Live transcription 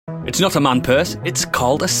It's not a man purse, it's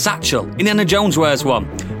called a satchel. Indiana Jones wears one.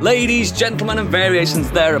 Ladies, gentlemen, and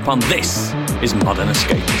variations thereupon, this is Modern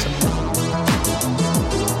Escapism.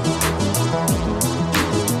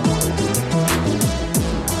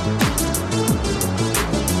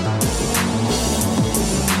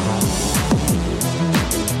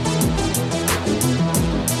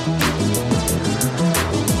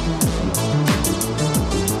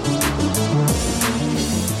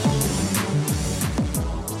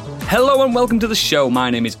 Hello and welcome to the show. My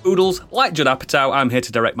name is Oodles. Like Judd Apatow, I'm here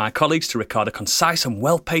to direct my colleagues to record a concise and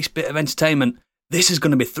well-paced bit of entertainment. This is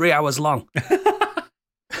going to be 3 hours long.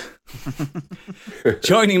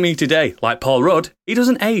 Joining me today, like Paul Rudd, he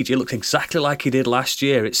doesn't age. He looks exactly like he did last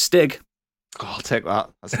year. It's Stig. Oh, I'll take that.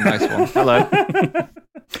 That's a nice one. Hello.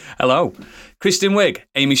 Hello. Kristen Wiig,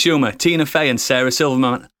 Amy Schumer, Tina Fey and Sarah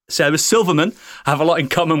Silverman have a lot in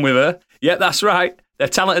common with her. Yep, that's right. They're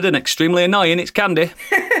talented and extremely annoying. It's Candy.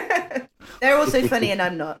 They're also funny and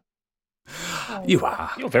I'm not. Oh. You are.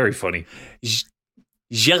 You're very funny.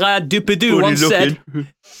 Gerard Depardieu once said...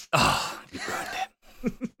 Oh, you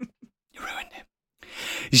ruined him.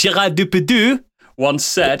 Gerard Depardieu once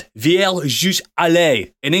said, Viel jus aller.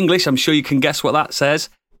 In English, I'm sure you can guess what that says.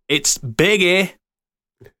 It's biggie.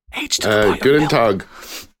 H to the point. Guten Tag.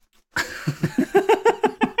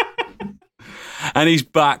 And he's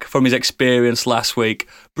back from his experience last week.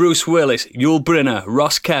 Bruce Willis, Yul Brynner,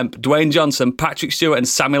 Ross Kemp, Dwayne Johnson, Patrick Stewart and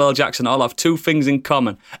Samuel L. Jackson all have two things in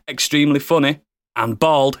common. Extremely funny and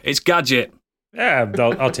bald. It's Gadget. Yeah,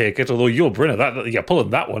 I'll take it. Although Yul Brynner, you're pulling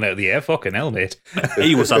that one out of the air. Fucking hell, mate.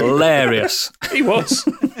 He was hilarious. He was.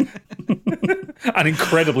 And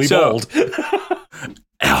incredibly bald.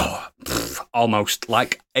 Almost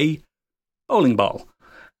like a bowling ball.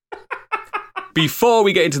 Before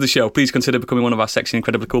we get into the show, please consider becoming one of our sexy,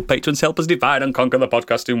 incredibly cool patrons. Help us divide and conquer the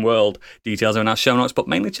podcasting world. Details are in our show notes, but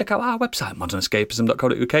mainly check out our website,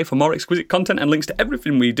 modernescapism.co.uk, for more exquisite content and links to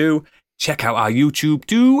everything we do. Check out our YouTube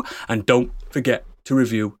too, and don't forget to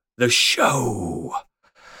review the show.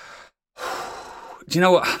 Do you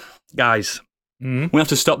know what, guys? We have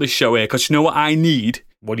to stop this show here, because you know what I need?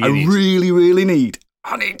 What do you need? I really, really need.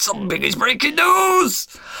 I need some biggest breaking news.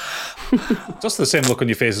 Just the same look on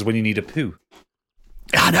your face as when you need a poo.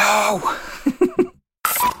 I know.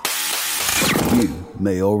 You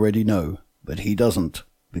may already know, but he doesn't,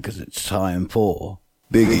 because it's time for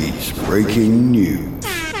Biggie's Breaking News.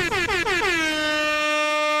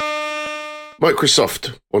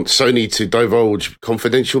 Microsoft wants Sony to divulge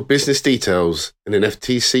confidential business details in an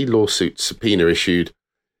FTC lawsuit subpoena issued.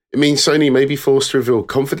 It means Sony may be forced to reveal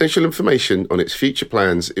confidential information on its future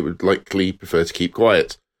plans it would likely prefer to keep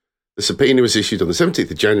quiet. The subpoena was issued on the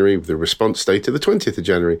 17th of January with a response date of the 20th of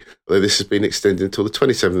January, although this has been extended until the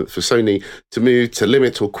 27th for Sony to move to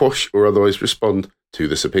limit or quash or otherwise respond to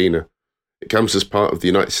the subpoena. It comes as part of the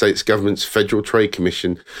United States government's Federal Trade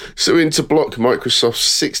Commission suing to block Microsoft's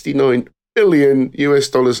 $69 billion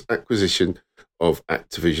acquisition of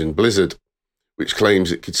Activision Blizzard, which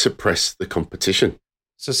claims it could suppress the competition.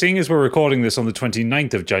 So seeing as we're recording this on the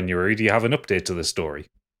 29th of January, do you have an update to this story?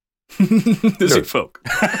 Does it fuck?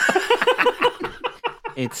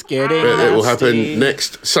 It's getting It will nasty. happen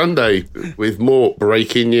next Sunday with more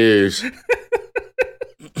breaking news.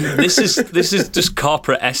 This is just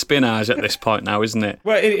corporate espionage at this point now, isn't it?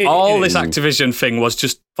 Well, this Activision thing was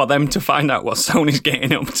just for them to find out what Sony's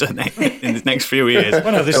getting up to in the next few years,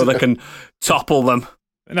 so they can topple them.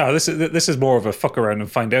 No, this is more of a fuck around and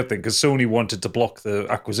find out thing, because Sony wanted to block the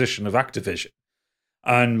acquisition of Activision,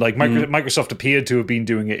 and like Microsoft appeared to have been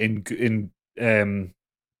doing it in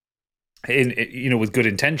with good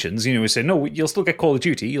intentions. We say no, you'll still get Call of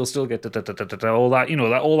Duty, you'll still get all that.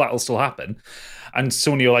 All that will still happen, and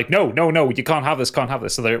Sony are like, no, you can't have this.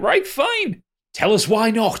 So they're right, fine. Tell us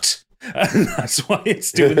why not. And that's why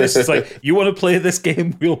it's doing this. It's like, you want to play this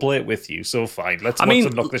game, we'll play it with you. So fine, let's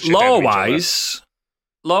knock this shit out of each other.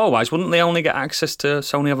 Law-wise, wouldn't they only get access to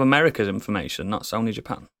Sony of America's information, not Sony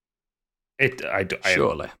Japan?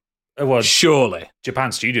 Surely. Surely.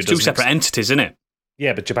 Japan Studio it's two separate entities, isn't it?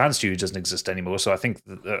 Yeah, but Japan Studio doesn't exist anymore, so I think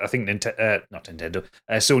not Nintendo,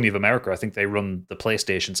 Sony of America, I think they run the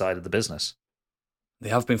PlayStation side of the business. They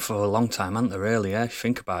have been for a long time, haven't they, really? Yeah, if you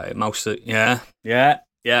think about it. Most of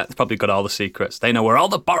they've probably got all the secrets. They know where all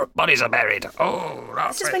the bodies are buried. Oh,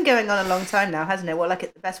 that's It's just been going on a long time now, hasn't it?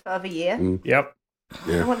 Like the best part of a year? Yep.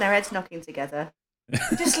 Yeah. I want their heads knocking together.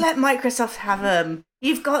 Just let Microsoft have them.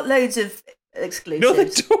 You've got loads of exclusives. No, they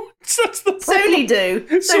don't. That's the problem. Sony do.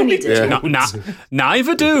 Sony do. Yeah.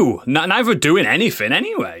 Neither do. Neither doing anything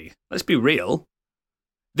anyway. Let's be real.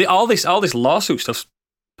 All this lawsuit stuff's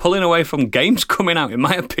pulling away from games coming out, in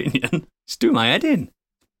my opinion. It's doing my head in.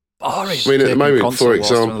 boring. I mean, at the moment, Console for Wars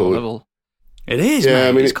to another example, level. It is, Yeah, mate.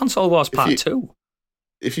 I mean, It's Console Wars if Part you- 2.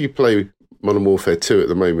 if you play Modern Warfare 2 at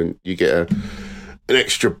the moment, you get an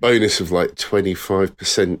extra bonus of like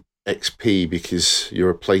 25% XP because you're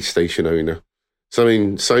a PlayStation owner. So, I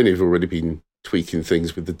mean, Sony have already been tweaking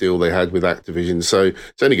things with the deal they had with Activision. So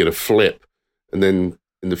it's only going to flip. And then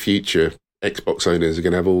in the future, Xbox owners are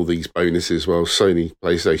going to have all these bonuses, while Sony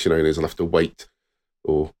PlayStation owners will have to wait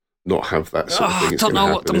or not have that sort of thing. I It's don't gonna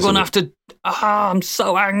know what happen, I'm going to isn't have to. I'm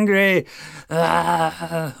so angry.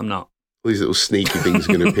 I'm not. All these little sneaky things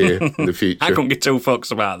are going to appear in the future. I couldn't get two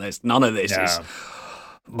fucks about this. None of this No. is.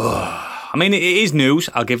 I mean, it is news.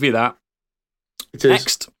 I'll give you that. It is.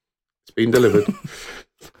 Next. It's been delivered.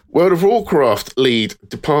 World of Warcraft lead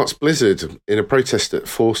departs Blizzard in a protest at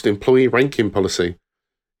forced employee ranking policy.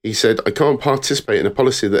 He said, I can't participate in a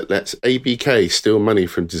policy that lets ABK steal money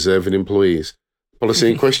from deserving employees. The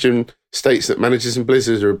policy in question states that managers in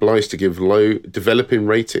Blizzard are obliged to give low developing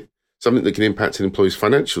rating, something that can impact an employee's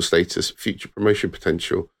financial status, future promotion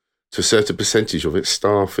potential, to a certain percentage of its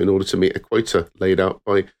staff in order to meet a quota laid out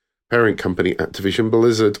by parent company Activision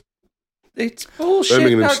Blizzard. It's bullshit.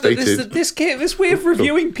 Birmingham That- stated- this way of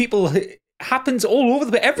reviewing people happens all over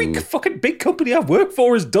the. Every fucking big company I've worked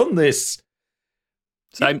for has done this.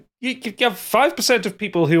 Same. You have 5% of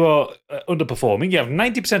people who are underperforming. You have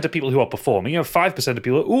 90% of people who are performing. You have 5% of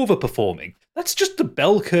people who are overperforming. That's just the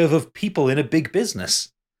bell curve of people in a big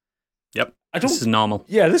business. Yep. I don't. This is normal.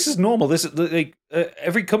 Yeah, this is normal. This is like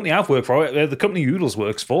every company I've worked for, the company Oodles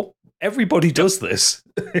works for. Everybody does this.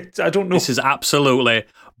 I don't know. This is absolutely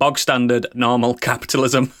bog standard, normal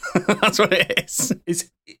capitalism. That's what it is.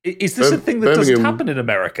 Is this a thing that doesn't Birmingham- happen in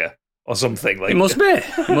America or something? Like It must be.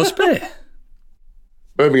 It must be.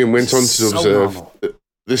 Birmingham went on to So observe normal. that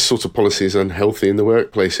this sort of policy is unhealthy in the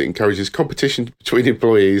workplace. It encourages competition between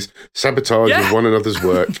employees, sabotage of one another's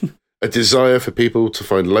work, a desire for people to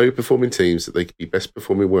find low-performing teams that they can be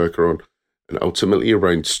best-performing worker on, and ultimately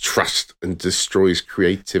erodes trust and destroys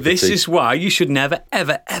creativity. This is why you should never,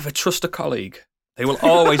 ever, ever trust a colleague. They will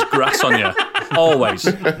always grass on you. Always.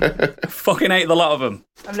 Fucking hate the lot of them.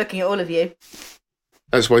 I'm looking at all of you.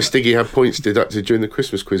 That's why Stiggy had points deducted during the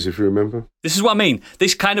Christmas quiz, if you remember. This is what I mean.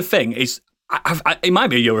 This kind of thing is. It might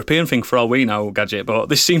be a European thing for all we know, Gadget, but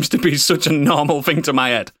this seems to be such a normal thing to my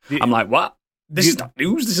head. I'm like, what? This is not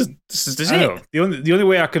news. This is I it. know. The only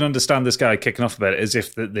way I can understand this guy kicking off about it is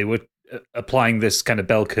if they were applying this kind of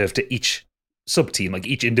bell curve to each sub-team, like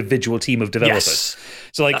each individual team of developers. Yes.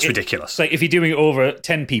 So like That's ridiculous. Like if you're doing over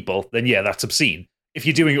 10 people, then yeah, that's obscene. If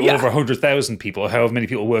you're doing it Yeah. over 100,000 people, or however many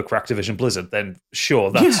people work for Activision Blizzard, then sure,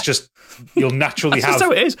 that's just you'll naturally That's have just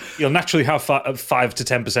how it is. you'll naturally have 5 to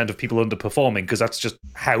 10% of people underperforming because that's just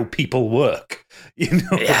how people work. You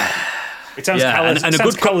know. It sounds Yeah, callous, and it a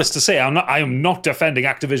sounds good callous to say. I am not defending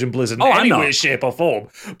Activision Blizzard in Oh, I'm any not. way, shape, or form.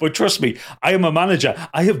 But trust me, I am a manager.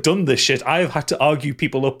 I have done this shit. I have had to argue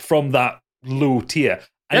people up from that low tier,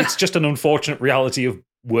 and Yeah. it's just an unfortunate reality of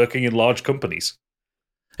working in large companies.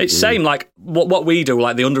 It's same like what we do,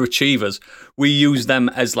 like the underachievers. We use them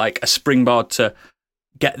as like a springboard to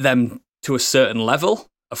get them to a certain level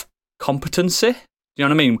of competency. Do you know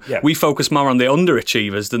what I mean? Yeah. We focus more on the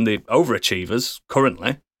underachievers than the overachievers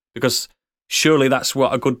currently, because surely that's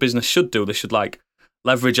what a good business should do. They should like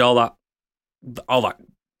leverage all that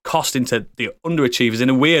cost into the underachievers in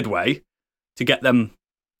a weird way to get them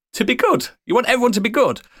to be good. You want everyone to be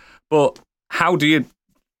good, but how do you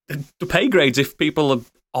the pay grades if people are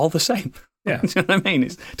all the same? Yeah. Do you know what I mean?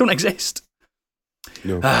 It don't exist.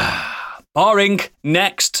 No. Boring.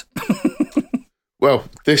 Next. Well,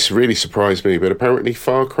 this really surprised me, but apparently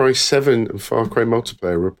Far Cry 7 and Far Cry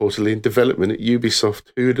Multiplayer are reportedly in development at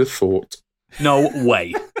Ubisoft. Who'd have thought? No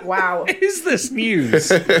way. Wow. Is this news?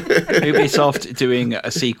 Ubisoft doing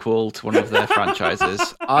a sequel to one of their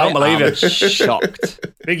franchises. I don't believe am it. shocked.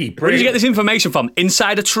 Biggie, Where did you get this information from?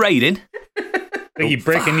 Insider trading? Biggie,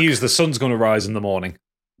 breaking news: the sun's going to rise in the morning.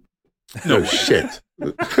 No shit.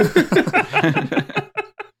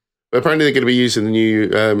 But apparently they're going to be using the new,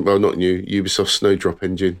 not new, Ubisoft Snowdrop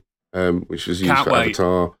engine, which was used Can't for wait.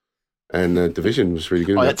 Avatar, and Division was really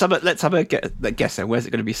good. Oh, at that. let's have a guess then. Where's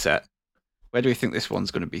it going to be set? Where do we think this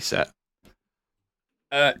one's going to be set?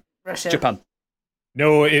 Russia. Japan.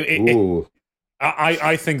 No, Ooh.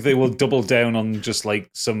 I think they will double down on just like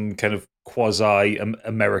some kind of quasi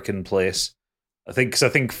American place. I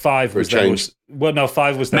think 5 was For a their change. most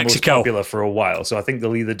 5 was their most Mexico. popular for a while. So I think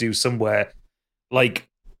they'll either do somewhere like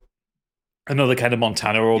another kind of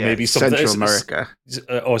Montana or Yeah, maybe something Central America.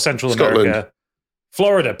 or Central Scotland. America,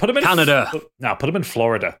 Florida. Put them in Canada. Put them in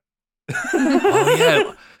Florida. Oh,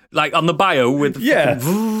 yeah. Like on the bio with Yeah. of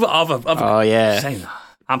Oh yeah. saying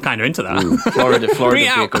that. I'm kind of into that. Florida would be a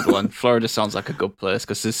out. good one. Florida sounds like a good place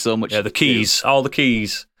because there's so much. Yeah, the to do. Keys, all the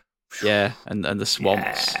Keys. Yeah, and the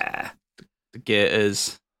swamps, Yeah. the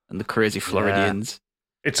gators, and the crazy Floridians.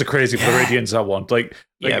 It's the crazy Floridians I want.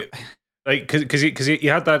 Yep. Because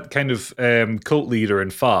you had that kind of cult leader in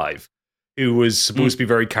 5 who was supposed to be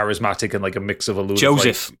very charismatic and like a mix of a load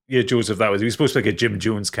Joseph. of Joseph, that was. He was supposed to be like a Jim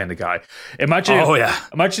Jones kind of guy. Imagine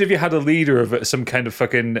if you had a leader of some kind of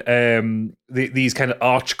fucking these kind of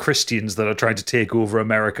arch Christians that are trying to take over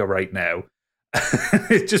America right now.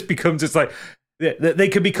 It just becomes, it's like they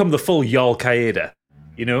could become the full Al Qaeda.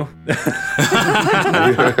 You know,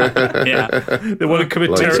 Yeah. they want to commit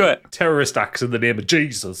Into it. terrorist acts in the name of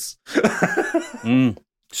Jesus.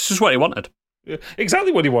 This is what he wanted.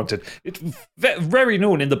 Exactly what he wanted. It's very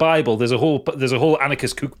known in the Bible. There's a whole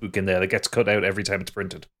anarchist cookbook in there that gets cut out every time it's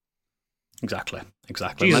printed. Exactly.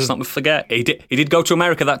 Jesus. Let's not forget, he did go to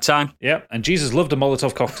America that time. Yeah, and Jesus loved a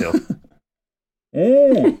Molotov cocktail.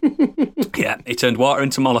 Yeah, he turned water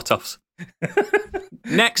into Molotovs.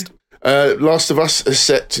 Next. Last of Us has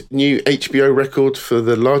set new HBO record for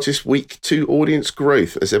the largest week 2 audience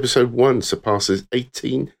growth as episode 1 surpasses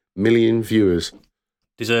 18 million viewers.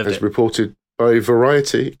 Deserved As it. reported by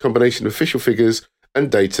Variety, combination of official figures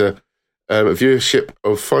and data, a viewership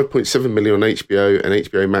of 5.7 million on HBO and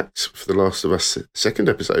HBO Max for The Last of Us second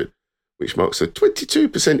episode, which marks a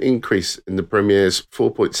 22% increase in the premiere's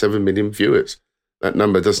 4.7 million viewers. That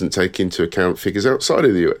number doesn't take into account figures outside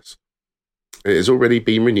of the US. It has already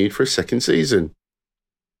been renewed for a second season.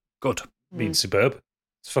 Good. I mean, superb.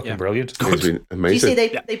 It's fucking brilliant. It's been Do you amazing. see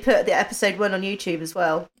they put the episode 1 on YouTube as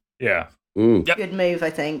well? Yeah. Mm. Yep. Good move,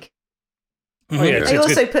 I think. Oh, yeah. They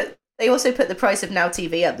It's also put the price of Now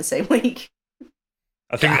TV up the same week.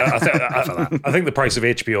 I think the price of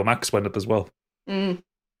HBO Max went up as well. Mm.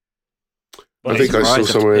 I think I saw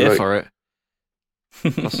somewhere pay like, for it.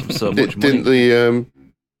 Cost so much didn't money. the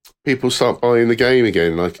people start buying the game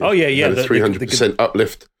again? Like, Oh, yeah, yeah, had a the 300%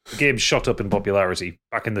 uplift. The game shot up in popularity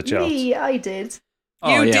back in the charts. Me, I did.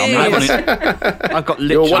 Oh, You yeah, did. I mean, I've I've got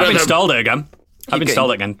You're one I've of them. installed it again. I've Keep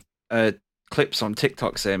installed it again. clips on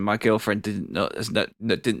TikTok saying my girlfriend didn't know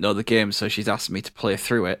the game, so she's asked me to play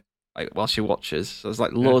through it like while she watches. So there's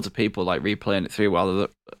like loads of people like replaying it through, while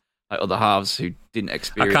other halves who didn't I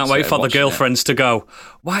experience. can't wait it for the watching it. girlfriends to go,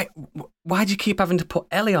 why do you keep having to put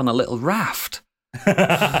Ellie on a little raft? What?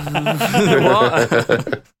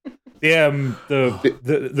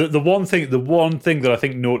 The one thing that I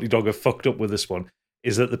think Naughty Dog have fucked up with this one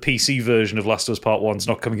is that the PC version of Last of Us Part 1's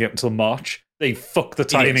not coming out until March. They fucked the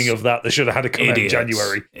timing Idiots. of that. They should have had it come out in Idiots.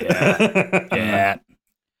 January. Yeah.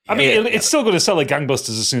 I mean, it's still going to sell like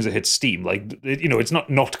gangbusters as soon as it hits Steam. Like, it's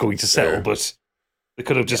not going to sell, but they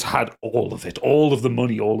could have just had all of it, all of the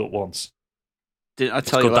money, all at once. Didn't I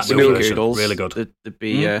tell It's you good, last that week, new version. Googles? Really good. There'd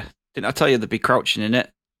be, didn't I tell you there'd be crouching in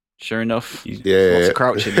it? Sure enough, Yeah. lots of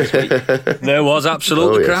crouching this week. There was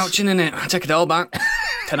absolutely Oh, yes. crouching in it. I take it all back.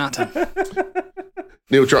 10 out of 10.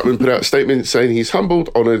 Neil Druckmann put out a statement saying he's humbled,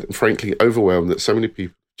 honoured, and frankly overwhelmed that so many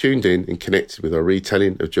people tuned in and connected with our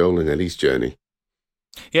retelling of Joel and Ellie's journey.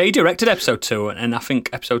 Yeah, he directed episode 2, and I think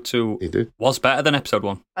episode 2 He did. was better than episode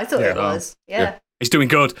 1. I thought it was. Yeah. He's doing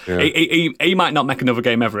good. Yeah. He might not make another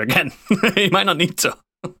game ever again. He might not need to.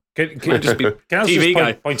 Can Just be I also TV just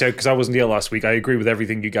guy. point out, because I wasn't here last week, I agree with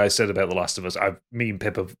everything you guys said about The Last of Us. Me and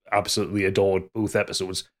Pip have absolutely adored both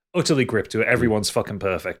episodes. Utterly gripped to it. Everyone's fucking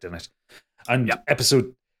perfect in it. And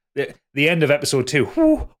the end of episode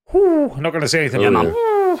 2, I'm not going to say anything. Yeah, about man.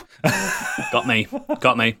 it.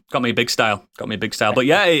 Got me big style. But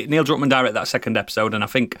yeah, Neil Druckmann directed that second episode, and I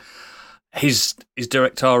think his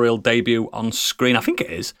directorial debut on screen, I think it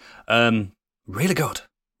is, really good.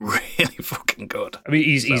 Really fucking good. I mean,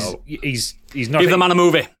 he's not. Give the man a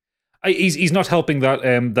movie. He's not helping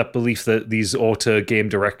that belief that these auteur game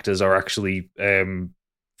directors are actually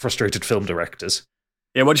frustrated film directors.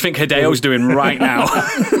 Yeah, what do you think Hideo's doing right now?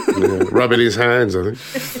 Yeah, rubbing his hands, I think.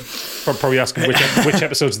 Probably asking which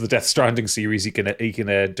episodes of the Death Stranding series he can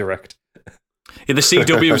direct. Yeah, the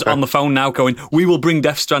CW's on the phone now going, we will bring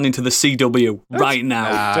Death Stranding to the CW right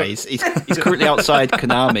now. He's currently outside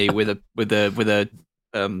Konami with a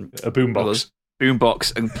A boombox.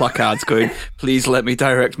 boombox and placards going, please let me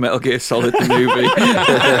direct Metal Gear Solid the movie.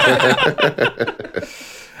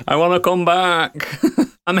 I want to come back.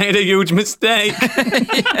 I made a huge mistake.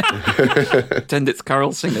 Pretend it's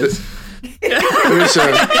carol singers. There is,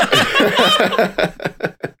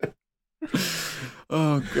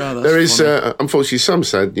 Oh, God, there is unfortunately, some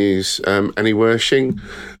sad news. Annie Wershing,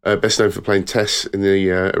 best known for playing Tess in the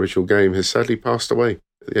original game, has sadly passed away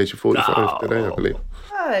at the age of 45 today, I believe.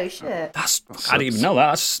 Oh, Oh shit! I didn't even know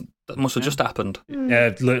that. That must have just happened.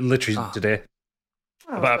 Yeah, literally today.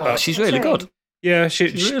 Oh, She's really good. Yeah,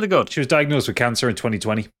 She's really good. She was diagnosed with cancer in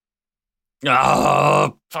 2020.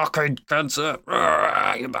 Oh, fucking cancer.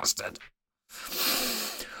 You bastard.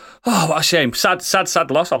 Oh, what a shame.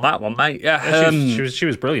 Sad loss on that one, mate. Yeah, She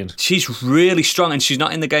was brilliant. She's really strong, and she's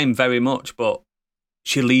not in the game very much, but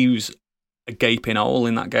she leaves a gaping hole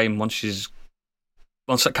in that game once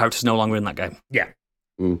that character's no longer in that game. Yeah.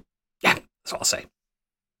 Mm. Yeah, that's what I'll say.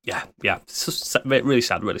 Yeah. It's just really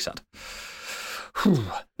sad, really sad.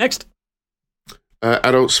 Next.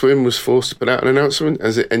 Adult Swim was forced to put out an announcement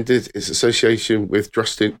as it ended its association with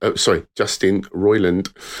Justin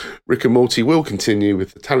Roiland. Rick and Morty will continue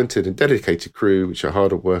with the talented and dedicated crew, which are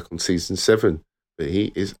hard at work on season 7, but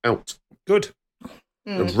he is out. Good.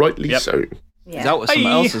 And rightly so. Yeah. He's out with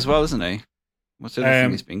someone else as well, isn't he? What's the other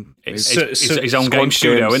thing he's been? It's his own game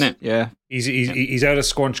studio, isn't it? Yeah. He's out of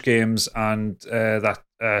Squanch Games and that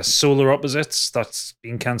Solar Opposites that's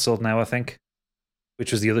been cancelled now, I think,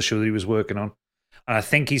 which was the other show that he was working on. And I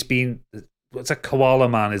think he's been. What's that? Koala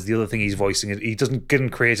Man is the other thing he's voicing. He doesn't get him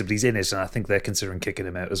creative, but he's in it, and I think they're considering kicking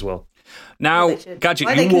him out as well. Now,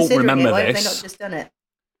 Gadget, you won't remember Why this. have they not just done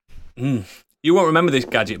it? You won't remember this,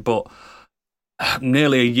 Gadget, but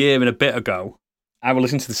nearly a year and a bit ago, I was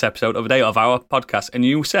listening to this episode of a day of our podcast, and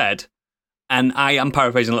you said, and I am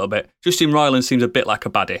paraphrasing a little bit, Justin Roiland seems a bit like a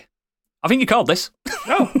baddie. I think you called this.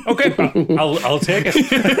 Oh, okay. I'll take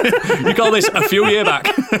it. You called this a few years back.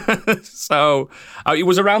 So it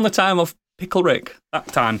was around the time of Pickle Rick, that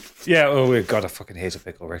time. Yeah, oh, God, I fucking hated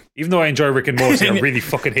Pickle Rick. Even though I enjoy Rick and Morty, I really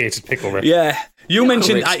fucking hated Pickle Rick. Yeah. You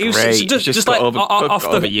mentioned... It it was great. just like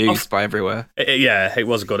overused by everywhere. It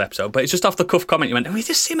was a good episode, but it's just off the cuff comment you went, we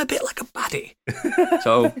just seem a bit like a baddie.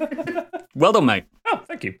 So, well done, mate. Oh,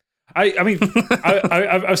 thank you. I mean,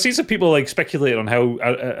 I've seen some people like speculate on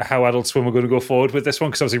how Adult Swim are going to go forward with this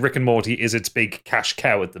one, because obviously Rick and Morty is its big cash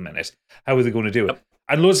cow at the minute. How are they going to do it? Yep.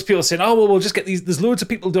 And loads of people are saying, "Oh, well, we'll just get these." There's loads of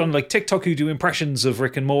people on like TikTok who do impressions of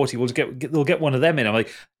Rick and Morty. They'll get one of them in. I'm like,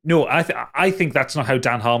 no, I think that's not how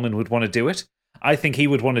Dan Harmon would want to do it. I think he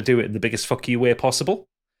would want to do it in the biggest fuck you way possible.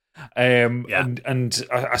 And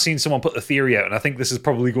I seen someone put the theory out, and I think this is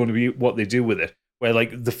probably going to be what they do with it. Where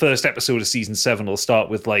like the first episode of season 7 will start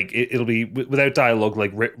with like it'll be without dialogue.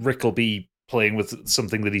 Like Rick will be playing with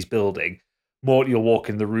something that he's building. Morty will walk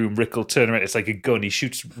in the room. Rick will turn around. It's like a gun. He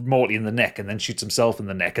shoots Morty in the neck and then shoots himself in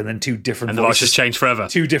the neck, and then two different voices change forever.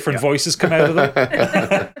 Two different voices come out of them.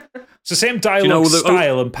 It's the same dialogue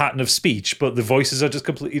style and pattern of speech, but the voices are just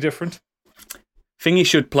completely different. Thingy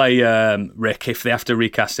should play Rick if they have to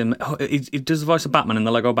recast him. Oh, he does the voice of Batman in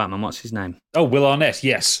the Lego Batman. What's his name? Oh, Will Arnett.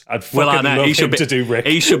 Yes, I'd fucking love him to do Rick.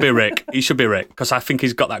 He should be Rick. He should be Rick because I think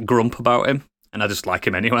he's got that grump about him, and I just like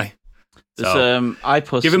him anyway. So, I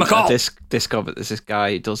posted give him a call. Discovered there's this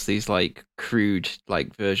guy who does these like crude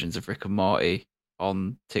like versions of Rick and Morty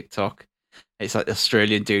on TikTok. It's like the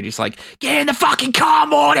Australian dude who's like, "Get in the fucking car,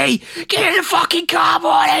 Morty! Get in the fucking car,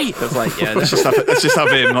 Morty!" It's like, yeah, let's just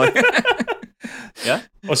have him. Like, yeah.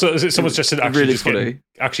 Oh, so is it someone's just really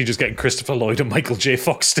just getting Christopher Lloyd and Michael J.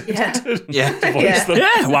 Fox to voice them?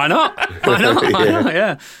 Yeah, why not? Why not?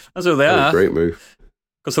 Yeah, that's who they are. A great move.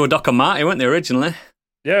 Because they were Doc and Marty, weren't they, originally?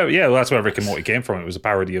 Yeah, well, that's where Rick and Morty came from. It was a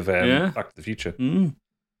parody of Back to the Future. Mm.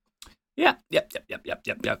 Yeah.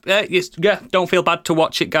 Don't feel bad to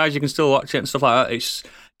watch it, guys. You can still watch it and stuff like that. It's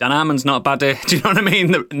Dan Harmon's not a baddie. Do you know what I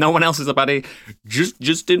mean? No one else is a baddie.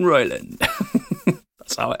 Justin Roiland.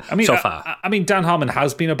 That's how it. So far. I mean, Dan Harmon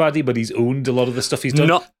has been a baddie, but he's owned a lot of the stuff he's done.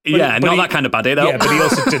 Not that kind of baddie though. Yeah, but he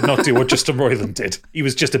also did not do what Justin Roiland did. He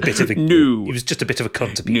was just a bit of a He was just a bit of a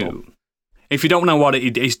cunt to people. No. If you don't know what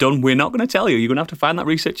he's done, we're not going to tell you. You're going to have to find that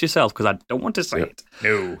research yourself because I don't want to say it.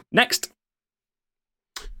 No. Next.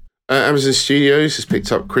 Amazon Studios has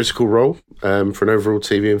picked up Critical Role for an overall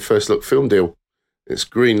TV and first look film deal. It's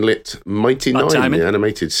greenlit Mighty Nine, the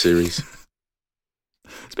animated series.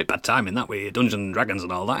 It's a bit bad timing that way, Dungeons and Dragons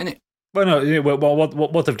and all that, isn't it? Well, no. Well,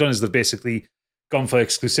 what they've done is they've basically gone for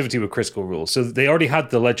exclusivity with Critical Role. So they already had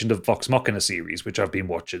the Legend of Vox Machina series, which I've been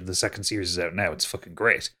watching. The second series is out now. It's fucking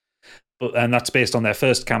great. And that's based on their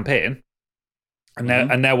first campaign.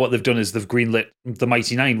 And now what they've done is they've greenlit the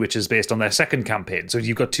Mighty Nine, which is based on their second campaign. So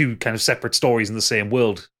you've got two kind of separate stories in the same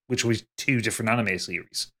world, which was two different anime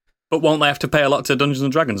series. But won't they have to pay a lot to Dungeons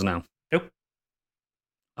and Dragons now? Nope.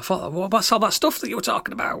 I thought, what about all that stuff that you were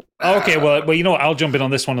talking about? Okay, well, you know what? I'll jump in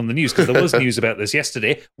on this one on the news because there was news about this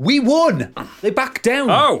yesterday. We won. They backed down.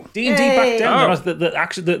 Oh, D&D backed down.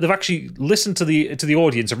 They've actually listened to the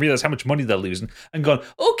audience and realised how much money they're losing and gone,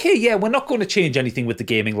 okay, yeah, we're not going to change anything with the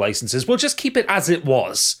gaming licenses. We'll just keep it as it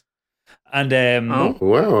was. And Oh,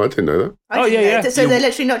 wow, I didn't know that. I Oh, didn't yeah, know. yeah. So they're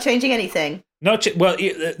literally not changing anything. well,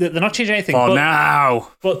 they're not changing anything. For but,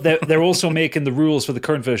 now. but they're also making the rules for the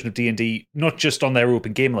current version of D&D not just on their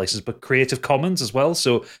open game license, but Creative Commons as well.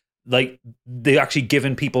 So, like, they're actually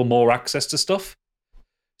giving people more access to stuff.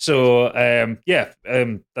 So,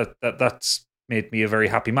 that's made me a very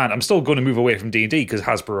happy man. I'm still going to move away from D&D because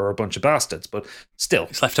Hasbro are a bunch of bastards, but still.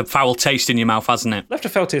 It's left a foul taste in your mouth, hasn't it? Left a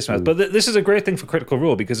foul taste in my mouth. But this is a great thing for Critical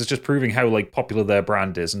Role because it's just proving how like popular their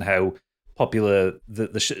brand is and how popular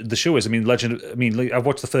the show is. I mean, I've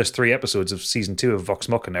watched the first 3 episodes of season 2 of Vox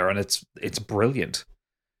Machina, and it's brilliant.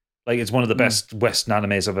 Like, it's one of the best Western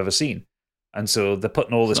animes I've ever seen, and so they're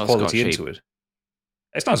putting all this quality into it.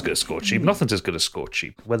 It's not as good as Scorched Sheep. Nothing's as good as Scorched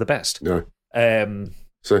Sheep. We're the best. No. Award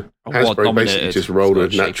So Hasbro basically nominated just rolled a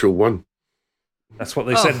Scorched Sheep. natural 1. That's what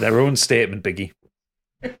they said in their own statement, Biggie.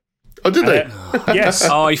 Oh, did they? Yes.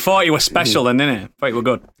 Oh, he thought you were special then, didn't he? Thought you were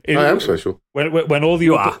good. It- I am special. When all the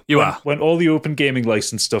You open, are, you are. When all the open gaming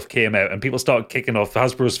license stuff came out and people started kicking off,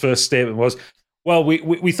 Hasbro's first statement was, "Well,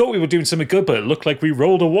 we thought we were doing something good, but it looked like we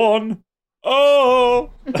rolled a 1. Oh,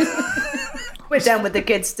 We're down with the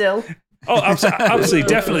kids still. absolutely,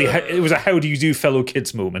 definitely. It was a "How do you do, fellow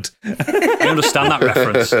kids" moment. I understand that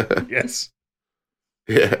reference. Yes.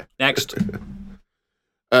 Yeah. Next.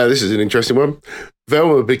 This is an interesting one.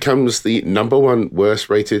 Velma becomes the #1 worst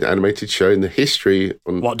rated animated show in the history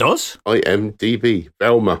on What does? IMDb.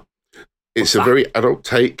 Velma. It's a that? very adult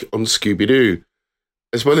take on Scooby-Doo.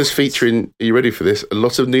 As well as featuring, are you ready for this, a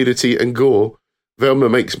lot of nudity and gore, Velma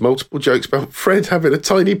makes multiple jokes about Fred having a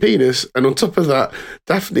tiny penis, and on top of that,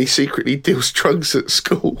 Daphne secretly deals drugs at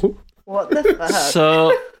school. What the fuck?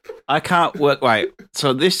 So I can't work right.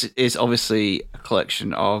 So this is obviously a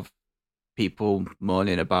collection of people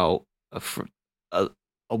moaning about a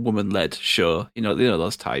woman-led show. You know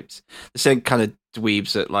those types. The same kind of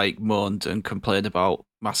dweebs that like moaned and complained about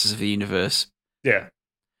Masters of the Universe. Yeah.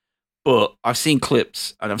 But I've seen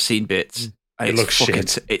clips and I've seen bits. And It looks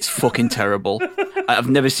shit. It's fucking terrible. I've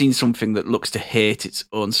never seen something that looks to hate its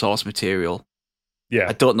own source material. Yeah.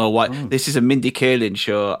 I don't know why. This is a Mindy Kaling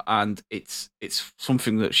show, and it's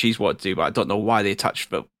something that she's wanted to do, but I don't know why they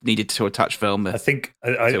needed to attach Velma. I think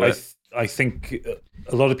to it. I think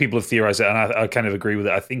a lot of people have theorized it, and I kind of agree with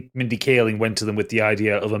it. I think Mindy Kaling went to them with the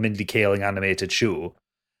idea of a Mindy Kaling animated show,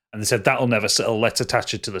 and they said that'll never settle. Let's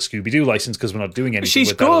attach it to the Scooby-Doo license because we're not doing anything. She's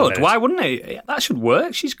with that at the good. minute. Why wouldn't it? That should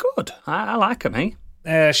work. She's good. I like her, mate.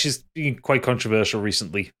 She's been quite controversial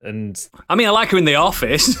recently, and I mean, I like her in The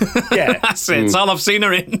Office. Yeah. That's it. It's all I've seen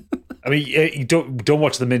her in. I mean, you don't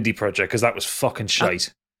watch the Mindy Project because that was fucking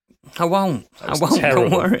shite. I won't. was Don't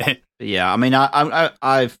terrible. worry. But yeah, I mean,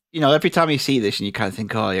 I've every time you see this and you kind of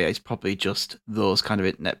think, oh yeah, it's probably just those kind of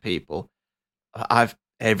internet people.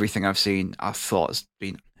 Everything I've seen, I thought has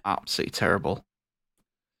been absolutely terrible.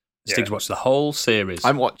 Stig's watched the whole series.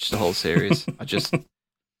 I watched the whole series.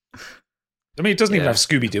 I mean, it doesn't even Yeah. have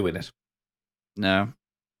Scooby-Doo in it. No.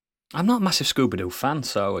 I'm not a massive Scooby-Doo fan,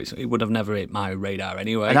 so it would have never hit my radar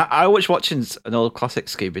anyway. And I was watching an old classic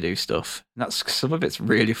Scooby-Doo stuff. And that's some of it's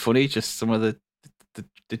really funny. Just some of the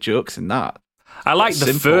jokes in that. I like the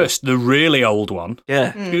Simple. first, the really old one.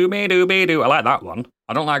 Yeah. Scooby-Doo. I like that one.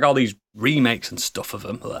 I don't like all these remakes and stuff of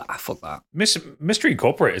them. Fuck that. Mystery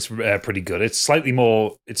Incorporated is pretty good. It's slightly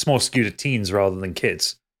more. It's more skewed at teens rather than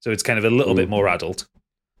kids, so it's kind of a little bit more adult.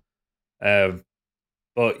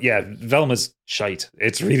 But yeah, Velma's shite.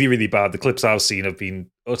 It's really, really bad. The clips I've seen have been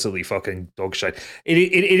utterly fucking dog shite. It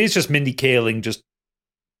is just Mindy Kaling just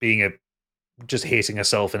being just hating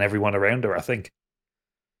herself and everyone around her, I think.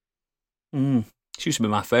 She used to be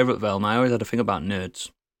my favourite Velma. I always had a thing about nerds.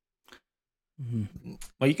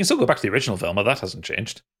 Well, you can still go back to the original Velma. That hasn't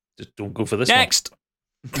changed. Just don't go for this Next.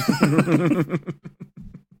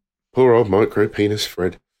 Poor old micro penis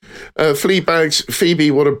Fred. Fleabag's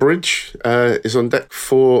Phoebe Waller-Bridge is on deck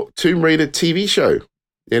for Tomb Raider TV show.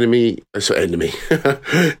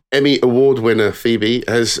 The Emmy Award winner Phoebe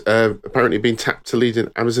has apparently been tapped to lead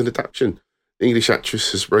an Amazon adaptation. The English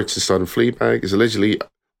actress has wrote and starred in Fleabag, is allegedly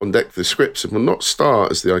on deck for the scripts and will not star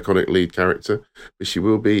as the iconic lead character, but she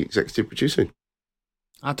will be executive producing.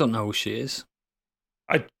 I don't know who she is.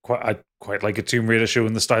 I'd quite like a Tomb Raider show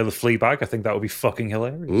in the style of Fleabag. I think that would be fucking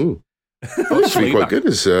hilarious. Ooh. That's really quite good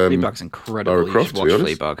as Fleabag's incredible. Lara You Croft, should to watch be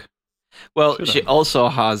honest. Fleabag. Well, Should she I? also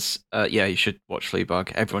has. You should watch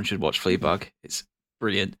Fleabag. Everyone should watch Fleabag. It's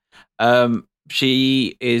brilliant.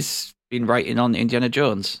 She is been writing on Indiana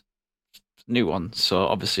Jones, new one. So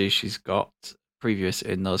obviously she's got previous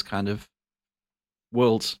in those kind of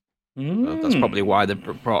worlds. So that's probably why they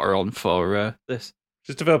brought her on for this.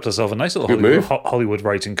 She's developed herself a nice little Good Hollywood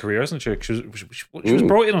writing career, hasn't she? She was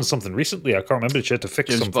brought in on something recently. I can't remember. She had to fix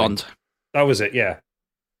James something. Bond. That was it, yeah.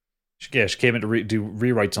 She came in to do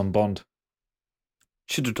rewrites on Bond.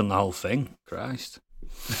 Should have done the whole thing. Christ.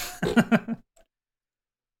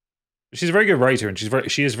 She's a very good writer, and she's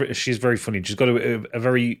very funny. She's got a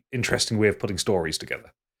very interesting way of putting stories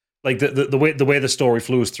together. Like the way the story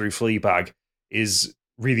flows through Fleabag is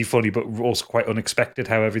really funny, but also quite unexpected.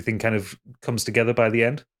 How everything kind of comes together by the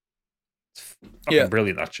end. It's fucking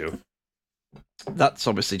brilliant, that show. That's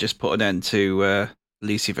obviously just put an end to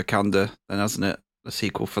Alicia Vikander, then, hasn't it? The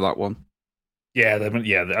sequel for that one. Yeah.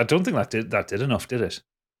 I don't think that did enough, did it?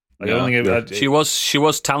 I don't think She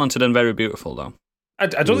was talented and very beautiful, though. I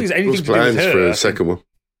don't think it's anything to do plans with her. for a second one.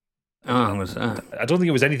 Oh, I don't think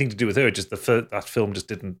it was anything to do with her. Just that film just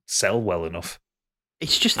didn't sell well enough.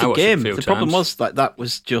 It's just I the watched it a game. few The problem times. was that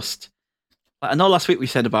was just. I know last week we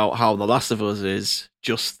said about how The Last of Us is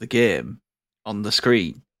just the game on the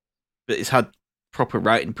screen, but it's had proper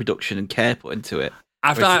writing, production, and care put into it.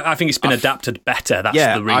 I think it's been adapted better. That's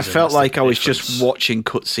the reason. I felt That's like the I was difference. just watching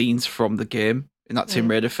cutscenes from the game in that Tomb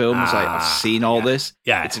Raider film. It's like I've seen all this.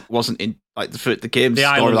 Yeah. It wasn't in like the game's The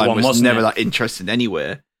island storyline one, was wasn't never it? that interesting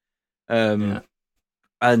anywhere. And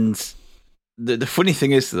the funny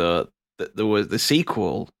thing is though that the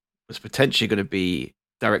sequel was potentially going to be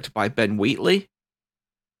directed by Ben Wheatley.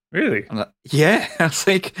 Really? I'm like, yeah, I was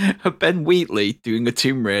like Ben Wheatley doing a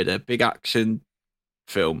Tomb Raider big action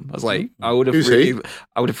film. I was like, I would have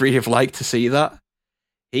really have liked to see that.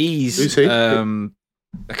 He's he?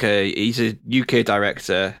 okay. He's a UK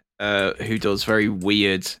director who does very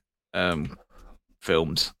weird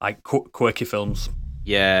films, like quirky films.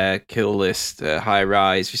 Yeah, Kill List, High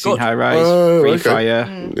Rise. Have you seen Good. High Rise? Oh, Free okay.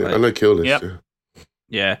 Fire. Yeah, I know Kill List. Yep. Yeah.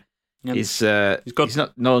 Yeah, Yep. he's good. he's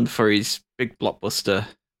not known for his big blockbuster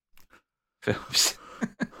films.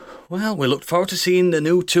 Well, we look forward to seeing the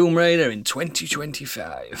new Tomb Raider in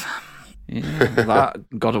 2025. Yeah,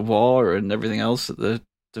 that God of War and everything else that they're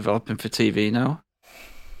developing for TV now.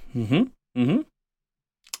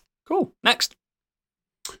 Cool. Next.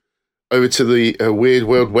 Over to the weird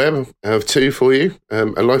world web. I have two for you. A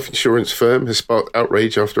life insurance firm has sparked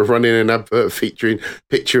outrage after running an advert featuring a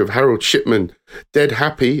picture of Harold Shipman, Dead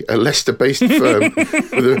Happy, a Leicester-based firm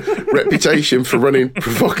with a reputation for running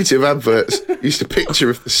provocative adverts, used a picture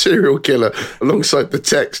of the serial killer alongside the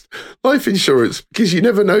text, life insurance, because you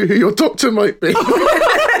never know who your doctor might be.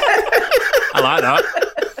 I like that.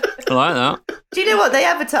 Do you know what they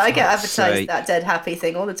advertise? I get Fuck's advertised sake. that Dead Happy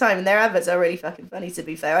thing all the time, and their adverts are really fucking funny. To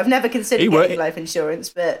be fair, I've never considered getting life insurance,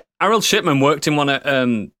 but Harold Shipman worked in one at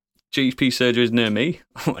GP surgeries near me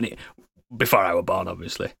before I was born,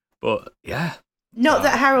 obviously. But yeah, not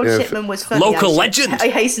that Harold Shipman was funny. Local legend. I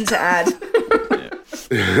hasten to add.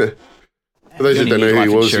 For those who You don't only know need who life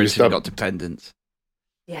he was insurance if you've got dubbed. dependents.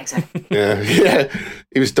 Yeah, exactly. Yeah.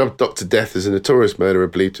 He was dubbed Dr. Death as a notorious murderer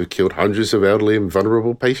believed to have killed hundreds of elderly and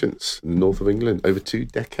vulnerable patients in the north of England over 2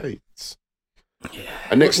 decades. Yeah.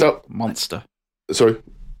 And next up, Monster. sorry,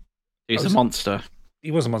 He's a monster.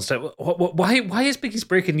 He was a monster. Why is Biggie's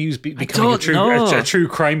Breaking News becoming don't know. a true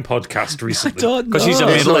crime podcast recently? because he's a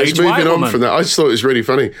It's middle-aged moving white on woman. from that. I just thought it was really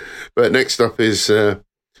funny. But next up is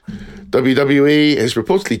WWE has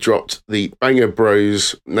reportedly dropped the Banger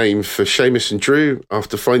Bros name for Sheamus and Drew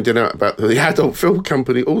after finding out about the adult film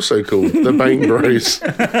company also called the Bang Bros.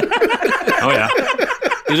 Oh yeah,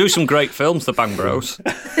 they do some great films, the Bang Bros.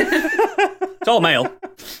 It's all male.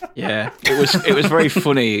 Yeah, it was very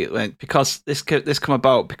funny because this come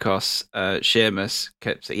about because Sheamus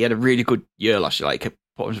he had a really good year last year. Like, kept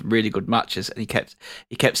putting some really good matches, and he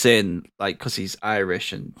kept saying, like, because he's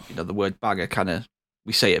Irish and the word banger kind of,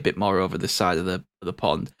 we say it a bit more over this side of the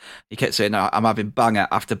pond. He kept saying, I'm having banger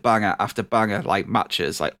after banger after banger, like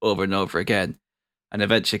matches, like over and over again. And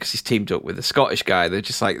eventually, because he's teamed up with a Scottish guy, they're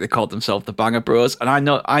just like, they called themselves the Banger Bros. And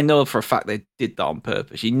I know for a fact they did that on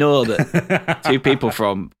purpose. You know that two people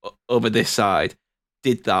from over this side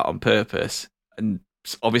did that on purpose. And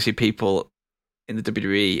obviously people in the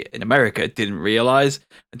WWE in America didn't realize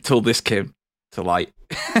until this came to light.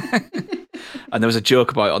 And there was a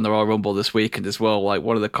joke about it on the Royal Rumble this weekend as well. Like,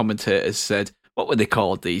 one of the commentators said, what were they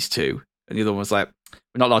called, these two? And the other one was like,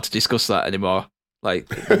 we're not allowed to discuss that anymore. Like,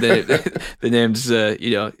 the name's,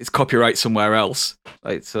 it's copyright somewhere else.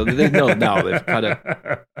 Like, so they know now.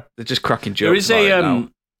 They're just cracking jokes There is about it now.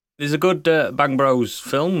 there's a good Bang Bros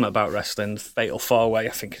film about wrestling, Fatal 4-Way,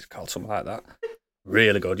 I think it's called, something like that.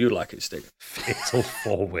 Really good. You'd like it, Stig. Fatal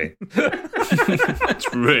 4-Way.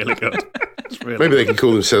 It's really good. Maybe they can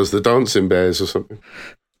call themselves the Dancing Bears or something.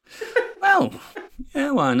 Well,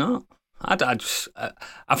 yeah, why not?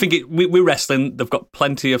 I think we're wrestling. They've got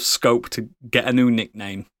plenty of scope to get a new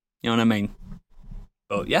nickname. You know what I mean?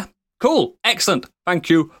 But yeah, cool, excellent. Thank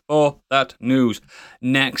you for that news.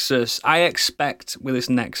 Nexus. I expect with this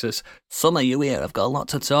Nexus, some of you here have got a lot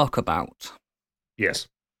to talk about. Yes.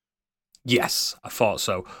 Yes, I thought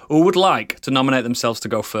so. Who would like to nominate themselves to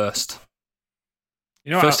go first?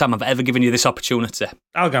 You know, First time I've ever given you this opportunity.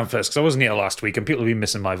 I'll go first because I wasn't here last week and people have been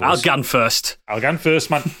missing my voice. I'll go first. I'll go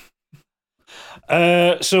first, man.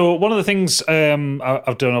 So one of the things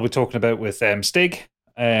I've done, I'll be talking about with Stig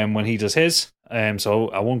when he does his. So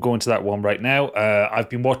I won't go into that one right now. I've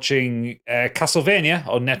been watching Castlevania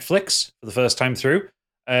on Netflix for the first time through.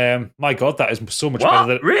 My God, that is so much better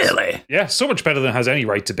than Really? Yeah, so much better than it has any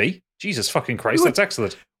right to be. Jesus fucking Christ, that's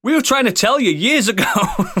excellent. We were trying to tell you years ago.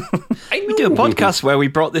 We did a podcast where we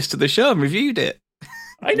brought this to the show and reviewed it.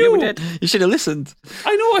 I know. Yeah, we did. You should have listened.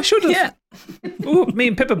 I know, I should have. Yeah. Ooh, me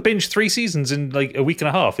and Pippa binged 3 seasons in like a week and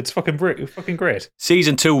a half. It's fucking great.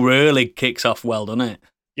 Season 2 really kicks off well, doesn't it?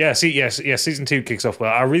 Yeah, season 2 kicks off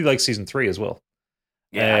well. I really like season 3 as well.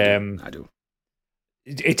 Yeah, I do.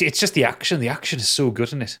 It's just the action. The action is so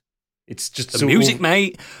good in it. It's just the music,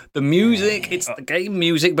 mate. The music. It's the game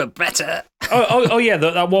music, but better. Oh yeah.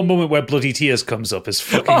 That one moment where Bloody Tears comes up is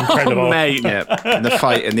fucking incredible, mate. Yeah, and the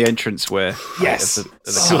fight in the entranceway. Yes, of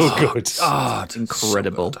the so castle. good. Oh, It's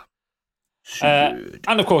incredible. So good.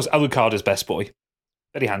 And of course, Alucard's best boy,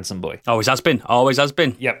 very handsome boy. Always has been. Always has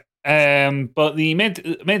been. Yep. But the main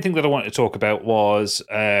thing that I wanted to talk about was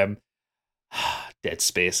Dead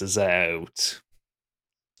Space is out.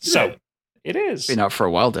 So it is. Been out for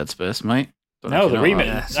a while, Dead Space, mate. Don't know No, if you the know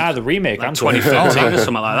remake. that. The remake. Like I'm 2013 or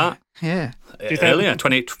something like that. Yeah. Earlier,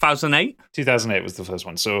 2008. 2008 was the first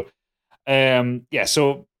one. So,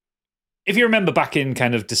 So, if you remember back in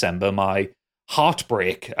kind of December, my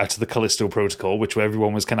heartbreak at the Callisto Protocol, which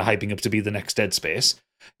everyone was kind of hyping up to be the next Dead Space.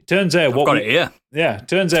 It turns out it here. Yeah,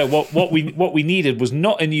 turns out what we needed was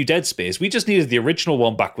not a new Dead Space. We just needed the original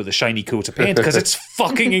one back with a shiny coat of paint because it's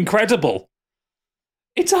fucking incredible.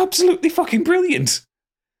 It's absolutely fucking brilliant.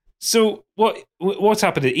 So what's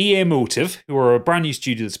happened at EA Motive, who are a brand new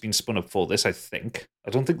studio that's been spun up for this, I think. I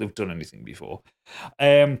don't think they've done anything before.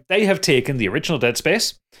 They have taken the original Dead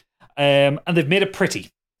Space and they've made it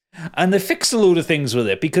pretty. And they fixed a load of things with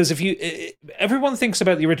it because everyone thinks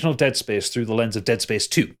about the original Dead Space through the lens of Dead Space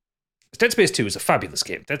 2. Dead Space 2 is a fabulous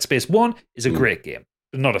game. Dead Space 1 is a great game,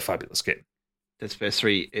 but not a fabulous game. Dead Space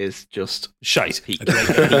 3 is just shite. peak.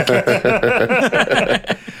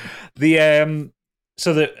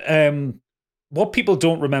 What people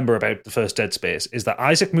don't remember about the first Dead Space is that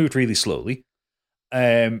Isaac moved really slowly.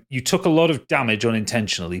 You took a lot of damage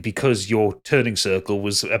unintentionally because your turning circle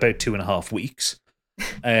was about 2.5 weeks.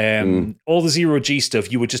 All the zero-G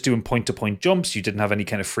stuff, you were just doing point-to-point jumps. You didn't have any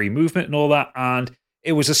kind of free movement and all that. And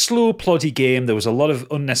it was a slow, ploddy game. There was a lot of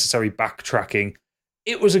unnecessary backtracking.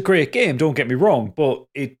 It was a great game, don't get me wrong, but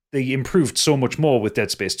they improved so much more with Dead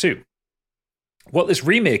Space 2. What this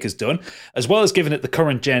remake has done, as well as giving it the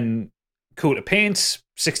current gen coat of paint,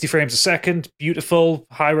 60 frames a second, beautiful,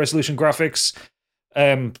 high-resolution graphics.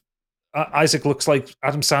 Isaac looks like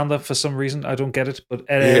Adam Sandler for some reason. I don't get it. But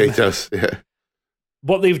yeah, he does, yeah.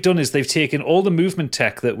 What they've done is they've taken all the movement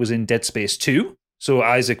tech that was in Dead Space 2. So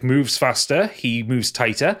Isaac moves faster, he moves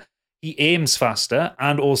tighter, he aims faster,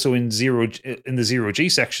 and also in the zero-G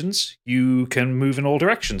sections, you can move in all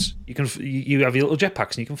directions. You have your little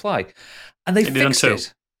jetpacks and you can fly. And they fixed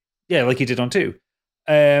it. Yeah, like he did on 2.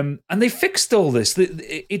 And they fixed all this.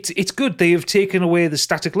 It's good. They have taken away the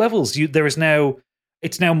static levels.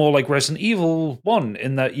 It's now more like Resident Evil 1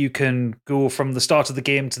 in that you can go from the start of the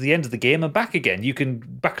game to the end of the game and back again. You can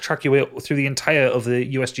backtrack your way through the entire of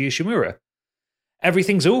the USG Ishimura.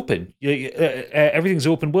 Everything's open. Everything's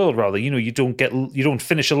open world, rather. You don't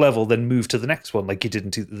finish a level then move to the next one like you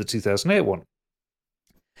did in the 2008 one.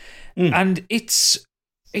 And it's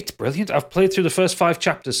brilliant. I've played through the first 5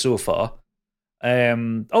 chapters so far.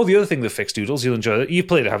 The other thing that fixed Doodles, you'll enjoy it. You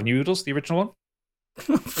played it, haven't you, Doodles, the original one?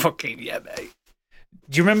 Fucking yeah, mate.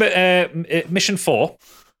 Do you remember Mission 4? Do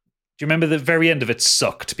you remember the very end of it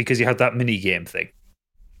sucked because you had that mini game thing?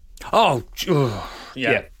 Oh,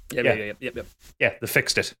 yeah. Yeah, they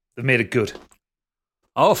fixed it. They've made it good.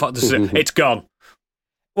 Oh, fuck, this is it. It's gone.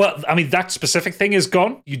 Well, I mean, that specific thing is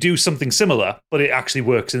gone. You do something similar, but it actually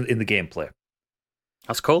works in the gameplay.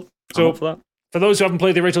 That's cool. So, I'm up for that. For those who haven't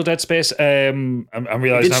played the original Dead Space, I'm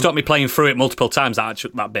realizing it did stop me playing through it multiple times.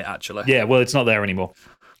 That bit actually. Yeah, well, it's not there anymore.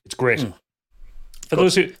 It's great. For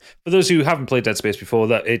those who haven't played Dead Space before,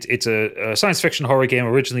 that it's a science fiction horror game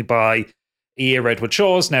originally by EA Redwood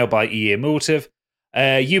Shores, now by EA Motive.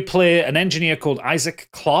 You play an engineer called Isaac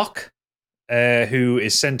Clarke, who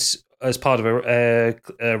is sent as part of a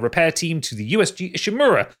repair team to the USG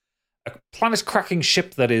Ishimura, a planet-cracking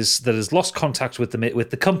ship that has lost contact with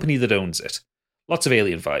the company that owns it. Lots of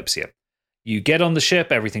alien vibes here. You get on the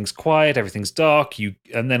ship, everything's quiet, everything's dark,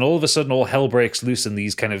 and then all of a sudden all hell breaks loose and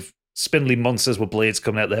these kind of spindly monsters with blades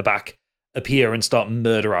coming out their back appear and start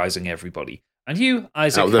murderizing everybody. And you,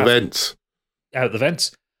 Isaac... Out the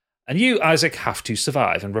vents. And you, Isaac, have to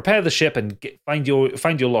survive and repair the ship and find your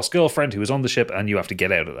lost girlfriend who is on the ship, and you have to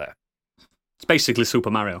get out of there. It's basically Super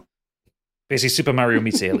Mario. Basically Super Mario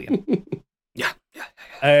meets Alien. Yeah.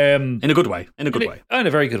 In a good way. In a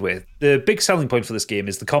very good way. The big selling point for this game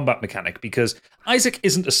is the combat mechanic, because Isaac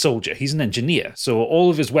isn't a soldier, he's an engineer. So all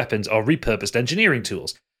of his weapons are repurposed engineering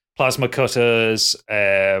tools. Plasma cutters,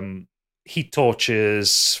 heat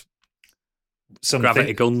torches,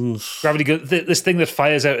 gravity guns. This thing that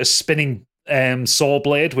fires out a spinning saw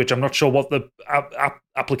blade, which I'm not sure what the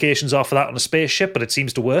applications are for that on a spaceship, but it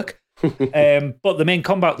seems to work. But the main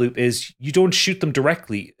combat loop is you don't shoot them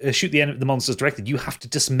directly, shoot the monsters directly. You have to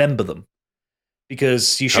dismember them,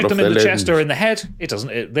 because you shoot them in the chest or in the head.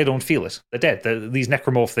 They don't feel it. They're dead. These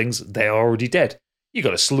necromorph things, they're already dead. You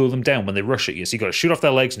got to slow them down when they rush at you. So you got to shoot off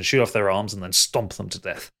their legs and shoot off their arms and then stomp them to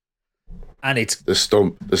death. And it's the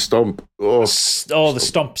stomp. Oh, the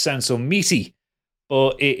stomp sounds so meaty,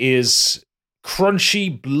 but it is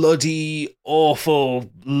crunchy, bloody, awful,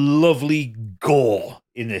 lovely gore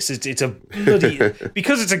in this. It's a bloody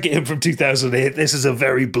because it's a game from 2008. This is a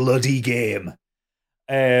very bloody game,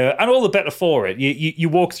 and all the better for it. You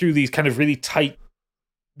walk through these kind of really tight,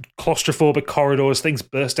 claustrophobic corridors. Things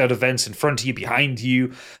burst out of vents in front of you, behind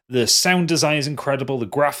you. The sound design is incredible. The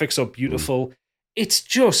graphics are beautiful. It's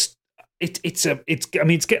just. It's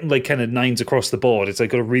getting like kind of 9s across the board. It's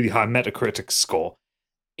like got a really high Metacritic score.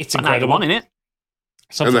 It's incredible. One in it.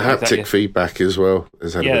 And the haptic feedback as well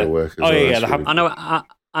has had a bit of work. I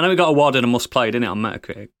know it got awarded a must play, didn't it, on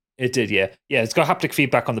Metacritic? It did, yeah. It's got haptic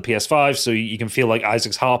feedback on the PS5, so you can feel like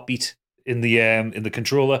Isaac's heartbeat in the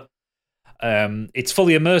controller. It's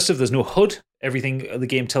fully immersive. There's no HUD. The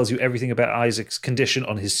game tells you everything about Isaac's condition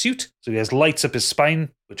on his suit. So he has lights up his spine,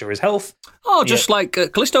 which are his health. Oh, just like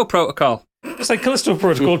Callisto Protocol. Just like Callisto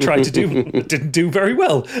Protocol tried to do, but didn't do very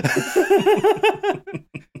well.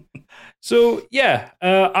 So yeah,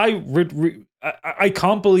 I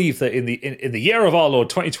can't believe that in the year of our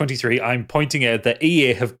Lord 2023, I'm pointing out that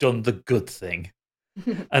EA have done the good thing.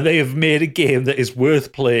 And they have made a game that is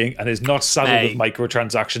worth playing and is not saddled with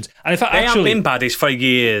microtransactions. And in fact, they have been baddies for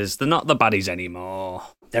years. They're not the baddies anymore.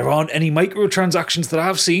 There aren't any microtransactions that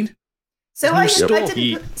I've seen. So I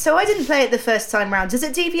didn't play it the first time round. Does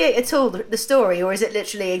it deviate at all, the story, or is it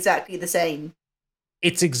literally exactly the same?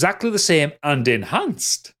 It's exactly the same and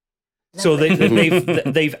enhanced. So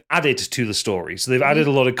they've added to the story. So they've added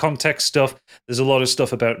a lot of context stuff. There's a lot of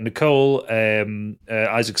stuff about Nicole,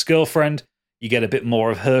 Isaac's girlfriend. You get a bit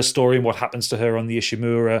more of her story and what happens to her on the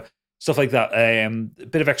Ishimura, stuff like that. A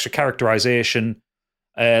bit of extra characterization.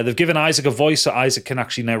 They've given Isaac a voice, so Isaac can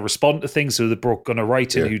actually now respond to things. So they brought Gunnar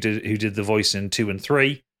Wright in, who did the voice in 2 and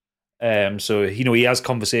 3. So he has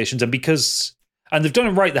conversations, and they've done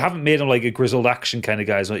it right. They haven't made him like a grizzled action kind of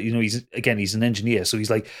guy. So, he's an engineer, so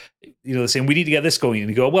he's like, they're saying we need to get this going,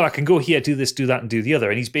 and you go, well, I can go here, do this, do that, and do the other,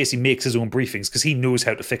 and he's basically makes his own briefings because he knows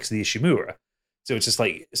how to fix the Ishimura. So it's just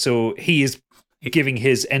like, so he is giving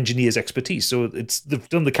his engineer's expertise. So they've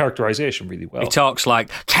done the characterization really well. He talks like,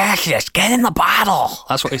 Tertius, get in the battle.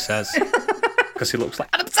 That's what he says. Because he looks like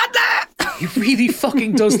Adam Sandler. He really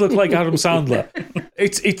fucking does look like Adam Sandler.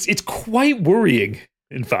 It's quite worrying,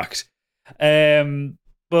 in fact.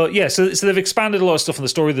 But yeah, so they've expanded a lot of stuff in the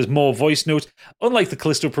story. There's more voice notes. Unlike the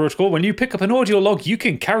Callisto Protocol, when you pick up an audio log, you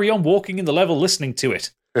can carry on walking in the level listening to it.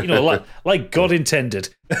 Like God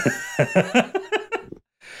intended.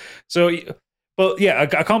 So, but yeah,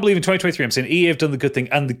 I can't believe in 2023 I'm saying EA have done the good thing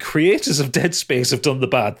and the creators of Dead Space have done the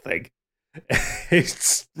bad thing.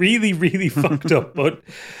 It's really, really fucked up, but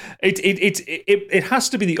it has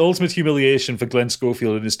to be the ultimate humiliation for Glenn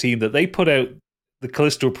Schofield and his team that they put out the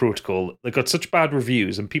Callisto Protocol that got such bad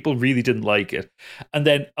reviews and people really didn't like it. And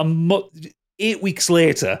then 8 weeks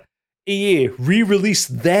later, EA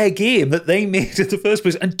re-released their game that they made in the first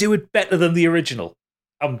place and do it better than the original.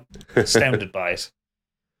 I'm astounded by it.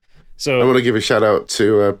 So I want to give a shout out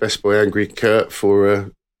to Best Boy Angry Kurt for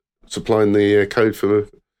supplying the code for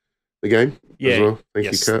the game as well.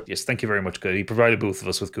 Thank you, Kurt. Yes, thank you very much, Kurt. He provided both of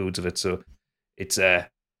us with codes of it, so it's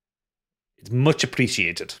much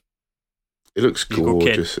appreciated. It looks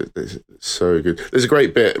gorgeous. It's so good. There's a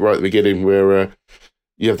great bit right at the beginning where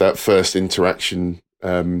you have that first interaction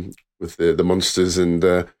with the monsters, and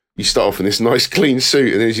you start off in this nice clean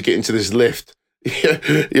suit, and then as you get into this lift,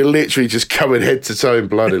 you're literally just covered head to toe in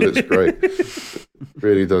blood. It looks great.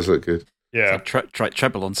 Really does look good. Yeah.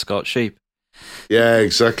 Treble on Scott Sheep. Yeah,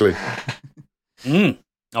 exactly.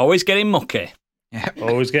 Always getting mucky. Yeah.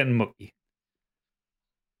 Always getting mucky.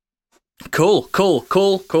 Cool.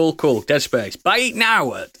 Dead Space. Buy it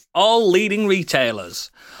now at all leading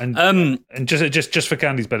retailers. And just for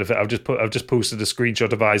Candy's benefit, I've just posted a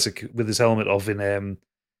screenshot of Isaac with his helmet off in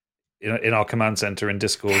our command center in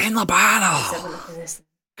Discord. In the Let's have a battle. look at this.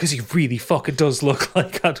 Because he really fucking does look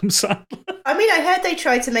like Adam Sandler. I mean, I heard they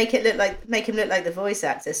tried to make him look like the voice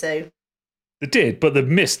actor. So They did, but they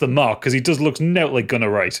missed the mark because he does look out like Gunnar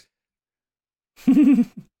Wright.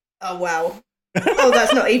 oh wow, oh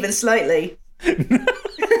that's not even slightly.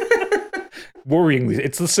 Worryingly,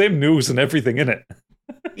 it's the same nose and everything in it.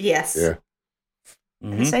 Yes, Yeah.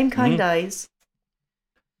 the same kind eyes.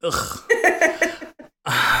 Ugh.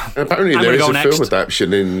 Apparently, I'm there is gonna a go film next.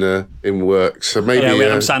 adaptation in work, so maybe Yeah, with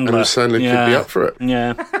Adam Adam Sandler Sandler. could be up for it.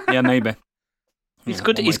 Yeah, maybe. He's Yeah,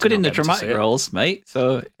 good. one He's way good to in not the get him to see dramatic it. roles, mate.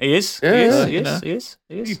 So He is. Yeah, He you know. is.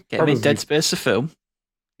 get him Probably. in Dead Space, the film.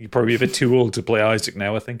 You're probably a bit too old to play Isaac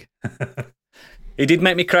now, I think. He did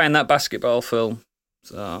make me cry in that basketball film.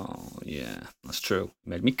 So, yeah, that's true.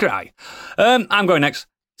 Made me cry. I'm going next.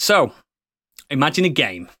 So, imagine a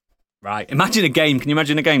game, right? Imagine a game. Can you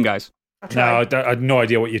imagine a game, guys? I'll No, try. I had no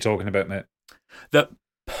idea what you're talking about, mate. That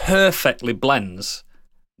perfectly blends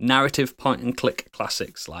narrative point-and-click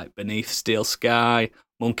classics like Beneath Steel Sky,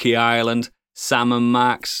 Monkey Island, Sam and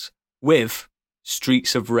Max, with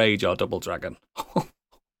Streets of Rage or Double Dragon.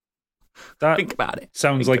 That Think about it.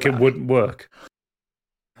 sounds Think like it about wouldn't work.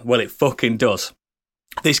 Well, it fucking does.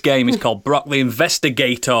 This game is called Brock the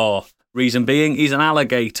Investigator. Reason being, he's an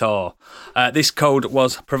alligator. This code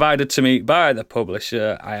was provided to me by the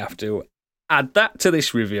publisher. I have to add that to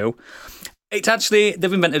this review. It's actually,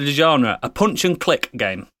 they've invented a genre, a punch and click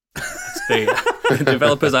game. It's the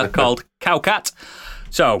developers are called Cowcat.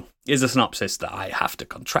 So, here's a synopsis that I have to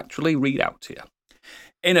contractually read out to you.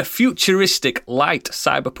 In a futuristic, light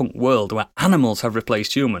cyberpunk world where animals have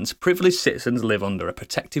replaced humans, privileged citizens live under a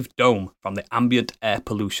protective dome from the ambient air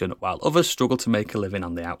pollution while others struggle to make a living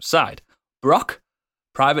on the outside. Brock,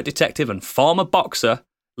 private detective and former boxer,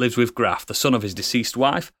 lives with Graf, the son of his deceased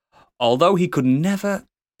wife. Although he could never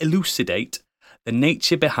elucidate the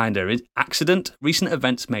nature behind her accident, recent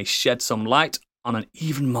events may shed some light on an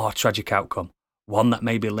even more tragic outcome, one that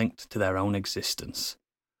may be linked to their own existence.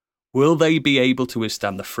 Will they be able to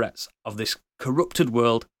withstand the threats of this corrupted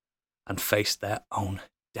world and face their own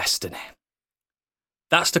destiny?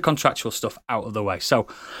 That's the contractual stuff out of the way. So,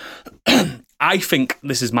 I think,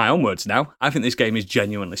 this is my own words now, I think this game is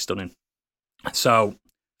genuinely stunning. So,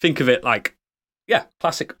 think of it like, yeah,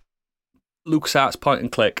 classic LucasArts point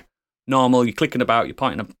and click. Normal, you're clicking about, you're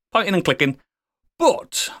pointing and clicking.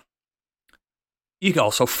 But you can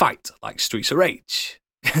also fight like Streets of Rage.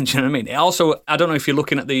 Do you know what I mean? It also, I don't know if you're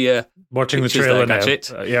looking at the Watching the pictures trailer there, now.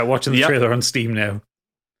 Gadget. Yeah, watching the Yep. trailer on Steam now.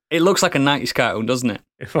 It looks like a 90s cartoon, doesn't it?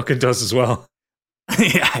 It fucking does as well.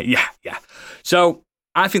 yeah. So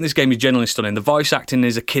I think this game is genuinely stunning. The voice acting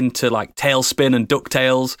is akin to like Tailspin and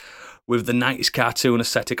DuckTales with the 90s cartoon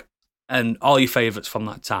aesthetic and all your favourites from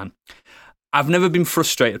that time. I've never been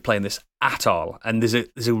frustrated playing this at all. And there's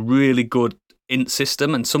a really good int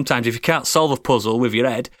system. And sometimes if you can't solve a puzzle with your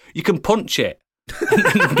head, you can punch it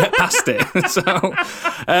and get past it. So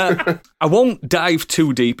I won't dive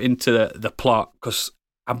too deep into the plot because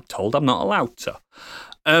I'm told I'm not allowed to.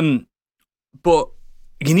 But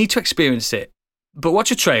you need to experience it. But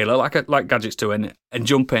watch a trailer like Gadget's doing and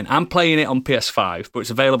jump in. I'm playing it on PS5, but it's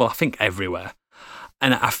available, I think, everywhere.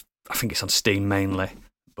 And I think it's on Steam mainly.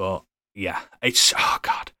 But yeah, it's, oh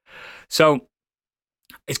God. So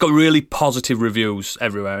it's got really positive reviews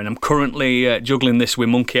everywhere. And I'm currently juggling this with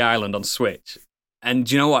Monkey Island on Switch. And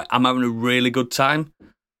do you know what? I'm having a really good time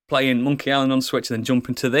playing Monkey Island on Switch and then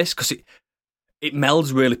jumping to this because it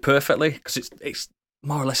melds really perfectly because it's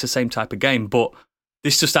more or less the same type of game, but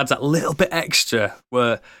this just adds that little bit extra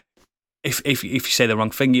where if you say the wrong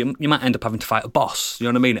thing, you might end up having to fight a boss. You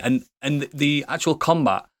know what I mean? And the actual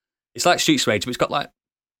combat, it's like Streets of Rage, but it's got like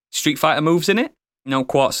Street Fighter moves in it. You know,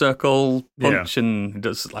 quarter circle punch and it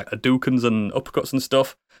does like Hadoukens and uppercuts and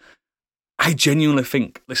stuff. I genuinely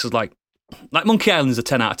think this is like Monkey Island is a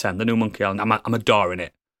 10 out of 10. The new Monkey Island, I'm adoring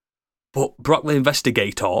it. But Brock the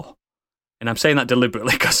Investigator, and I'm saying that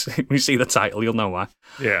deliberately because when you see the title, you'll know why.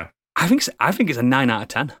 Yeah. I think it's a 9 out of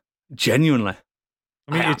 10. Genuinely.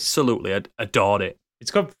 I mean, I absolutely adored it.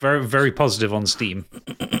 It's got very, very positive on Steam.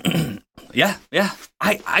 Yeah.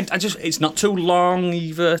 I just, it's not too long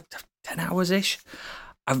either, 10 hours-ish.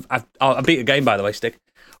 I beat a game, by the way, Stick.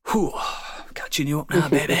 Whew, catching you up now,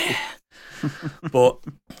 baby. But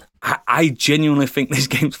I genuinely think this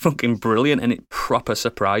game's fucking brilliant, and it proper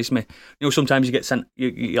surprised me. You know, sometimes you get sent,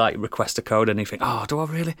 you like request a code, and you think, oh, do I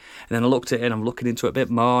really? And then I looked at it, and I'm looking into it a bit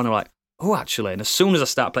more, and I'm like, oh, actually. And as soon as I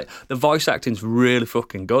start playing, the voice acting's really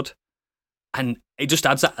fucking good. And it just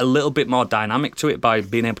adds that a little bit more dynamic to it by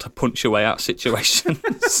being able to punch your way out of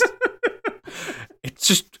situations.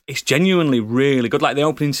 It's genuinely really good. Like the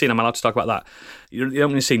opening scene, I'm allowed to talk about that. The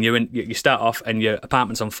opening scene, you start off and your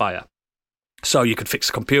apartment's on fire. So you could fix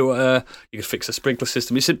a computer, you could fix a sprinkler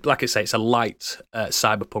system. It's like I say, it's a light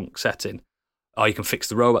cyberpunk setting. Or you can fix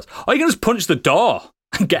the robots. Or you can just punch the door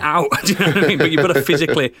and get out. Do you know what I mean? But you've got to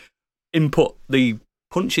physically input the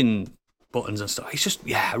punching buttons and stuff. It's just,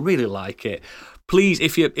 I really like it. Please,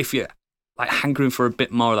 if you're like hankering for a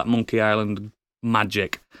bit more of that Monkey Island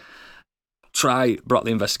magic, try Brock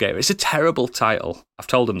the Investigator. It's a terrible title. I've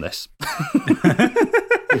told him this. I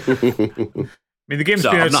mean, the game's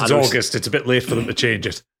been out since August. It's a bit late for them to change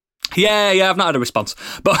it. Yeah, I've not had a response,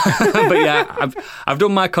 but I've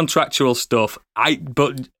done my contractual stuff.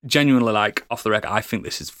 But genuinely, like off the record, I think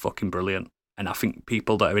this is fucking brilliant, and I think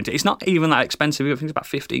people that are into it's not even that expensive. I think it's about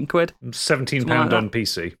 £15, £17 like on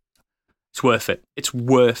PC. It's worth it. It's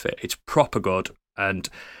worth it. It's proper good, and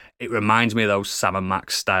it reminds me of those Sam &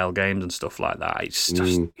 Max style games and stuff like that. It's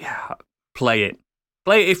just play it.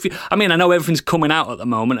 Play it I know everything's coming out at the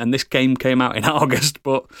moment, and this game came out in August,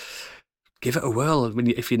 but give it a whirl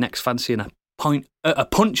if you're next fancying a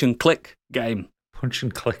punch and click game. Punch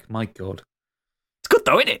and click, my God. It's good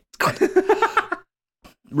though, isn't it? It's good.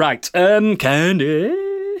 Right, Candy.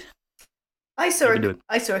 I saw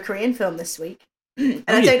a Korean film this week. And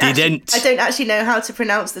I don't actually know how to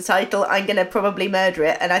pronounce the title. I'm going to probably murder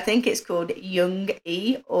it, and I think it's called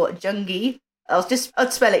Jung-E or Jung-E. I'll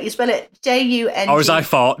spell it. You spell it Jung. Or as I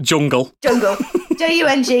thought, Jungle. Jungle.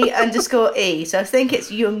 Jung_E. So I think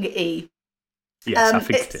it's Jung-E. Yes, I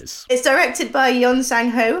think it is. It's directed by Yeon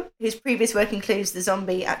Sang-ho, whose previous work includes the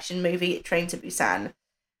zombie action movie Train to Busan.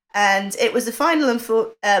 And it was the final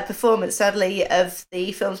performance, sadly, of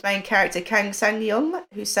the film's main character, Kang Sang-young,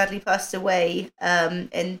 who sadly passed away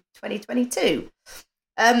in 2022.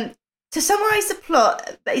 To summarise the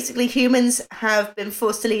plot, basically humans have been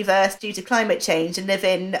forced to leave Earth due to climate change and live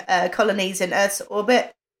in colonies in Earth's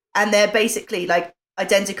orbit. And they're basically like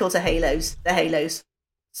identical to Halos. They're Halos.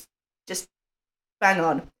 Just bang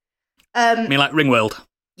on. You mean like Ringworld?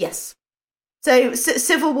 Yes. So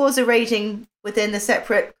civil wars are raging within the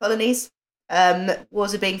separate colonies.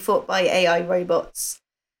 Wars are being fought by AI robots.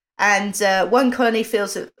 And one colony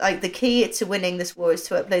feels like the key to winning this war is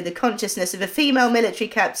to upload the consciousness of a female military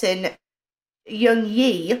captain,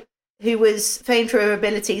 Jung-Yi, who was famed for her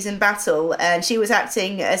abilities in battle. And she was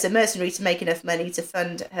acting as a mercenary to make enough money to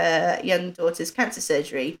fund her young daughter's cancer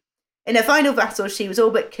surgery. In her final battle, she was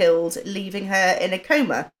all but killed, leaving her in a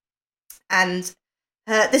coma. And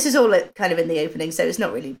this is all kind of in the opening, so it's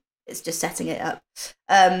not really, it's just setting it up.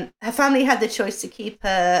 Her family had the choice to keep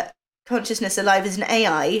her consciousness alive as an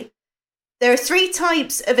AI. There are 3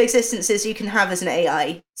 types of existences you can have as an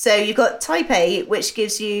AI. So you've got type A, which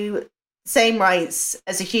gives you the same rights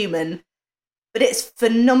as a human, but it's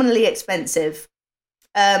phenomenally expensive.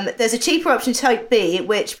 There's a cheaper option, type B,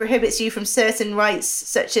 which prohibits you from certain rights,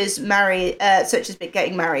 such as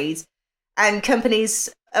getting married. And companies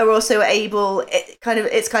are also able.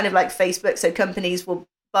 It's kind of like Facebook. So companies will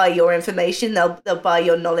buy your information. They'll buy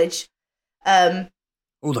your knowledge. They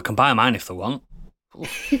can buy mine if they want.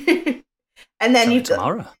 And then you've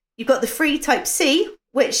got the free type C,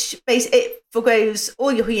 which basically it forgoes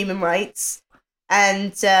all your human rights,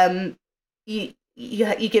 and you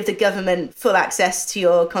give the government full access to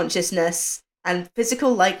your consciousness and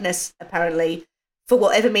physical likeness, apparently, for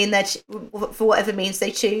whatever means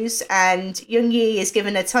they choose. And Jung-Yi is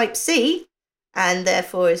given a type C, and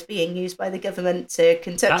therefore is being used by the government to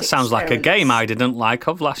conduct. That sounds like a game I didn't like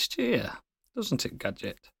of last year, doesn't it,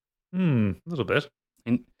 Gadget? A little bit.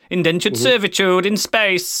 Indentured servitude in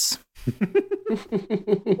space.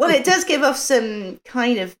 Well, it does give off some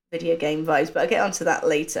kind of video game vibes, but I'll get onto that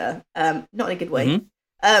later. Not in a good way.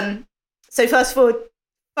 Mm-hmm. So fast forward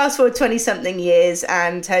 20-something years,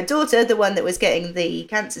 and her daughter, the one that was getting the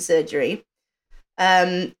cancer surgery,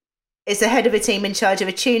 is the head of a team in charge of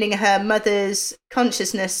attuning her mother's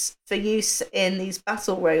consciousness for use in these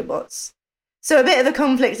battle robots. So a bit of a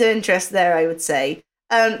conflict of interest there, I would say.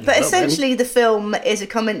 But essentially, the film is a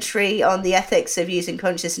commentary on the ethics of using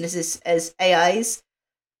consciousnesses as AIs.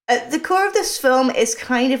 At the core of this film is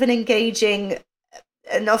kind of an engaging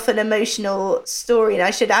and often emotional story. And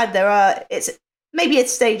I should add, maybe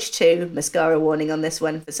it's stage 2 mascara warning on this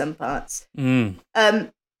one for some parts.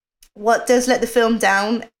 What does let the film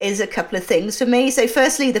down is a couple of things for me. So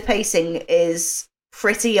firstly, the pacing is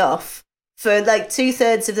pretty off. For like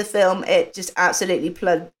 2/3 of the film, it just absolutely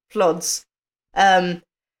plods. It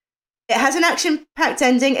has an action-packed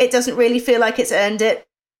ending. It doesn't really feel like it's earned it.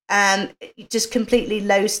 And just completely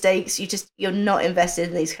low stakes. You're not invested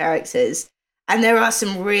in these characters. And there are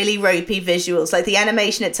some really ropey visuals. Like the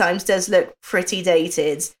animation at times does look pretty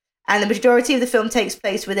dated. And the majority of the film takes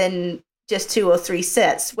place within just 2 or 3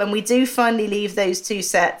 sets. When we do finally leave those 2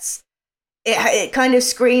 sets, it kind of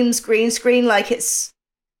screams green screen, like it's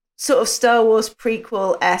sort of Star Wars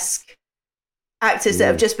prequel-esque actors that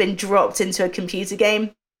have just been dropped into a computer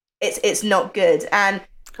game. It's not good. And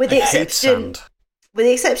with the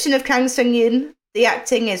exception of Kang Sung-yoon, the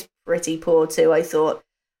acting is pretty poor too, I thought.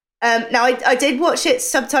 Now, I did watch it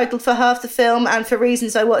subtitled for half the film, and for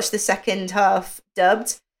reasons I watched the second half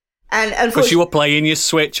dubbed. And because you were playing your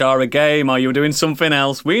Switch or a game, or you were doing something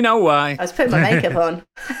else. We know why. I was putting my makeup on.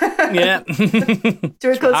 Yeah. To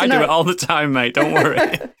record I tonight. do it all the time, mate. Don't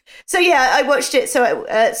worry. So yeah, I watched it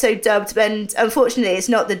so dubbed, and unfortunately, it's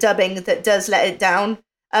not the dubbing that does let it down.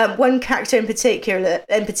 One character in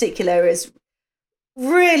particular is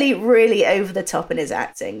really, really over the top in his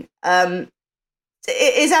acting.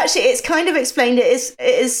 It's kind of explained. It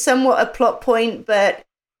is somewhat a plot point, but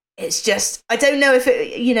it's just, I don't know if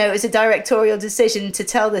it was a directorial decision to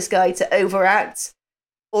tell this guy to overact,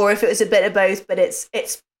 or if it was a bit of both. But it's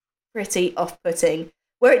pretty off-putting.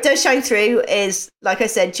 Where it does shine through is, like I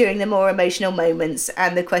said, during the more emotional moments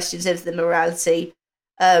and the questions of the morality.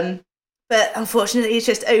 But unfortunately, it's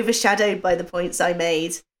just overshadowed by the points I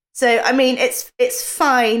made. So I mean, it's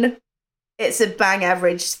fine. It's a bang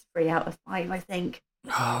average 3 out of 5, I think.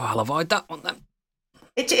 Oh, I'll avoid that one then.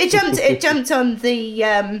 It jumped on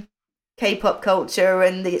the K-pop culture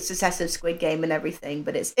and the success of Squid Game and everything,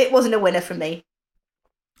 but it wasn't a winner for me.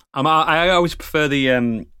 I always prefer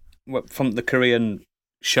the from the Korean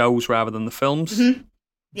shows rather than the films. Mm-hmm.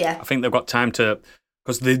 Yeah, I think they've got time to,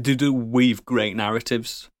 because they do weave great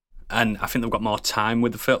narratives, and I think they've got more time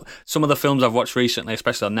with the film. Some of the films I've watched recently,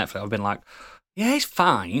 especially on Netflix, I've been like, yeah, it's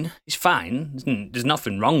fine. It's fine. There's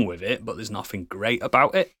nothing wrong with it, but there's nothing great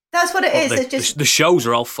about it. That's what it is. The shows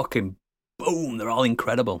are all fucking boom. They're all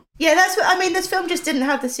incredible. Yeah, that's what I mean. This film just didn't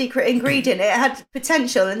have the secret ingredient. It had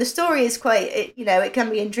potential, and the story is quite. It can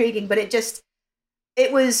be intriguing, but it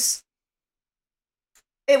was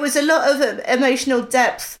a lot of emotional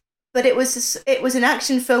depth, but it was an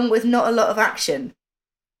action film with not a lot of action.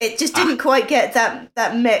 It just didn't quite get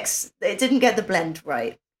that mix. It didn't get the blend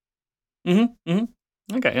right. I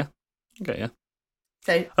get you.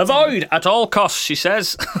 So avoid at all costs, she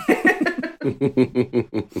says.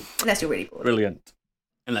 Unless you're really bored. Brilliant.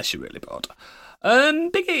 Unless you're really bored.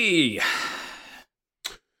 Biggie.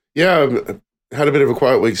 Yeah, I had a bit of a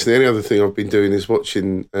quiet week, so the only other thing I've been doing is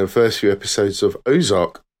watching the first few episodes of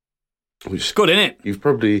Ozark. Which it's good, isn't it? You've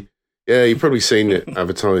probably seen it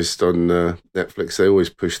advertised on Netflix. They always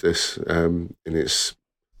push this in its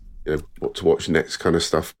what to watch next kind of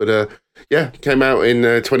stuff. But it came out in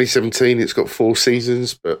 2017. It's got 4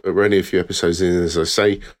 seasons, but we're only a few episodes in, as I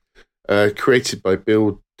say. Created by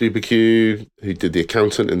Bill Dubuque, who did The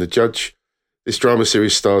Accountant and The Judge. This drama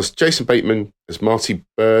series stars Jason Bateman as Marty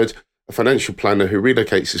Bird, a financial planner who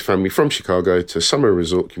relocates his family from Chicago to a summer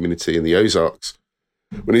resort community in the Ozarks.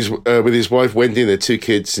 When he's with his wife Wendy and their 2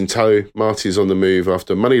 kids in tow, Marty is on the move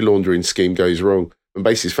after a money laundering scheme goes wrong, and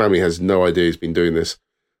basically his family has no idea he's been doing this,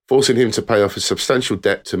 forcing him to pay off a substantial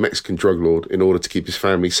debt to a Mexican drug lord in order to keep his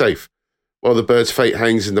family safe. While the bird's fate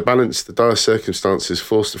hangs in the balance, the dire circumstances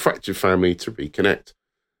force the fractured family to reconnect.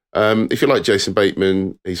 If you like Jason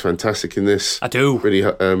Bateman, he's fantastic in this. I do. Really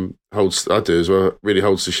I do as well. Really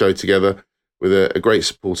holds the show together with a great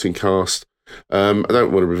supporting cast. I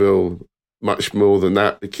don't want to reveal much more than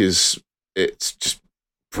that because it's just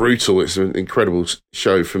brutal. It's an incredible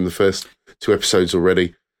show from the first 2 episodes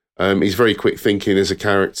already. He's very quick thinking as a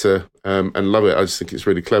character and love it. I just think it's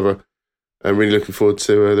really clever. I'm really looking forward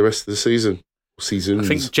to the rest of the seasons. I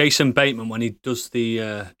think Jason Bateman, when he does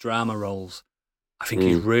the drama roles, I think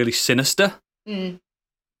he's really sinister. Mm.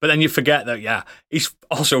 But then you forget that, he's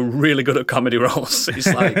also really good at comedy roles. It's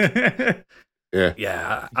like,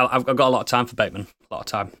 I've got a lot of time for Bateman. A lot of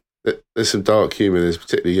time. There's some dark humour. There's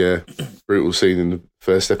particularly a brutal scene in the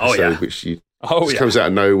first episode, which comes out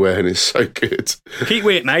of nowhere and is so good. Keep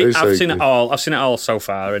with it, mate. I've seen it all. I've seen it all so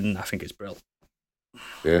far, and I think it's brilliant.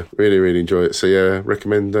 Yeah, really, really enjoy it. So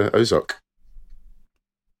recommend Ozark.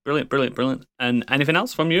 Brilliant. And anything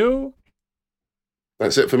else from you?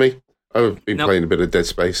 That's it for me. I've been playing a bit of Dead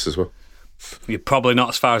Space as well. You're probably not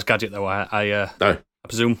as far as Gadget, though, I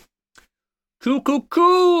presume.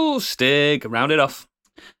 Cool. Stig, round it off.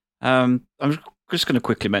 I'm just going to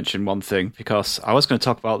quickly mention one thing, because I was going to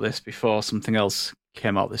talk about this before something else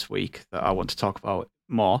came out this week that I want to talk about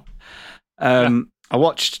more. I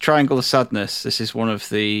watched Triangle of Sadness. This is one of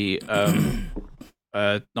the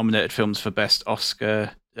nominated films for Best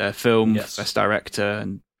Oscar film, Best Director,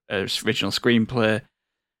 and original screenplay.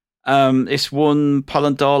 It's won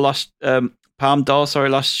Palme d'Or last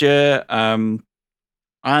year, and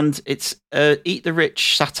it's Eat the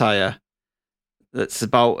Rich satire that's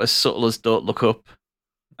about as subtle as Don't Look Up.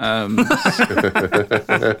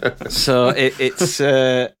 So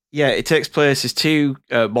it takes place as two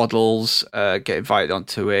models get invited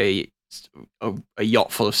onto a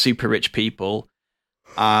yacht full of super rich people,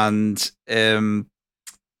 and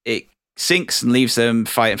it sinks and leaves them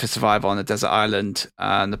fighting for survival on a desert island,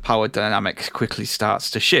 and the power dynamic quickly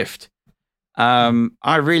starts to shift.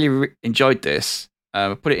 I really enjoyed this.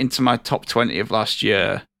 I put it into my top 20 of last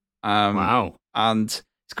year. Wow. And it's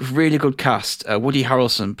a really good cast. Woody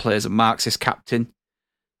Harrelson plays a Marxist captain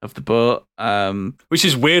of the boat. Which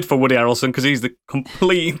is weird for Woody Harrelson, because he's the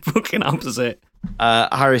complete fucking opposite.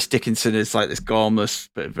 Harris Dickinson is like this gormless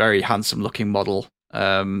but very handsome looking model.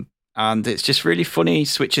 And it's just really funny.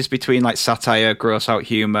 Switches between like satire, gross out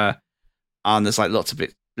humour, and there's like lots of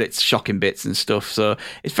bits, shocking bits and stuff. So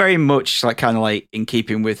it's very much like kind of like in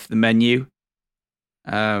keeping with The Menu.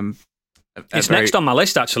 It's next on my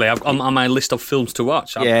list, actually. On my list of films to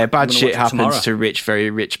watch. Bad shit happens to very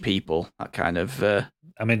rich people. That kind of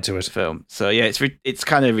I'm into it. Film. So yeah, it's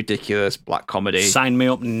kind of ridiculous black comedy. Sign me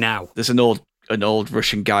up now. There's an old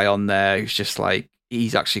Russian guy on there who's just like,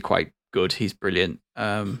 he's actually quite good. He's brilliant.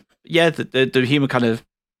 The humor kind of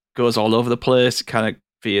goes all over the place. It kind of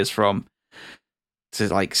veers from to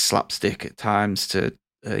like slapstick at times to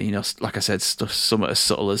like I said, stuff somewhat as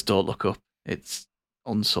subtle as Don't Look Up. It's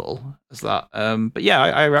unsubtle as that. But yeah,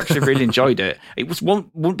 I actually really enjoyed it. It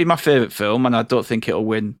wouldn't be my favorite film, and I don't think it'll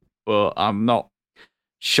win, but I'm not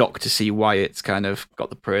shocked to see why it's kind of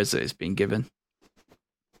got the praise that it's been given.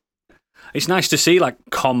 It's nice to see like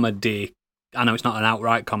comedy. I know it's not an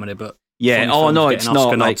outright comedy, but yeah. Oh no, it's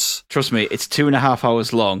not. Like, trust me, it's 2.5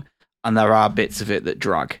 hours long, and there are bits of it that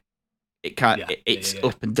drag. It can't. It's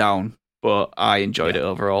up and down, but I enjoyed it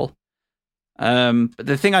overall. But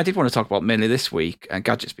the thing I did want to talk about mainly this week, and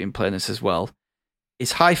Gadget's been playing this as well,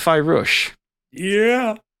 is Hi-Fi Rush.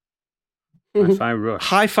 Yeah. Hi-Fi Rush.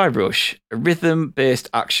 Hi-Fi Rush, a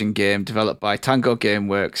rhythm-based action game developed by Tango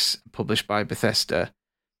Gameworks, published by Bethesda,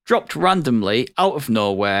 dropped randomly out of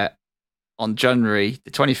nowhere on January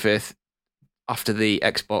the 25th after the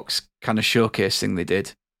Xbox kind of showcase thing they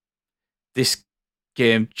did. This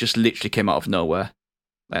game just literally came out of nowhere.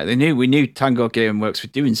 We knew Tango Gameworks were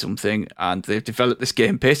doing something, and they've developed this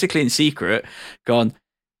game basically in secret, gone,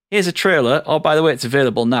 here's a trailer, oh, by the way, it's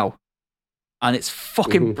available now. And it's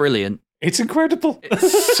fucking brilliant. It's incredible.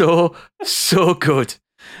 It's so good.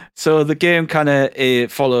 So the game kind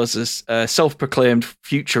of follows this self-proclaimed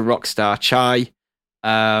future rock star, Chai,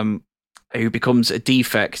 who becomes a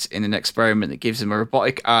defect in an experiment that gives him a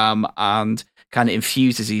robotic arm and kind of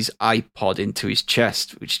infuses his iPod into his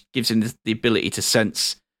chest, which gives him the ability to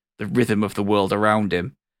sense the rhythm of the world around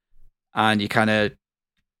him. And you kind of,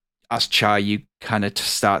 as Chai, you kind of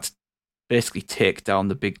start to basically take down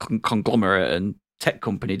the big conglomerate and tech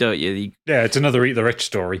company, don't you? Yeah, it's another Eat the Rich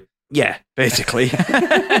story. Yeah, basically.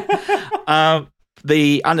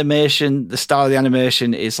 The animation, the style of the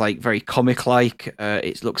animation is like very comic-like.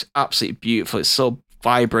 It looks absolutely beautiful. It's so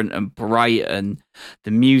vibrant and bright, and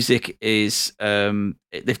the music is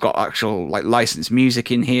they've got actual like licensed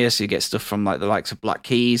music in here, so you get stuff from like the likes of Black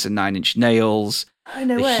Keys and Nine Inch Nails.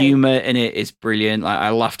 The humor in it is brilliant. Like,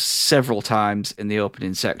 I laughed several times in the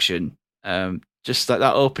opening section. Just like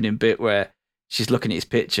that opening bit where she's looking at his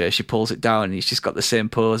picture, she pulls it down, and he's just got the same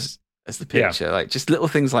pose as the picture. Like, just little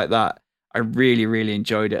things like that. I really, really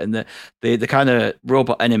enjoyed it. And the kind of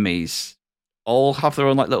robot enemies all have their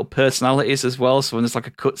own like little personalities as well. So when there's like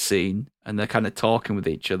a cutscene and they're kind of talking with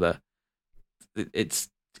each other, it's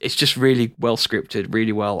just really well scripted,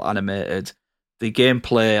 really well animated. The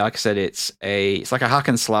gameplay, like I said, it's like a hack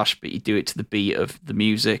and slash, but you do it to the beat of the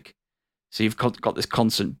music. So you've got this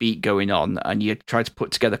constant beat going on, and you try to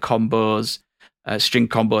put together combos, string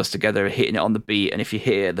combos together, hitting it on the beat. And if you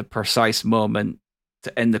hit it at the precise moment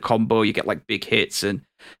to end the combo, you get like big hits and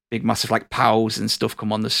big massive like pows and stuff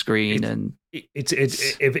come on the screen.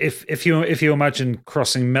 If you imagine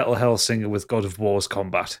crossing Metal Hellsinger with God of War's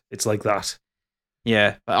combat, it's like that.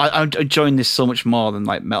 Yeah, I'm enjoying this so much more than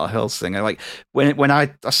like Metal Hellsinger. Like when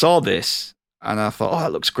I saw this, and I thought, oh,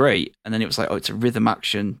 that looks great. And then it was like, oh, it's a rhythm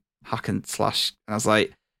action hack and slash. And I was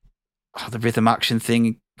like, oh, the rhythm action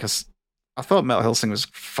thing, because I thought Metal Hellsinger was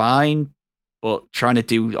fine, but trying to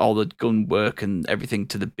do all the gun work and everything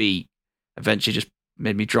to the beat eventually just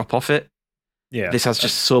made me drop off it. Yeah, This has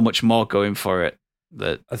just so much more going for it.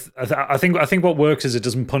 That I think what works is it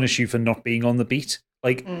doesn't punish you for not being on the beat.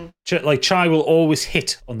 Like Chai will always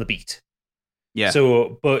hit on the beat. yeah.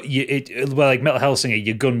 So, but like Metal Hellsinger,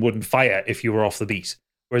 your gun wouldn't fire if you were off the beat.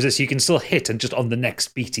 Whereas this, you can still hit, and just on the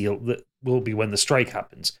next beat, that will be when the strike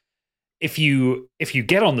happens. If you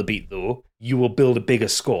get on the beat though, you will build a bigger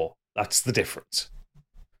score. That's the difference.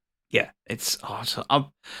 Yeah, it's. I'm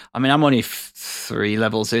only 3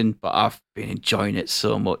 levels in, but I've been enjoying it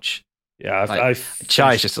so much. Yeah,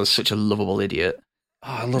 Chai is just such a lovable idiot.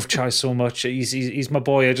 Oh, I love Chai so much. He's my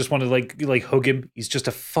boy. I just want to like hug him. He's just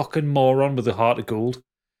a fucking moron with a heart of gold.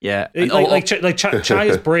 Yeah, Chai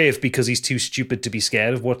is brave because he's too stupid to be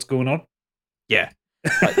scared of what's going on. Yeah,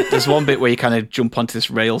 like, there's one bit where you kind of jump onto this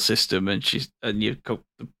rail system, and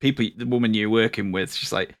the woman you're working with,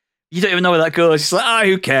 she's like, you don't even know where that goes. She's like,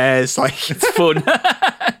 who cares? Like, it's fun.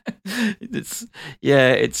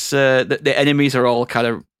 The enemies are all kind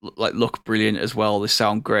of like look brilliant as well. They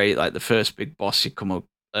sound great. Like the first big boss you come up,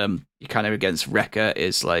 you kind of against Rekka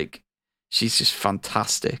is like, she's just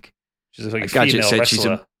fantastic. She's like a Gadget female said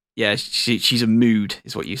wrestler. she's a mood,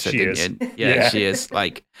 is what you said, didn't you? Yeah, she is.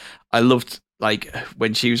 Like, I loved like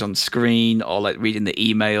when she was on screen or like reading the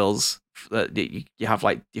emails that you have,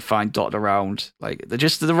 like, you find dotted around. Like,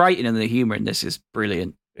 the writing and the humor in this is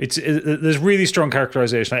brilliant. There's really strong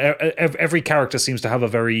characterization. Every character seems to have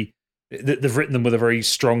they've written them with a very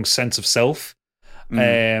strong sense of self.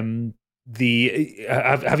 Have you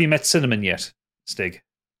met Cinnamon yet, Stig?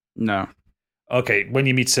 No. Okay, when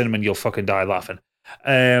you meet Cinnamon, you'll fucking die laughing.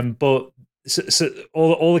 But so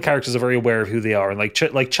all the characters are very aware of who they are, and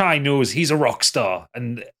like Chai knows he's a rock star,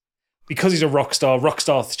 and because he's a rock star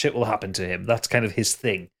shit will happen to him. That's kind of his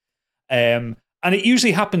thing. And it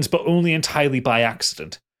usually happens, but only entirely by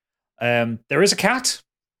accident. There is a cat.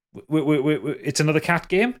 It's another cat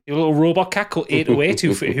game. A little robot cat called 808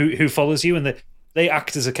 who follows you, and they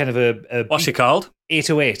act as a kind of a What's she called?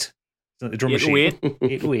 808. The drum machine.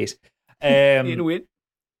 808. 808.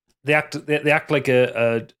 They act like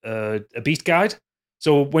a beat guide.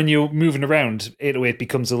 So when you're moving around, 808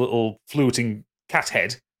 becomes a little floating cat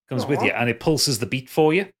head, comes with you, and it pulses the beat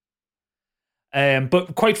for you.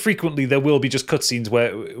 But quite frequently there will be just cutscenes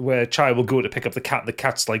where Chai will go to pick up the cat, and the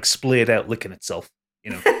cat's like splayed out licking itself.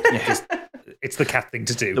 You know, it's the cat thing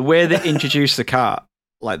to do. The way they introduced the cat,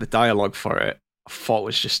 like the dialogue for it, I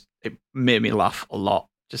thought it made me laugh a lot.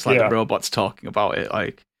 Just like the robots talking about it,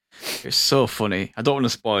 like it's so funny. I don't want to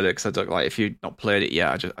spoil it because I don't like, if you've not played it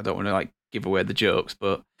yet, I don't want to like give away the jokes.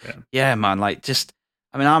 But yeah, man, like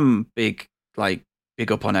I'm big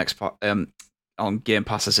up on Xbox, on Game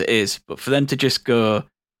Pass as it is, but for them to just go,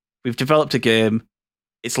 we've developed a game,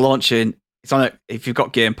 it's launching, it's on it. If you've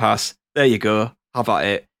got Game Pass, there you go, have at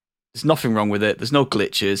it. There's nothing wrong with it. There's no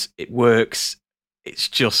glitches. It works. It's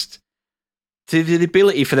just the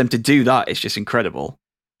ability for them to do that is just incredible.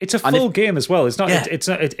 It's a full game as well. It's not. Yeah. It's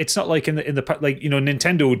not like in the like, you know,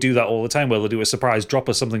 Nintendo would do that all the time, where they'll do a surprise drop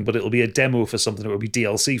or something, but it'll be a demo for something, or it'll be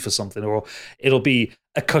DLC for something, or it'll be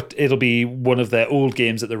It'll be one of their old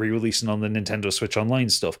games that they're re-releasing on the Nintendo Switch Online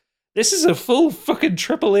stuff. This is a full fucking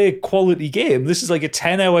AAA quality game. This is like a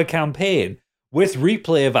 10-hour campaign with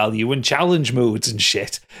replay value and challenge modes and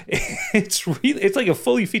shit. It's like a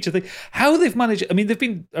fully featured thing. How they've managed. I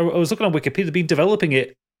mean, I was looking on Wikipedia. They've been developing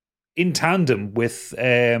it in tandem with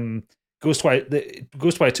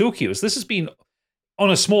Ghostwire Tokyo. So this has been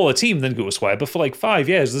on a smaller team than Ghostwire, but for like 5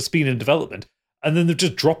 years this has been in development, and then they've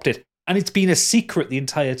just dropped it, and it's been a secret the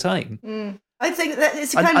entire time. I think that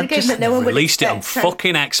it's the kind of game that no one would released it on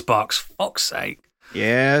fucking Xbox. Fuck's sake.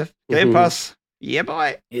 Yeah, Game Pass. Yeah,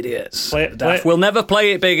 boy. Idiots. We'll never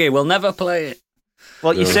play it, Biggie. We'll never play it.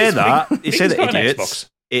 Well, you say that. You say that, idiots.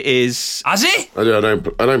 It is. Has it? I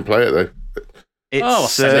don't play it though.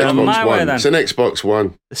 It's Xbox One. It's an Xbox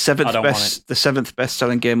One. The seventh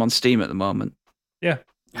best-selling game on Steam at the moment. Yeah.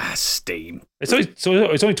 Steam. It's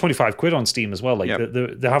only 25 quid on Steam as well. Like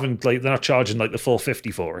they haven't, like, they're not charging like the full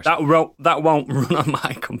 50 for it. That won't run on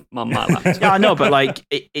my laptop. Yeah, I know, but like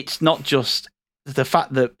it's not just the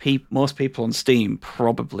fact that most people on Steam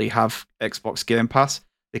probably have Xbox Game Pass.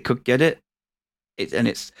 They could get it.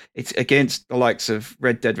 It's against the likes of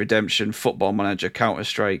Red Dead Redemption, Football Manager,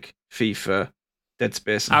 Counter-Strike, FIFA, Dead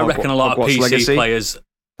Space, and I reckon a lot of PC Legacy. players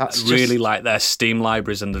really like their Steam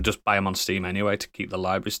libraries, and they just buy them on Steam anyway to keep the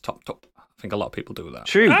libraries topped up. I think a lot of people do that.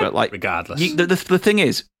 True, but like regardless, the thing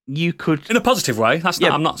is, you could. In a positive way. That's not.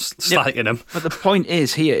 Yeah. I'm not slighting them. But the point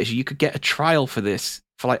is you could get a trial for this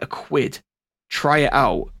for like £1, try it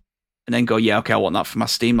out, and then go, yeah, okay, I want that for my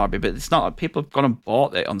Steam library. But it's not. People have gone and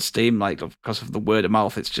bought it on Steam, like because of the word of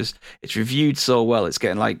mouth. It's reviewed so well. It's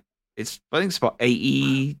getting like I think it's about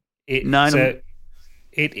 89.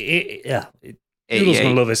 Noodle's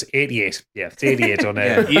gonna love this. 88. Yeah, it's 88 on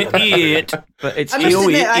there. 88. But it's I must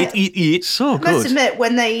admit, It. so I must good. admit,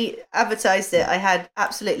 when they advertised it, I had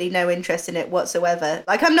absolutely no interest in it whatsoever.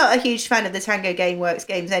 Like, I'm not a huge fan of the Tango Gameworks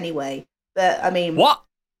games anyway. But I mean, What?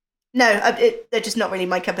 No, they're just not really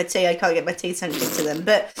my cup of tea. I can't get my teeth sunk into them.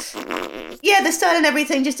 But yeah, the style and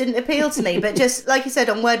everything just didn't appeal to me. But just like you said,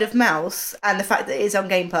 on word of mouth and the fact that it is on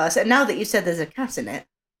Game Pass, and now that you said there's a cat in it,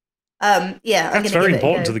 yeah, I'm That's going to very give it a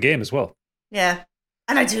important go. to the game as well. Yeah,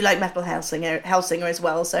 and I do like Metal Hellsinger as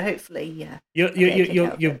well. So hopefully, yeah,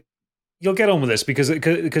 You'll get on with this because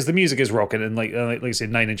the music is rocking, and like I said,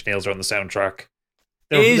 9 Inch Nails are on the soundtrack.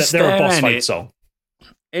 They're a boss there fight any- song.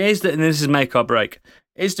 And this is make or break.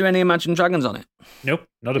 Is there any Imagine Dragons on it? Nope,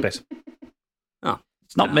 not a bit.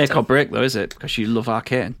 It's not make or break though, is it? Because you love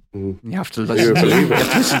Arcane. Mm. You have to You listen, believe you it.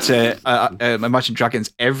 have to listen to Imagine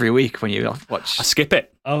Dragons every week when you watch. I skip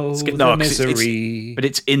it. Oh, Skip- the no, 'cause it's- misery. But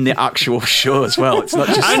it's in the actual show as well. It's not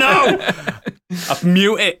just. I know. I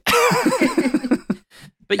mute it.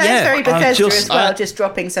 But That's yeah, very I'm Bethesda just, as well, just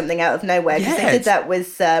dropping something out of nowhere because Yeah, they did it's- that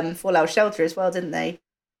with Fallout Shelter as well, didn't they?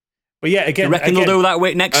 But yeah, You again, reckon they'll do that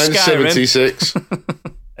with next And Skyrim? 76.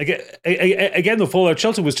 again, the Fallout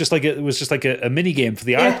Shelter was just like a mini game for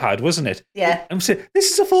the Yeah. iPad, wasn't it? Yeah, I'm saying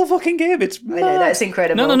this is a full fucking game. It's I know that's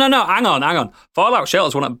incredible. No. Hang on. Fallout Shelter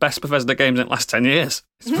is one of the best Bethesda games in the last 10 years.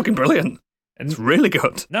 It's fucking brilliant. It's really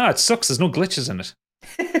good. No, it sucks. There's no glitches in it.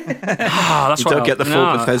 That's you what don't get the full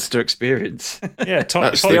no. Bethesda experience. Yeah,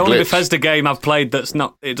 That's The the only glitch. Bethesda game I've played that's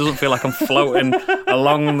not. It doesn't feel like I'm floating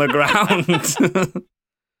along the ground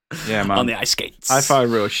Yeah, man. on the ice skates. Hi-Fi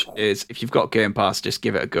Rush is, if you've got Game Pass, just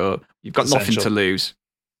give it a go. You've got nothing Essential. to lose.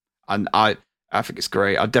 And I think it's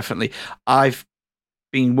great. I've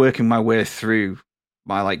been working my way through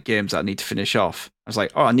my like games that I need to finish off. I was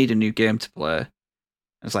like, oh, I need a new game to play. And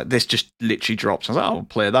it's like, this just literally drops. I was like, oh, I'll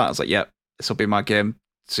play that. I was like, yep, this will be my game.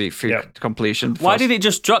 See through Yep. to completion. Why did it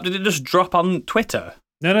just drop? Did it just drop on Twitter?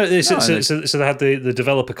 No. So No, they had the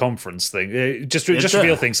developer conference thing. Just Is reveal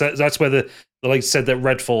there? things. That's where they like said that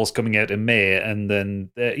Redfall's coming out in May, and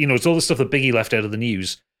then it's all the stuff that Biggie left out of the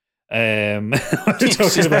news. Talking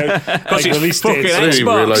about like, it's release fucking dates. I didn't even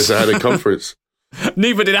Xbox. realise I had a conference.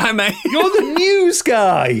 Neither did I, mate. You're the news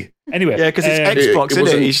guy. Anyway, Yeah, because it's Xbox, it isn't it?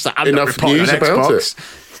 wasn't He's just like, I'm not enough reporting on news about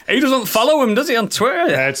Xbox. He doesn't follow him, does he, on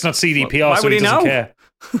Twitter? it's not CDPR, Why so would he he doesn't know? care.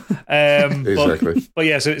 Exactly. But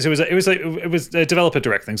yeah, so it was a developer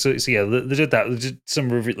direct thing. So yeah, they did that. They did some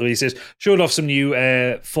releases, showed off some new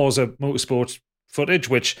Forza Motorsport footage,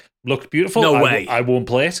 which looked beautiful. No way. I won't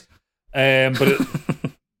play it, but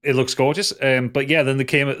it looks gorgeous. But yeah, then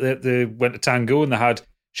they went to Tango and they had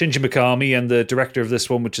Shinji Mikami and the director of this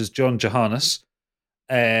one, which is John Johannes,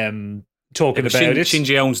 talking about it.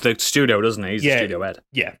 Shinji owns the studio, doesn't he? He's the studio head.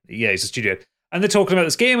 Yeah, he's a studio. And they're talking about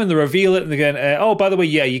this game and they reveal it and they're going, oh, by the way,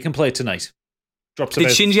 yeah, you can play it tonight. Drops Did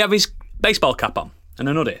about... Shinji have his baseball cap on and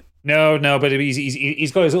a hoodie? No, but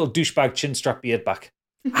he's got his little douchebag chin strap beard back.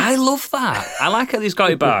 I love that. I like how he's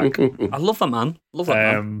got it back. I love that man. Love that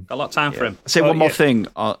man. Got a lot of time for him. I'll say Oh, one more yeah. thing.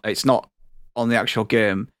 It's not on the actual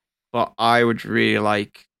game, but I would really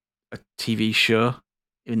like a TV show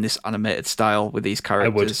in this animated style with these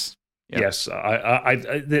characters. Yeah. Yes,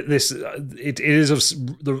 it is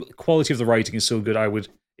the quality of the writing is so good. I would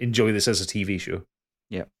enjoy this as a TV show.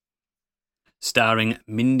 Starring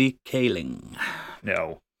Mindy Kaling.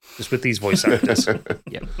 No, just with these voice actors.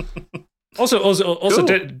 Yeah. Also, Cool.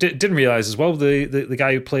 didn't realize as well the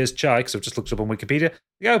guy who plays Chai, because I've just looked up on Wikipedia.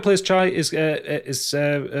 The guy who plays Chai is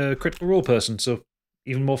a Critical Role person, so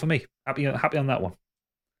even more for me. Happy on that one.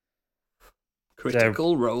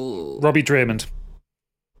 Critical Role. Robbie Draymond.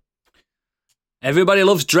 Everybody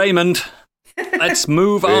loves Draymond. Let's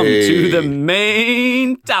move on to the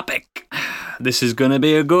main topic. This is going to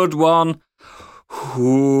be a good one.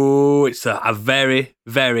 Ooh, it's a very,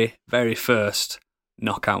 very, very first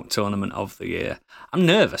knockout tournament of the year. I'm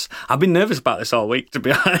nervous. I've been nervous about this all week, to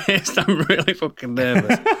be honest. I'm really fucking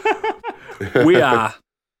nervous. We are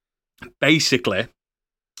basically,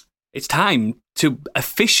 it's time to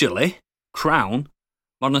officially crown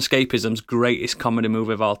Modern Escapism's greatest comedy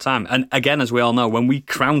movie of all time. And again, as we all know, when we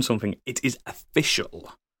crown something, it is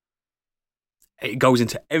official. It goes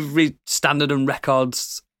into every standard and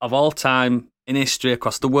records of all time in history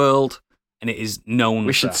across the world. and it is known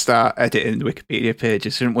We for... should start editing the Wikipedia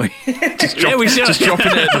pages, shouldn't we? Yeah, we should. Just dropping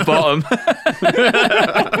it at the bottom.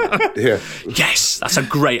 Yeah. Yes, that's a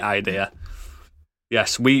great idea.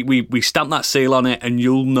 Yes, we stamp that seal on it, and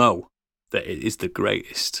you'll know that it is the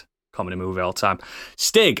greatest comedy movie of all time.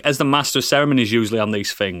 Stig, as the master of ceremonies usually on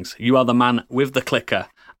these things, you are the man with the clicker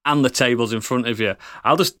and the tables in front of you.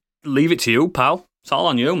 I'll just leave it to you, pal. It's all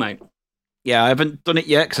on you, mate. Yeah, I haven't done it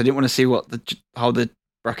yet because I didn't want to see how the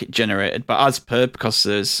bracket generated. But as per, because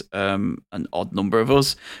there's an odd number of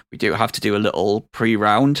us, we do have to do a little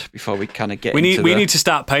pre-round before we kind of get. We need to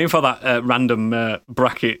start paying for that random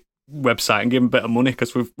bracket website and give them a bit of money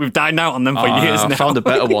because we've dined out on them for years now. I found a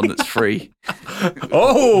better one that's free.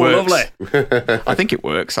 Oh, Works. lovely. I think it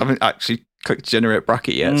works. I haven't actually clicked generate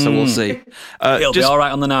bracket yet, so we'll see. It'll be all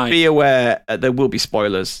right on the night. Be aware there will be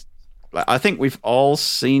spoilers. Like, I think we've all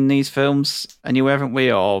seen these films anyway, haven't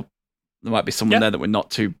we? Or there might be someone there that we're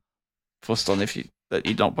not too fussed on that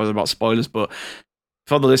you don't bother about spoilers. But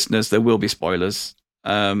for the listeners, there will be spoilers.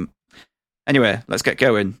 Anyway, let's get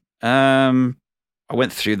going. I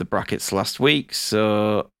went through the brackets last week,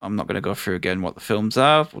 so I'm not going to go through again what the films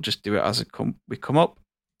are. We'll just do it as we come up.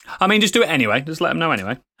 I mean, just do it anyway. Just let them know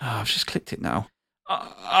anyway. Oh, I've just clicked it now.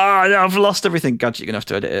 I've lost everything. Gadget, you're going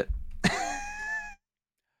to have to edit it.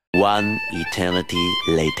 One eternity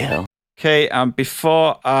later. Okay, and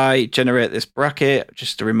before I generate this bracket,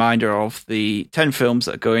 just a reminder of the 10 films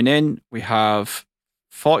that are going in. We have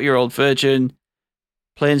 40-Year-Old Virgin,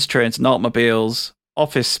 Planes, Trains and Automobiles,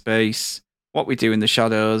 Office Space, What We Do in the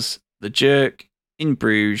Shadows, The Jerk, In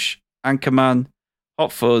Bruges, Anchorman,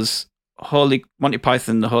 Hot Fuzz, Monty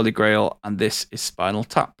Python, The Holy Grail, and This is Spinal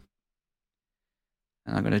Tap.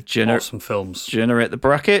 And I'm going to Awesome films. generate the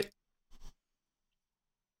bracket.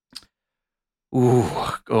 Ooh,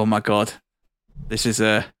 oh my god. This is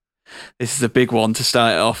a big one to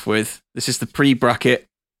start it off with. This is the pre-bracket.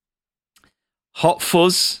 Hot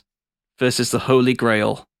Fuzz versus The Holy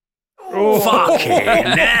Grail. Oh, fucking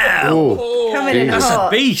hell. Oh, Coming in Jesus. That's a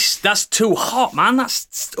hot. beast. That's too hot, man.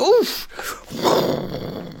 That's... Oof.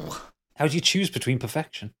 How do you choose between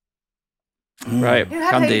perfection? Right, Who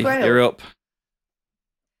had Candy, Holy Grail? you're up.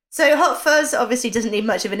 So Hot Fuzz obviously doesn't need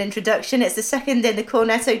much of an introduction. It's the second in the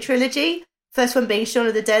Cornetto trilogy. First one being Shaun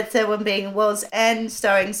of the Dead, third one being World's End,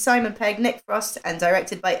 starring Simon Pegg, Nick Frost, and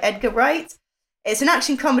directed by Edgar Wright. It's an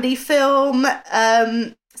action comedy film,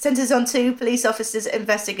 centers on two police officers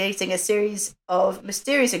investigating a series of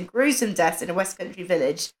mysterious and gruesome deaths in a West Country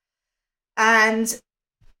village. And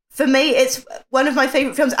for me, it's one of my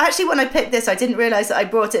favourite films. Actually, when I picked this, I didn't realise that I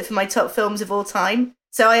brought it for my top films of all time.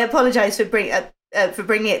 So I apologise for bringing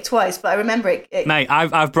it twice, but I remember it. Mate,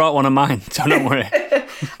 I've brought one of mine, so don't worry.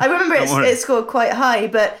 I remember Don't worry. it scored quite high,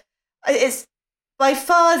 but it's by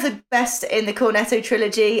far the best in the Cornetto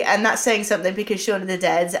trilogy, and that's saying something because Shaun of the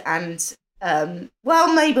Dead and,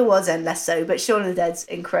 maybe World's End less so, but Shaun of the Dead's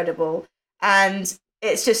incredible. And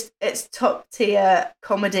it's top tier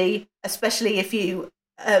comedy, especially if you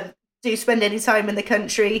do spend any time in the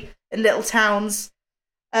country, in little towns.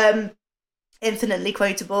 Infinitely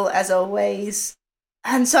quotable, as always.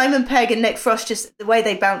 And Simon Pegg and Nick Frost, just the way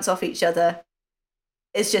they bounce off each other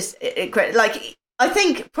is just incredible. Like, I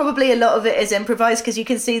think probably a lot of it is improvised because you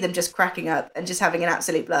can see them just cracking up and just having an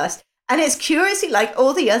absolute blast. And it's curiously like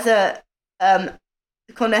all the other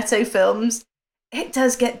Cornetto films, it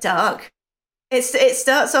does get dark. It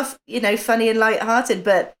starts off, funny and lighthearted,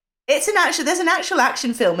 but there's an actual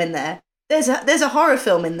action film in there. There's a horror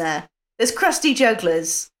film in there. There's crusty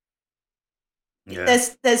jugglers. Yeah.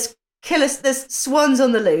 There's killers. There's swans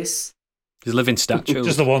on the loose. He's a living statue.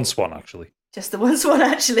 Just the one swan, actually. Just the one swan,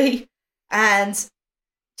 actually. And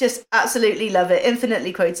just absolutely love it.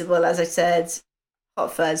 Infinitely quotable, as I said.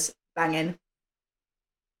 Hot Fuzz, banging.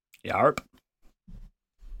 Yarp.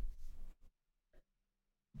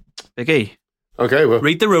 Biggie. Okay, well,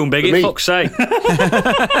 Read the room, For Biggie. me. Fuck's sake. I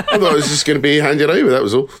thought it was just going to be handed over, that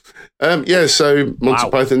was all. So Monty Wow.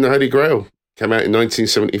 Python, The Holy Grail came out in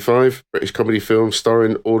 1975, British comedy film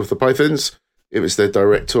starring all of the Pythons. It was their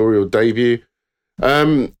directorial debut.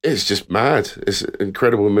 It's just mad. It's an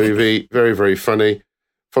incredible movie, very, very funny.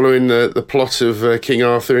 Following the plot of King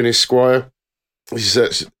Arthur and his squire, he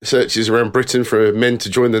searches around Britain for men to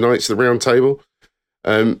join the Knights of the Round Table.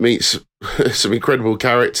 Meets some incredible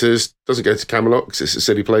characters. Doesn't go to Camelot because it's a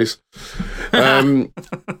silly place. And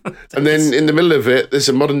then in the middle of it, there's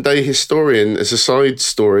a modern day historian as a side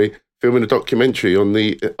story filming a documentary on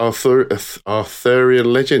the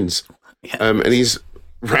Arthurian legends. Yeah. And he's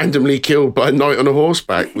randomly killed by a knight on a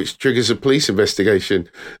horseback, which triggers a police investigation.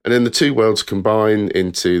 And then the two worlds combine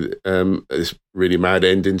into this really mad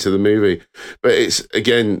ending to the movie. But it's,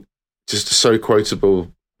 again, just so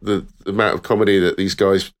quotable. The amount of comedy that these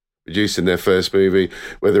guys produced in their first movie,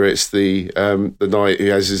 whether it's the knight who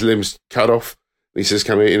has his limbs cut off, and he says,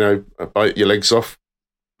 "Come here, I'll bite your legs off."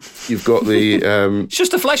 You've got the It's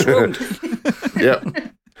just a flesh wound. yeah.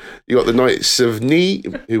 You got the Knights of Ni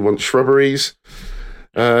who want shrubberies.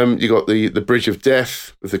 You got the Bridge of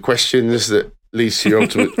Death with the questions that leads to your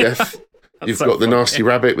ultimate death. You've got the nasty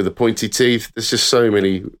rabbit with the pointy teeth. There's just so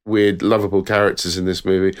many weird, lovable characters in this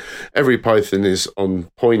movie. Every Python is on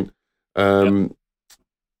point.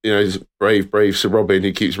 He's brave Sir Robin.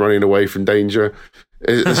 He keeps running away from danger.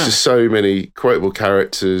 There's just so many quotable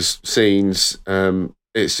characters, scenes.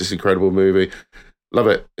 It's just an incredible movie. Love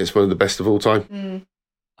it. It's one of the best of all time. Mm.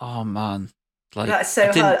 Oh man, like That's so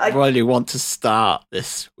I didn't hard. really want to start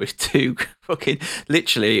this with two fucking.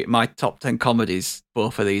 Literally, my top 10 comedies.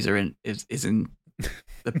 Both of these are in.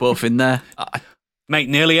 They're both in there. Mate,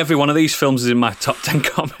 nearly every one of these films is in my top 10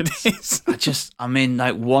 comedies.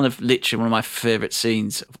 Like one of my favorite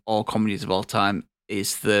scenes of all comedies of all time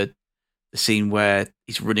is the scene where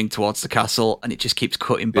he's running towards the castle and it just keeps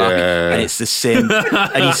cutting back, and it's the same.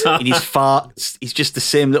 and he's farts. He's just the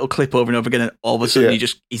same little clip over and over again, and all of a sudden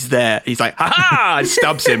he's there. He's like, ha ha! And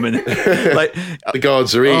stabs him, and like the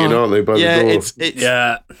guards are eating, aren't they? By the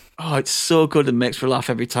door. It's so good and makes me laugh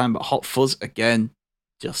every time. But Hot Fuzz again,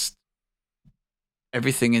 just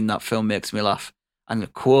everything in that film makes me laugh, and the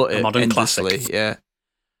quote it modern endlessly. classic. Yeah.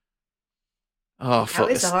 Oh fuck!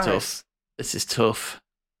 This This is hard. tough. This is tough.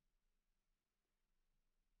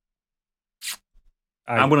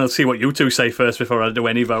 I'm going to see what you two say first before I do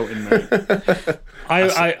any voting, mate.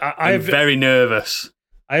 I'm very nervous.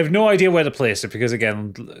 I have no idea where to place it because,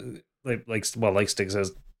 again, like Stig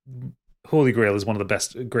says, Holy Grail is one of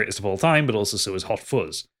the greatest of all time, but also so is Hot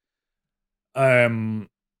Fuzz.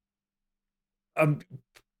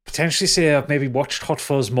 Potentially say I've maybe watched Hot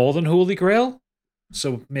Fuzz more than Holy Grail,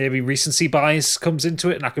 so maybe recency bias comes into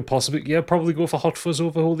it, and I could probably go for Hot Fuzz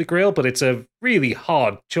over Holy Grail, but it's a really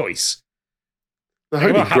hard choice. The I'm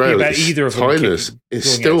Holy not happy Grail about is either of them timeless. It's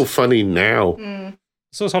still funny now. Mm.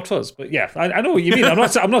 So is Hot Fuzz, but yeah, I know what you mean.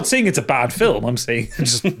 I'm not saying it's a bad film. I'm saying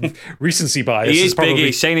just recency bias. He is probably...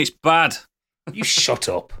 Biggie saying it's bad. You shut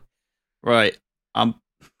up. Right.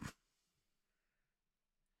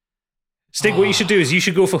 Stig, what you should do is you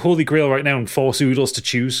should go for Holy Grail right now and force Oodles to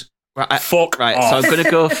choose. Fuck Right, off. so I'm going to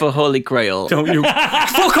go for Holy Grail. Don't you?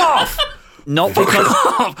 Fuck off! Not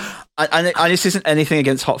because... And this isn't anything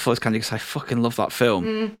against Hot Fuzz, Candy, because I fucking love that film.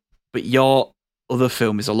 Mm. But your other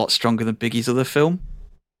film is a lot stronger than Biggie's other film.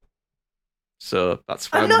 So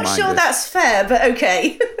that's why I'm not sure that's fair, but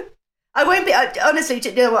okay. I won't be. Honestly, do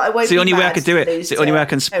you know what? I won't. It's the only be way I mad could do it. to It's the only way I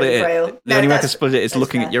can split Holy it. Grail. The No, only way I can that's- split it is that's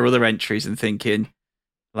looking fair. at your other entries and thinking,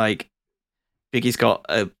 like, Biggie's got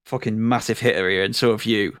a fucking massive hitter here, and so have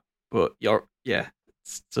you. But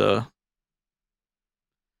so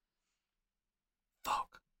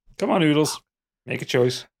Come on, Oodles. Make a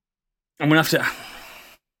choice. I'm going to have to...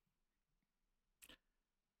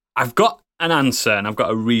 I've got an answer, and I've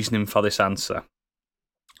got a reasoning for this answer.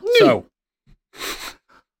 So,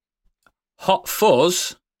 Hot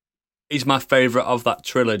Fuzz is my favourite of that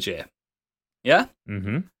trilogy. Yeah?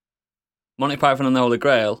 Mm-hmm. Monty Python and the Holy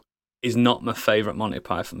Grail is not my favourite Monty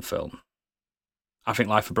Python film. I think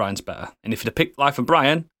Life of Brian's better. And if you'd have picked Life of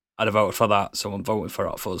Brian, I'd have voted for that, so I'm voting for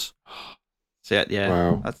Hot Fuzz. So yeah,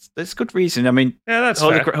 Wow. that's good reason. I mean, Yeah, that's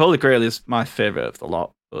Holy, fair. Holy Grail is my favourite of the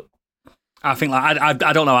lot, but I think I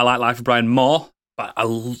don't know. I like Life of Brian more, but that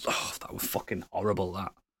was fucking horrible.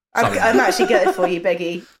 That I'm actually gutted for you,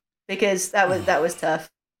 Biggie, because that was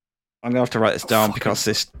tough. I'm gonna have to write this down because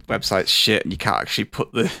this website's shit and you can't actually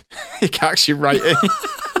you can't actually write it.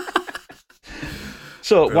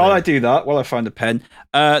 So while I do that, while I find a pen,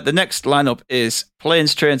 the next lineup is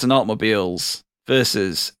Planes, Trains, and Automobiles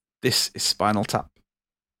versus This is Spinal Tap.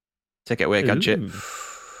 Take it away, Gadget. Ooh.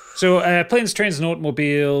 So, Planes, Trains, and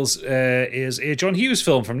Automobiles is a John Hughes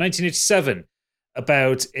film from 1987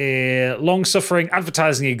 about a long-suffering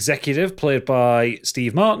advertising executive played by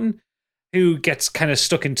Steve Martin who gets kind of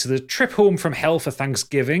stuck into the trip home from hell for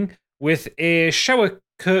Thanksgiving with a shower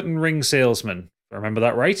curtain ring salesman. If I remember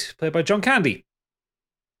that right, played by John Candy.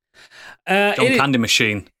 John Candy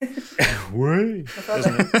Machine. Way.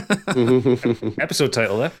 Episode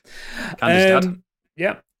title there. Candy's dad.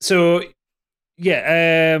 Yeah. So,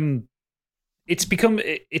 yeah, it's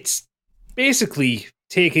basically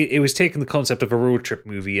it was taking the concept of a road trip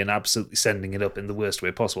movie and absolutely sending it up in the worst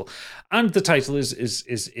way possible. And the title is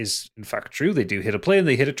in fact true. They do hit a plane,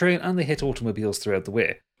 they hit a train, and they hit automobiles throughout the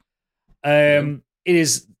way.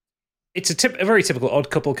 It's a very typical Odd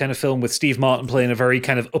Couple kind of film with Steve Martin playing a very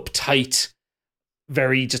kind of uptight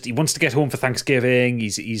he wants to get home for Thanksgiving.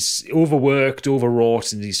 He's overworked,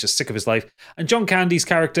 overwrought, and he's just sick of his life. And John Candy's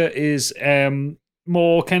character is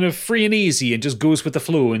more kind of free and easy and just goes with the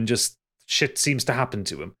flow, and just shit seems to happen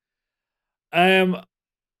to him. I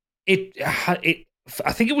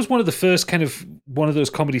think it was one of the first kind of one of those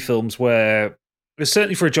comedy films where,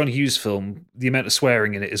 certainly for a John Hughes film, the amount of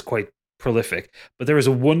swearing in it is quite prolific. But there is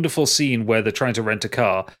a wonderful scene where they're trying to rent a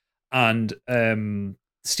car, and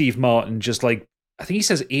Steve Martin just like, I think he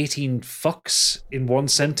says 18 fucks in one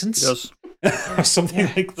sentence. Yes. Or something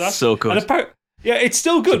like that. So good. And it's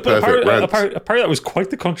still good, It's a but perfect rant. apparently that was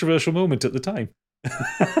quite the controversial moment at the time.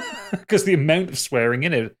 Because the amount of swearing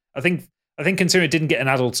in it, I think considering it didn't get an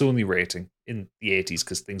adults only rating in the 80s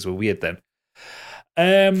because things were weird then.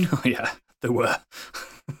 Oh, yeah, there were.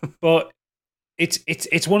 But it's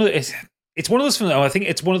one of those films. I think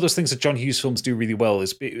it's one of those things that John Hughes films do really well.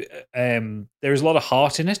 Is there is a lot of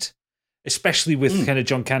heart in it, especially with kind of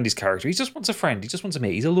John Candy's character. He just wants a friend. He just wants a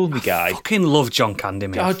mate. He's a lonely guy. I fucking love John Candy,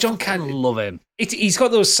 man. Oh, John Candy, love him. He's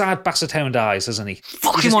got those sad Basset Hound eyes, hasn't he?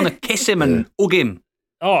 Fucking want to kiss him and hug him.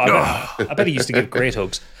 Oh, I bet he used to give great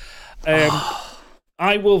hugs.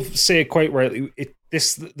 I will say quite rightly,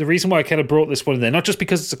 the reason why I kind of brought this one in there, not just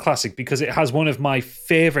because it's a classic, because it has one of my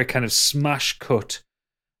favourite kind of smash cut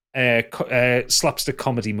slapstick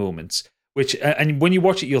comedy moments. Which and when you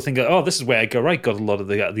watch it, you'll think, oh, this is where Edgar Wright got a lot of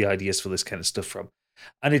the ideas for this kind of stuff from.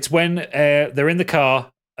 And it's when they're in the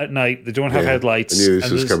car at night, they don't have headlights, I knew this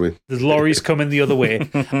was coming. The lorry's coming the other way,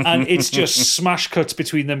 and it's just smash cuts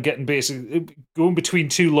between them getting basically going between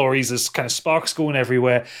two lorries. There's kind of sparks going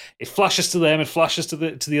everywhere. It flashes to them, it flashes to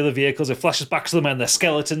the other vehicles, it flashes back to them and their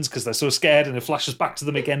skeletons because they're so scared, and it flashes back to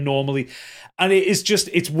them again normally. And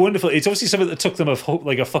it's wonderful. It's obviously something that took them a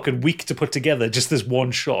fucking week to put together, just this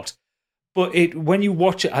one shot. But when you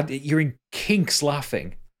watch it, you're in kinks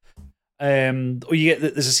laughing. Or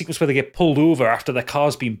there's a sequence where they get pulled over after their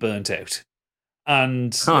car's been burnt out,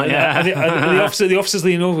 and the officers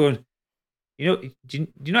lean over and, do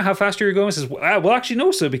you know how fast you're going? He says, well, actually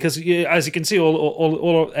no, sir, because as you can see,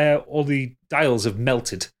 all the dials have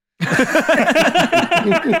melted.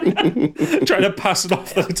 Trying to pass it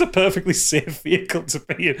off that it's a perfectly safe vehicle to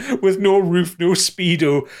be in, with no roof, no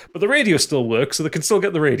speedo, but the radio still works, so they can still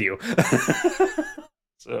get the radio.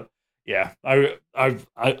 So yeah,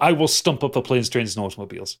 I will stump up the Planes, Trains, and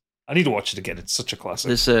Automobiles. I need to watch it again. It's such a classic.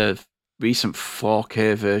 There's a recent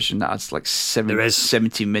 4K version that has like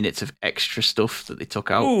 70 minutes of extra stuff that they took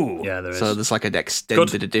out. Ooh. Yeah, there is. So there's like an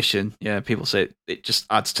extended edition. Yeah, people say it just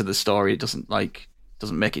adds to the story. It doesn't make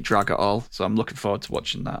it drag at all. So I'm looking forward to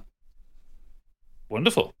watching that.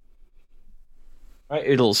 Wonderful. Right,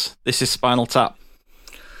 Oodles, this is Spinal Tap.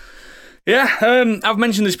 Yeah, I've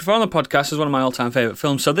mentioned this before on the podcast as one of my all-time favourite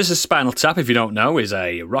films. So this is Spinal Tap, if you don't know, is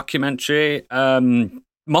a rockumentary,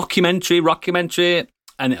 rockumentary,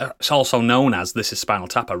 and it's also known as This is Spinal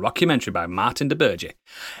Tap, a rockumentary by Martin DeBurgi.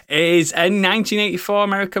 It is a 1984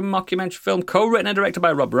 American mockumentary film co-written and directed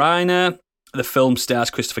by Rob Reiner. The film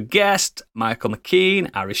stars Christopher Guest, Michael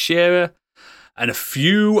McKean, Ari Shearer, and a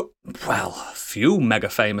few mega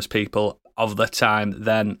famous people of the time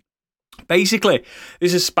then. Basically,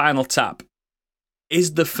 This is Spinal Tap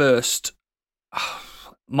is the first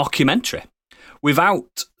mockumentary.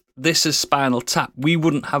 Without This is Spinal Tap, we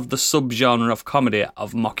wouldn't have the subgenre of comedy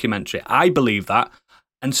of mockumentary. I believe that,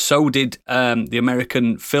 and so did the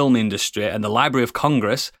American film industry and the Library of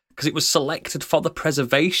Congress, because it was selected for the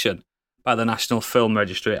preservation by the National Film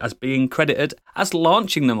Registry as being credited as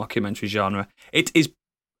launching the mockumentary genre. It is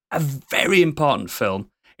a very important film.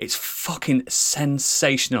 It's fucking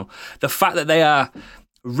sensational. The fact that they are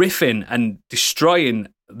riffing and destroying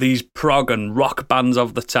these prog and rock bands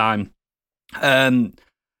of the time.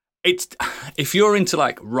 It's if you're into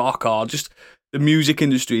like rock or just the music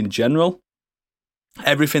industry in general,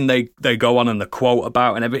 everything they go on and the quote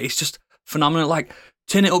about and everything, it's just phenomenal. Like,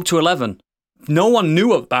 Turn It Up to 11. No one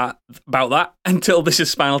knew about that until This is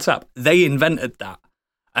Spinal Tap. They invented that.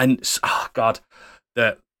 And, oh God,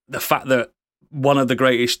 the fact that one of the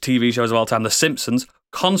greatest TV shows of all time, The Simpsons,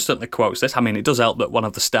 constantly quotes this. I mean, it does help that one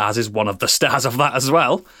of the stars is one of the stars of that as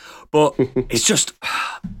well. But it's just,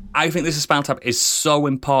 I think This is Spinal Tap is so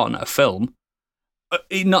important a film.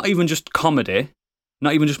 Not even just comedy,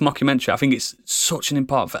 not even just mockumentary. I think it's such an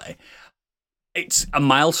important thing. It's a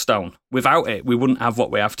milestone. Without it, we wouldn't have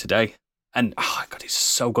what we have today. And, oh my God, it's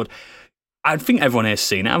so good. I think everyone here's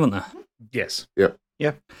seen it, haven't they? Yes. Yeah.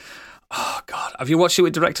 Yeah. Oh, God. Have you watched it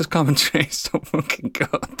with director's commentary? It's so fucking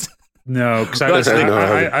good. No, because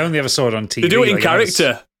I only ever saw it on TV. They do it in like,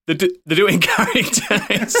 character. They're doing character.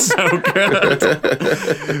 It's so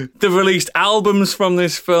good. They've released albums from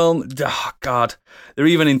this film. Oh, God. They're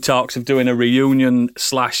even in talks of doing a reunion /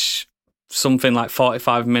 something like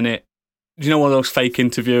 45-minute. You know, one of those fake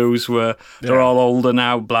interviews where they're all older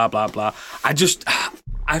now, blah, blah, blah. I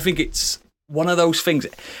think it's one of those things.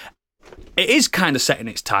 It is kind of set in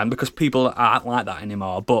its time because people aren't like that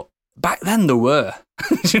anymore. But back then there were.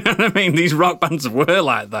 Do you know what I mean? These rock bands were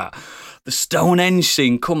like that. The Stonehenge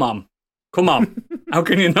scene, come on. How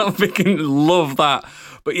can you not freaking love that?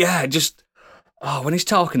 But yeah, just when he's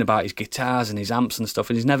talking about his guitars and his amps and stuff,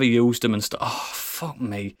 and he's never used them and stuff. Oh, fuck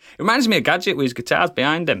me! It reminds me of Gadget with his guitars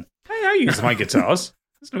behind him. I use my guitars.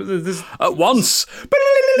 There's At once.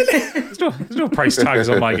 there's no price tags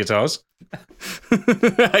on my guitars.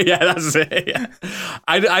 Yeah, that's it. Yeah.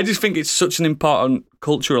 I just think it's such an important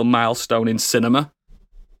cultural milestone in cinema.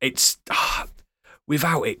 It's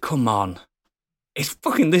without it, come on.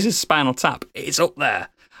 This is Spinal Tap. It's up there.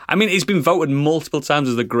 I mean, it's been voted multiple times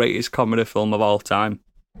as the greatest comedy film of all time.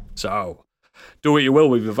 So, do what you will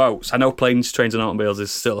with your votes. I know Planes, Trains and Automobiles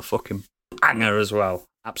is still a fucking banger as well.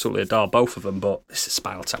 Absolutely adore both of them, but this is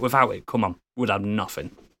Spinal Tap. Without it, come on, we'd have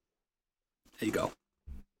nothing. There you go.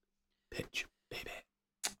 Pitch, baby.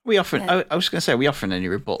 We offering? I was going to say, are we offering any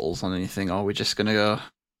rebuttals on anything, or are we just going to go?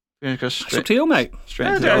 It's up to you, mate. Straight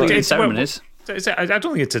into the ceremonies. I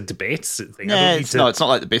don't think it's a debate thing. Yeah, it's not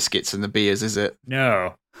like the biscuits and the beers, is it?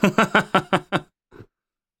 No.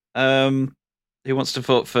 Who wants to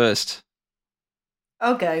vote first?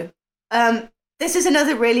 I'll go. This is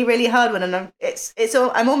another really, really hard one, and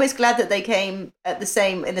I'm almost glad that they came in the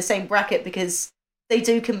same bracket because they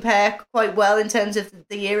do compare quite well in terms of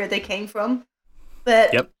the era they came from.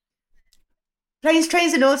 But yep. Planes,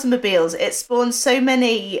 Trains and Automobiles, it spawned so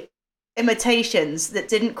many imitations that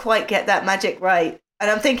didn't quite get that magic right. And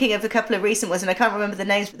I'm thinking of a couple of recent ones, and I can't remember the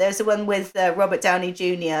names, but there's the one with Robert Downey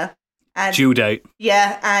Jr. and Due Date.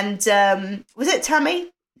 Yeah, and was it Tammy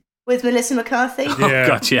with Melissa McCarthy? Oh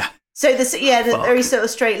God, yeah. So the very sort of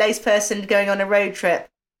straight-laced person going on a road trip.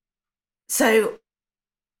 So,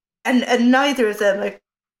 and neither of them are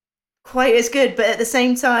quite as good, but at the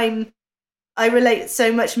same time, I relate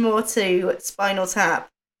so much more to Spinal Tap.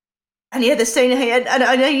 And yeah, the Stonehenge, and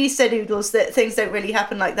I know you said, Oodles, that things don't really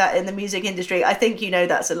happen like that in the music industry. I think you know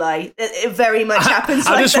that's a lie. It very much happens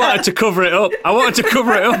I like just that. wanted to cover it up. I wanted to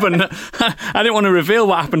cover it up, and I didn't want to reveal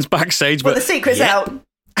what happens backstage. Well, but the secret's out.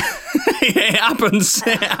 It happens.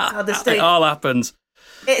 It all happens.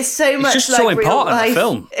 It's so much just like so real important, life. the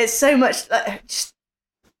film. It's so much like,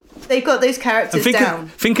 they've got those characters down.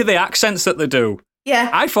 Think of the accents that they do.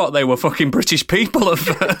 Yeah. I thought they were fucking British people at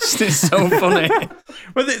first. It's so funny.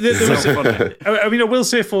 Well, So funny. I mean, I will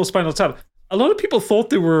say for Spinal Tap, a lot of people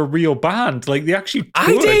thought they were a real band. Like, they actually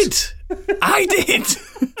toured. I did.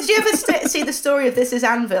 Did you ever see the story of This Is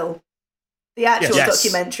Anvil? The actual Yes.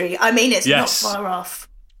 documentary. I mean, it's Yes. not far off.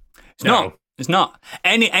 It's not. It's not.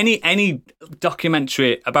 Any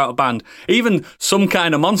documentary about a band, even Some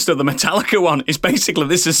Kind of Monster, the Metallica one, is basically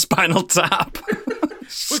This Is Spinal Tap.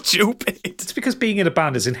 Stupid. It's because being in a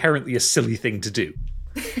band is inherently a silly thing to do.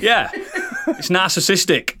 Yeah. It's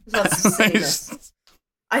narcissistic. Lots of silliness.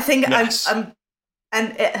 I think Yes. I'm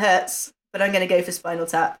and it hurts, but I'm going to go for Spinal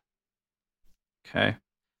Tap. Okay,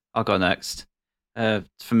 I'll go next.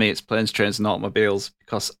 For me, it's Planes, Trains and Automobiles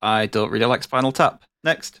because I don't really like Spinal Tap.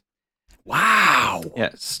 Next. Wow.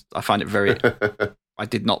 Yes, I find it very... I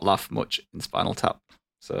did not laugh much in Spinal Tap.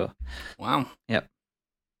 So, Wow. yep.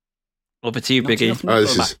 Over to you, Not Biggie. enough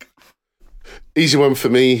This is easy one for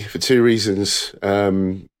me for two reasons.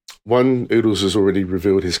 One, Oodles has already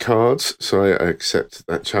revealed his cards, so I accept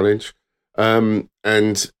that challenge.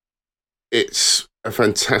 And it's a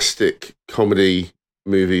fantastic comedy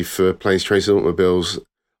movie for Planes, Trains and Automobiles.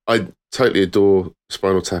 I totally adore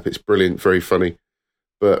Spinal Tap. It's brilliant, very funny.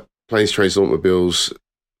 But Planes, Trains and Automobiles,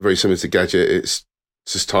 very similar to Gadget. It's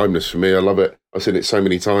just timeless for me. I love it. I've seen it so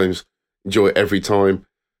many times. Enjoy it every time.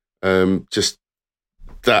 Just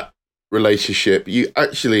that relationship. You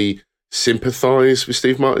actually sympathise with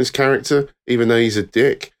Steve Martin's character, even though he's a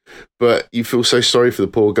dick. But you feel so sorry for the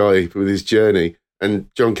poor guy with his journey. And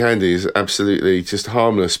John Candy is absolutely just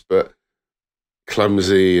harmless, but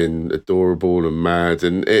clumsy and adorable and mad.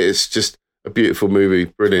 And it's just a beautiful movie.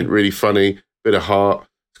 Brilliant, really funny, bit of heart.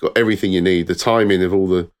 It's got everything you need. The timing of all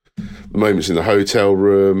the moments in the hotel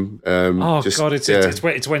room.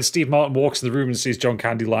 It's when Steve Martin walks in the room and sees John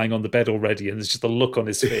Candy lying on the bed already, and there's just a look on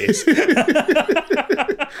his face.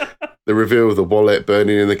 The reveal of the wallet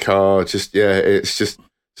burning in the car. It's just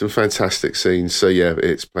some fantastic scenes. So yeah,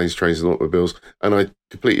 it's Planes, Trains and Automobiles. And I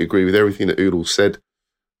completely agree with everything that Oodles said,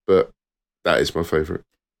 but that is my favourite.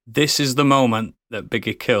 This is the moment that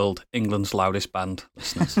Biggie killed England's loudest band,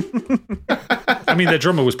 listeners. I mean, their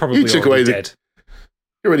drummer was probably You took away already the- dead.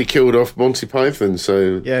 You already killed off Monty Python,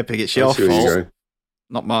 so Yeah, Big, it's I your see where you're fault, going.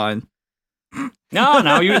 not mine.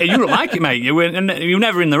 No, you don't like it, mate. You were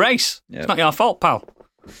never in the race. Yeah. It's not your fault, pal.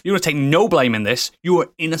 You would take no blame in this. You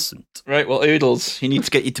were innocent. Right, well, Oodles, you need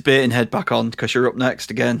to get your debating head back on because you're up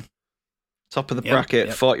next again. Top of the Yep, bracket,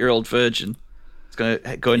 yep. 40-year-old virgin. It's going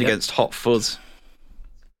Yep. against Hot Fuzz.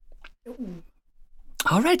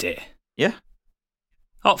 Already? Yeah.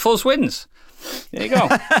 Hot Fuzz wins. There you go.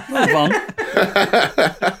 Move on.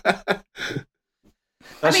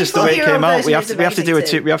 That's mean, just the way it 40-year-old came out. We version have is to do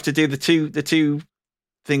amazing too. we have to do the two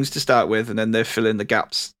things to start with, and then they fill in the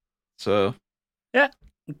gaps. So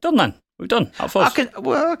Done then. We've done. Hot Fuzz. I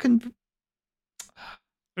can.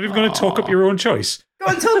 Are you going to talk up your own choice? Go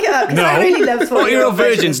on, talk it up, because No. I really love 40-year-old 40-year-old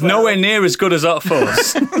version virgin's as well. nowhere near as good as Hot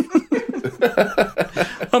Fuzz.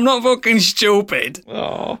 I'm not fucking stupid.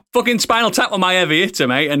 Oh, Fucking Spinal Tap on my heavy hitter,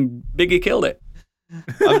 mate, and Biggie killed it.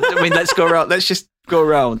 I mean, let's go around. Let's just go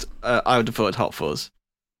around. I would have voted Hot Fuzz.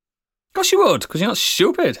 Of course you would, because you're not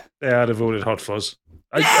stupid. Yeah, I'd have voted Hot Fuzz.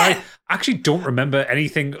 I actually don't remember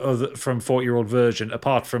anything other from 40-year-old virgin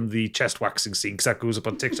apart from the chest waxing scene because that goes up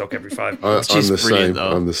on TikTok every 5 minutes. Which is I'm the brilliant, same.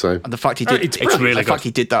 though. I'm the same. And the fact he did, It's really the fact good.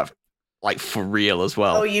 he did that like for real as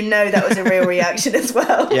well. Oh, you know that was a real reaction as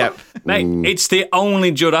well. Yeah, Mate, it's the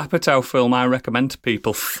only Judd Apatow film I recommend to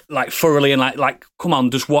people, thoroughly, and like, come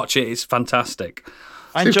on, just watch it. It's fantastic.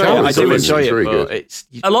 I Steve enjoy it. Carell's I do always enjoy it, very but good. it's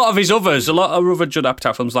A lot of other Judd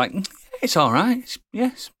Apatow films, like, it's all right.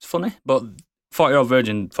 It's funny. But 40-year-old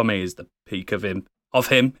virgin, for me, is the peak of him,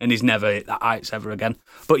 and he's never hit that heights ever again.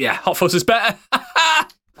 But yeah, Hot Fuzz is better. I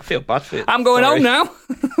feel bad for it. I'm going Sorry. home now.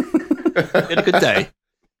 You had a good day.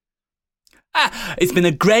 It's been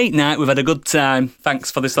a great night. We've had a good time.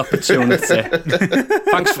 Thanks for this opportunity.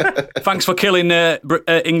 thanks for killing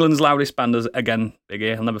England's loudest banders again,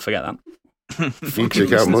 Biggie. I'll never forget that. You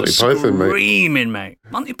check out Monty Python, mate. Screaming, mate.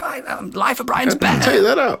 Monty Python. Life of Brian's Take better.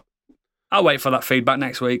 that up. I'll wait for that feedback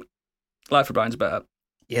next week. Life of Brian's better.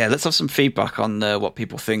 Yeah, let's have some feedback on what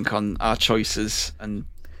people think on our choices. And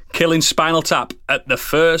Killing Spinal Tap at the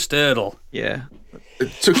first hurdle. yeah,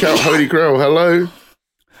 It took out Holy Grail. Hello.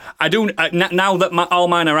 I do now that all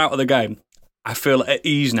mine are out of the game. I feel at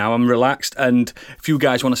ease now. I'm relaxed, and if you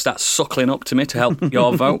guys want to start suckling up to me to help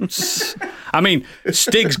your votes, I mean,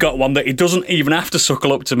 Stig's got one that he doesn't even have to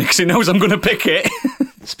suckle up to me because he knows I'm going to pick it.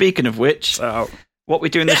 speaking of which, So what we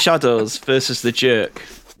do in the shadows versus the jerk.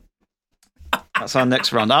 That's our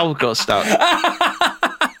next round. I'll go start.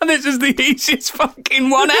 this is the easiest fucking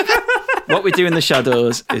one ever. What We Do in the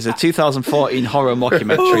Shadows is a 2014 horror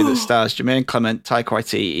mockumentary that stars Jermaine Clement, Taika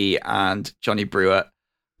Waititi, and Johnny Brewer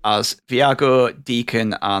as Viago,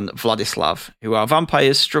 Deacon, and Vladislav, who are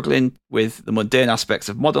vampires struggling with the mundane aspects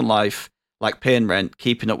of modern life, like paying rent,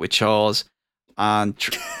 keeping up with chores, and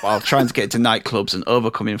while trying to get into nightclubs and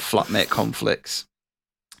overcoming flatmate conflicts.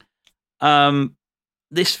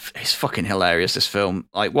 This is fucking hilarious. This film,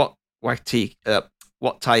 like what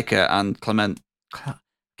Taika and Clement,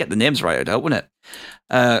 get the names right, out, wouldn't it?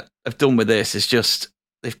 Have done with this is just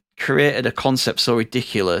they've created a concept so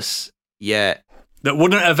ridiculous, yet That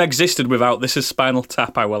wouldn't have existed without This Is Spinal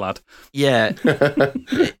Tap, I will add. yeah,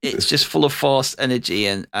 it's just full of forced energy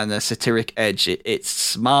and a satiric edge. It's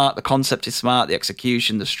smart. The concept is smart. The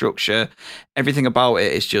execution, the structure, everything about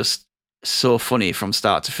it is just so funny from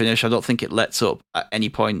start to finish. I don't think it lets up at any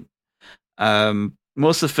point.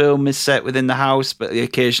 Most of the film is set within the house, but they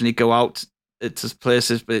occasionally go out to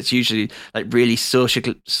places, but it's usually like really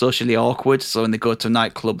socially awkward. So when they go to a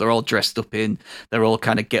nightclub, they're all dressed up they're all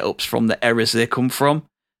kind of get-ups from the eras they come from.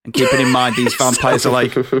 And keeping in mind, these vampires are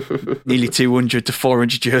like nearly 200 to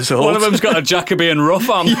 400 years old. One of them's got a Jacobean ruff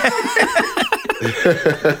on.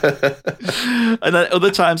 And then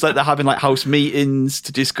other times, like they're having like house meetings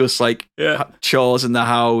to discuss like chores in the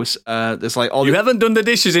house. There's like all You haven't done the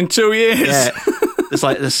dishes in 2 years. yeah. There's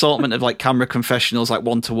like an assortment of like camera confessionals, like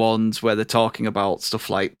one-to-ones, where they're talking about stuff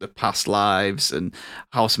like the past lives and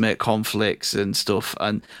housemate conflicts and stuff.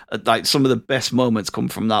 And like some of the best moments come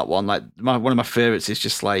from that one. Like one of my favorites is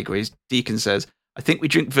just like where Deacon says, "I think we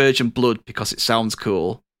drink virgin blood because it sounds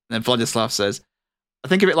cool." And then Vladislav says, "I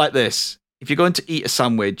think of it like this: if you're going to eat a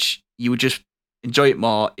sandwich, you would just enjoy it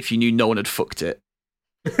more if you knew no one had fucked it."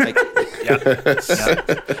 Like,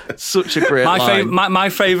 such a great line. My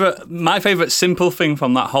favorite simple thing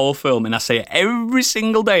from that whole film, and I say it every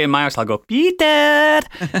single day in my house. I go, Peter.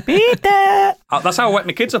 That's how I wake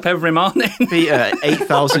my kids up every morning. Peter,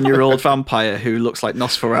 8,000-year-old vampire who looks like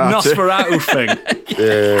Nosferatu. Nosferatu thing.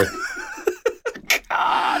 Yeah.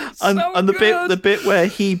 and the bit where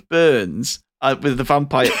he burns with the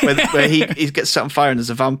vampire, where he gets set on fire and there's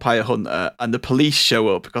a vampire hunter, and the police show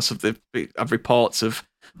up because of reports of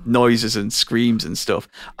noises and screams and stuff,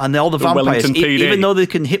 and all the vampires, even though they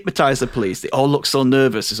can hypnotize the police, they all look so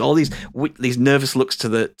nervous. There's all these nervous looks to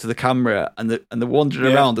the camera, and they're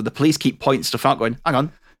wandering around, and the police keep pointing stuff out, going, "Hang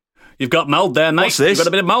on, you've got mold there, mate. What's this? You've got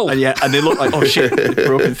a bit of mold." And they look like, "Oh shit, they've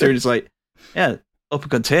broken through." And it's like, "Yeah, open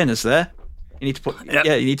containers there. You need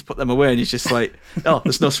to put them away." And he's just like, "Oh,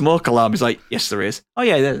 there's no smoke alarm." He's like, "Yes, there is." "Oh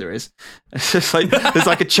yeah, there is." It's just like there's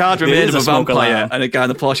like a charred remains of a vampire alarm. And a guy on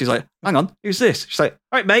the porch. He's like, "Hang on, who's this?" She's like,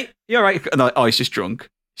 "All right, mate, you all right?" And I'm like, "Oh, he's just drunk.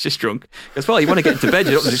 He's just drunk." Because well, you want to get into bed,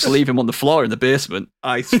 you don't just leave him on the floor in the basement.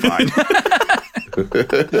 It's fine.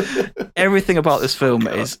 Everything about this film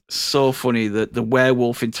is so funny. The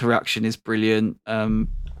werewolf interaction is brilliant.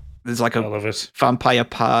 There's like a vampire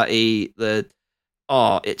party.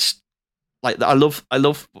 It's like I love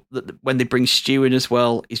when they bring Stu in as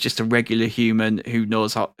well. He's just a regular human who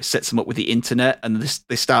knows how sets them up with the internet, and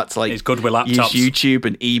they start to like he's good with laptops, use YouTube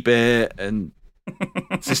and eBay, and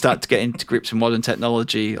they start to get into grips with modern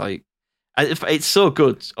technology. Like it's so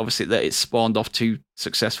good, obviously, that it's spawned off 2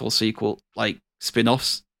 successful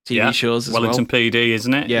spin-offs, TV shows as Wellington PD,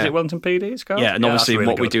 isn't it? Yeah. Is it Wellington PD it's called? Yeah, and obviously really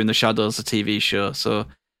What We Do in the Shadows, the TV show. So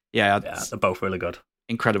yeah, they're both really good.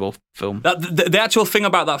 Incredible film. The actual thing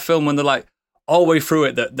about that film, when they're like all the way through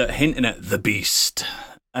it, that hinting at the beast,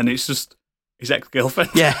 and it's just his ex-girlfriend.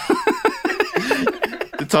 Yeah.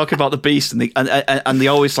 They talk about the beast, and they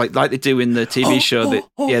always like they do in the TV show.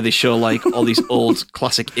 They show like all these old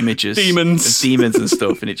classic images, demons and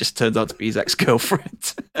stuff, and it just turns out to be his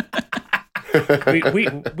ex-girlfriend.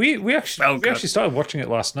 we actually started watching it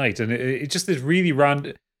last night, and it just is really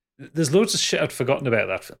random. There's loads of shit I'd forgotten about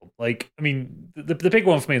that film. Like, I mean, the big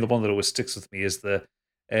one for me, the one that always sticks with me, is the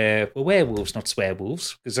werewolves, not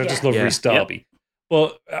swearwolves, because I just love Rhys Darby.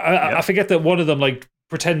 But I forget that one of them like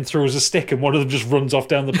pretend throws a stick, and one of them just runs off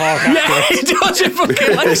down the park. Yeah, he does. It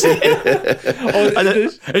fucking likes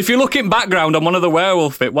it. If you look in background on one of the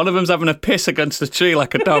werewolf bit, one of them's having a piss against a tree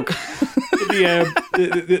like a dog.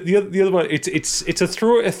 The other one, it's a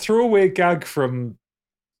throwaway gag from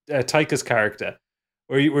Taika's character.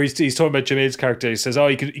 Where he's talking about Jermaine's character. He says,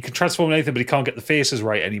 he can transform anything, but he can't get the faces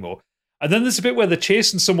right anymore. And then there's a bit where they're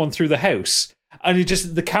chasing someone through the house, and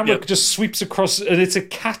the camera just sweeps across, and it's a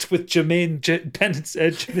cat with Jermaine's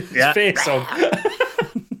face on.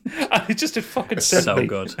 And it just fucking sent so me.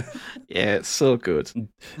 good. Yeah, it's so good.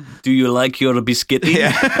 Do you like your biscuity?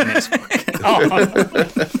 Yeah.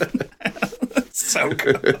 So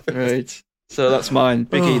good. Right. So that's mine.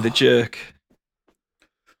 Biggie the Jerk.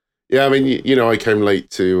 Yeah, I mean, I came late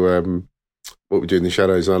to What We Do in the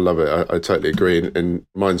Shadows, and I love it. I totally agree, and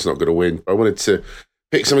mine's not going to win. I wanted to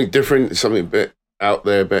pick something different, something a bit out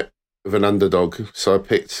there, a bit of an underdog. So I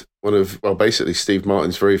picked one of, basically Steve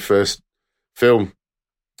Martin's very first film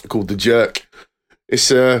called The Jerk. It's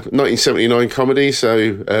a 1979 comedy,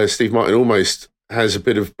 so Steve Martin almost has a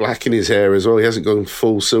bit of black in his hair as well. He hasn't gone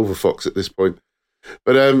full Silver Fox at this point.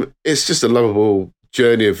 But it's just a lovable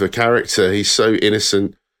journey of the character. He's so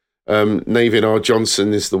innocent. Navin R.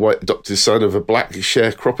 Johnson is the white adopted son of a black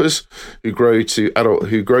sharecroppers who grows to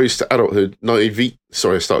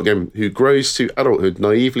adulthood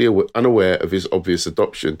naively unaware of his obvious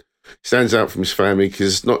adoption. He stands out from his family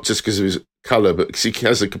not just because of his colour, but because he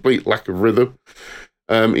has a complete lack of rhythm.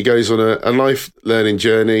 He goes on a life learning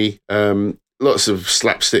journey. Lots of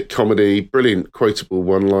slapstick comedy, brilliant quotable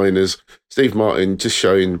one-liners. Steve Martin just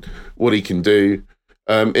showing what he can do.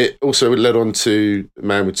 It also led on to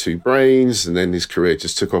Man with Two Brains, and then his career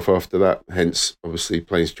just took off after that. Hence, obviously,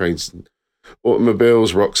 Planes, Trains, and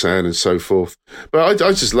Automobiles, Roxanne, and so forth. But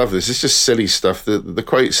I just love this. It's just silly stuff. The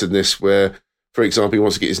quotes in this where, for example, he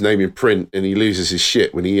wants to get his name in print and he loses his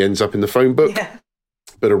shit when he ends up in the phone book. Yeah.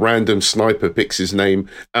 But a random sniper picks his name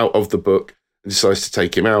out of the book and decides to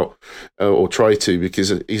take him out, or try to,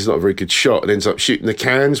 because he's not a very good shot, and ends up shooting the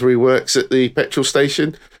cans where he works at the petrol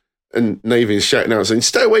station. And Navin's shouting out saying,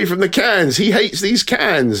 "Stay away from the cans. He hates these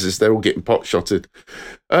cans," as they're all getting pot-shotted.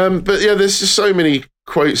 But yeah, there's just so many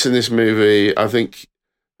quotes in this movie. I think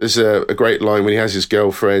there's a great line when he has his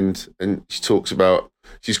girlfriend and she talks about,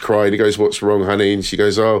 she's crying. He goes, "What's wrong, honey?" And she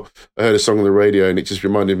goes, "Oh, I heard a song on the radio and it just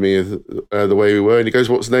reminded me of The Way We Were." And he goes,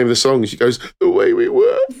 "What's the name of the song?" And she goes, "The Way We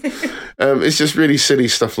Were." It's just really silly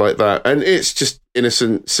stuff like that. And it's just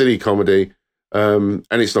innocent, silly comedy. And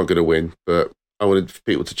it's not going to win, but I wanted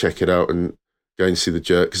people to check it out and go and see The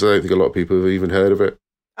Jerk, because I don't think a lot of people have even heard of it.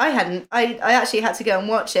 I hadn't. I actually had to go and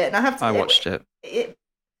watch it, and I have to. I watched it.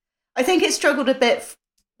 I think it struggled a bit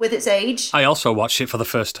with its age. I also watched it for the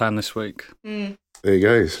first time this week. Mm. There you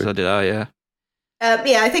go. So So did I, yeah.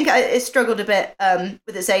 Yeah, I think it struggled a bit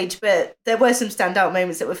with its age, but there were some standout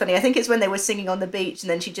moments that were funny. I think it's when they were singing on the beach and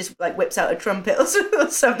then she just like whips out a trumpet or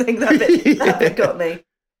something. That bit got me.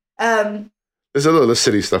 there's a lot of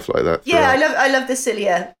silly stuff like that. Yeah, throughout. I love the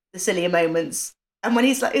sillier moments. And when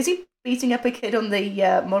he's like, is he beating up a kid on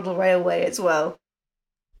the model railway as well?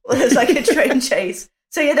 Well, there's like a train chase.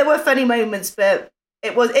 So yeah, there were funny moments, but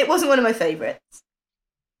it wasn't one of my favourites.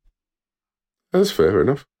 That's fair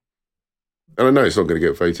enough. And I know it's not going to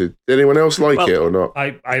get voted. Did anyone else like Well, it or not?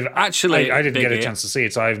 I Actually, didn't get a Biggie, chance to see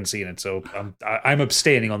it, so I haven't seen it. So I'm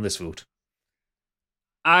abstaining on this vote.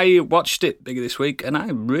 I watched it bigger this week and I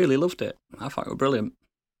really loved it. I thought it was brilliant.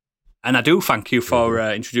 And I do thank you for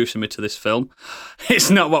introducing me to this film. It's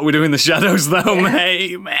not What We Do in the Shadows, though,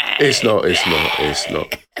 mate. It's not.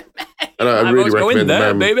 And I really was going recommend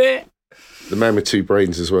there, baby. The Man with Two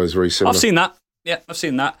Brains as well is very similar. I've seen that. Yeah, I've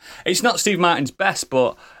seen that. It's not Steve Martin's best,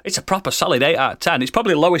 but it's a proper solid 8 out of 10. It's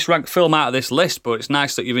probably the lowest ranked film out of this list, but it's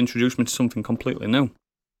nice that you've introduced me to something completely new.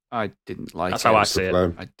 I didn't like That's it. how I What's the see it.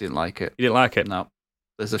 plan? I didn't like it. You didn't like it? No.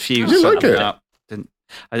 There's a few. You didn't like it? No, didn't.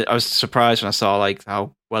 I was surprised when I saw like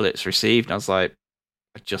how well it's received. And I was like,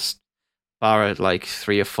 I just borrowed like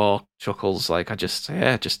 3 or 4 chuckles. Like I just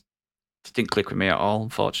didn't click with me at all.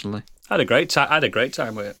 Unfortunately. I had a great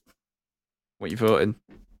time with What you voting,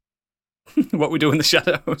 it. What We Do in the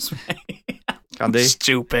Shadows, mate. Candy?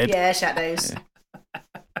 Stupid. Yeah, Shadows.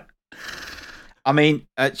 Yeah. I mean,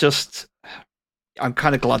 I'm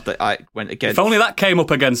kind of glad that I went against. If only that came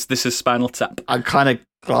up against This Is Spinal Tap. I'm kind of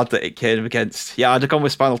glad that it came against. Yeah, I'd have gone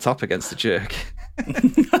with Spinal Tap against the Jerk.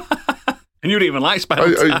 And you didn't even like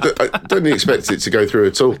Spinal Tap. I don't expect it to go through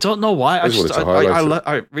at all. I don't know why. I just wanted to highlight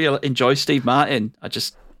I really enjoy Steve Martin. I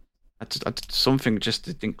something just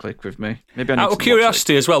didn't click with me. Maybe I need Out to of watch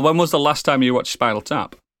curiosity as well, when was the last time you watched Spinal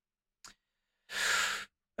Tap?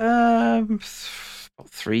 it. About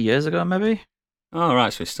 3 years ago, maybe. Oh,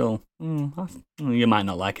 right, so it's still... you might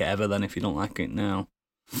not like it ever then if you don't like it now.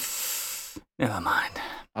 Never mind.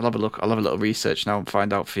 I'll have a look. I'll have a little research now and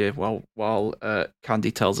find out for you while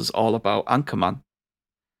Candy tells us all about Anchorman.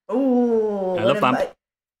 Oh, I love that.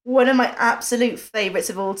 One of my absolute favourites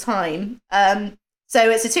of all time. So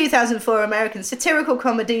it's a 2004 American satirical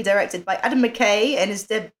comedy directed by Adam McKay and his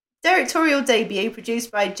directorial debut,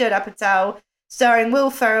 produced by Judd Apatow, starring Will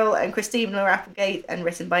Ferrell and Christina Applegate, and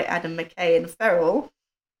written by Adam McKay and Ferrell.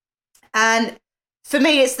 And for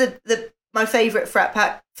me, it's my favourite frat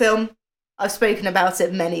pack film. I've spoken about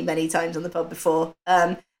it many, many times on the pod before.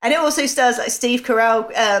 And it also stars like Steve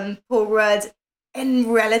Carell, Paul Rudd, in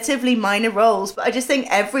relatively minor roles. But I just think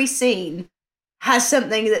every scene has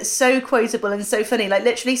something that's so quotable and so funny. Like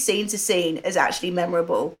literally scene to scene is actually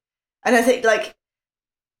memorable. And I think like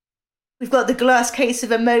we've got The Glass Case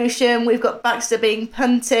of Emotion, we've got Baxter being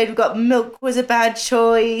punted, we've got Milk Was a Bad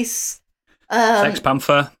Choice. Sex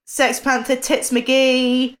Panther. Sex Panther, Tits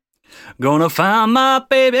McGee. Gonna find my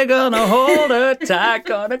baby, gonna hold her tight,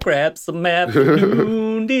 gonna grab some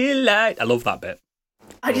afternoon delight. I love that bit.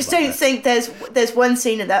 I just don't think there's one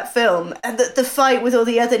scene in that film, and the fight with all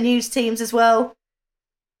the other news teams as well.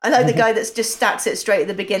 I like the guy that just stacks it straight at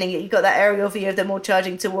the beginning. You got that aerial view of them all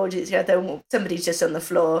charging towards each other. Somebody's just on the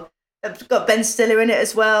floor. It's got Ben Stiller in it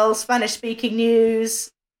as well. Spanish speaking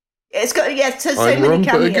news. It's got so I'm many Ron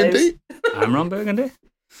cameos. Burgundy. I'm Ron Burgundy.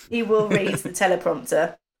 He will read the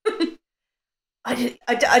teleprompter. I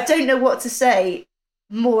don't know what to say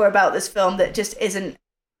more about this film that just isn't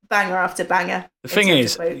banger after banger. The thing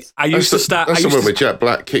is, I used to start. That's the one where Jack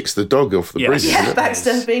Black kicks the dog off the Yes. bridge. Yeah, Isn't it?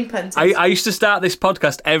 Baxter being punted. I used to start this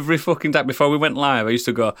podcast every fucking day before we went live. I used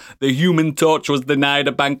to go, "The Human Torch was denied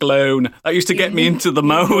a bank loan." That used to get me into the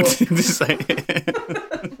mode. To say, We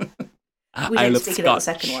I didn't love speak about the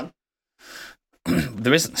Scotch. second one.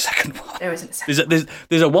 There isn't a second one. There isn't a second.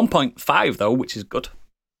 There's a 1.5 though, which is good.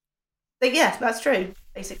 But yeah, that's true.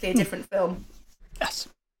 Basically a different film. Yes,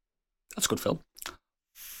 that's a good film.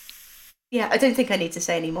 Yeah, I don't think I need to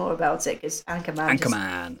say any more about it because Anchorman.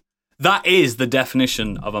 Anchorman. That is the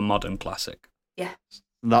definition of a modern classic. Yeah.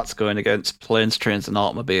 That's going against Planes, Trains, and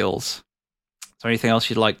Automobiles. Is there anything else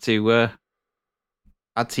you'd like to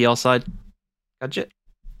add to your side, Gadget?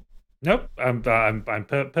 Nope, I'm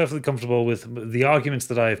perfectly comfortable with the arguments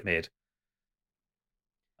that I've made.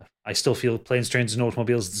 I still feel Planes, Trains, and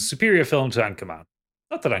Automobiles is a superior film to Anchorman.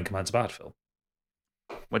 Not that Anchorman's a bad film.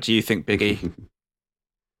 What do you think, Biggie?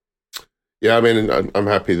 Yeah, I mean, I'm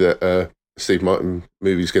happy that Steve Martin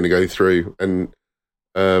movie's going to go through, and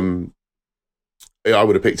yeah, I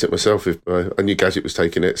would have picked it myself if I knew Gadget was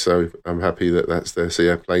taking it. So I'm happy that that's there. So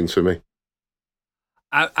yeah, Planes for me.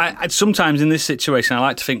 I sometimes in this situation, I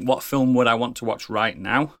like to think, what film would I want to watch right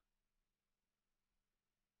now?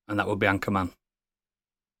 And that would be Anchorman.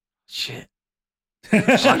 Shit.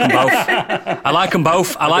 I like them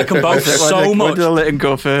both. I like them both so much. Why did I let him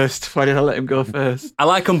go first? I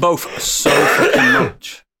like them both so fucking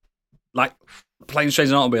much. Like, Planes,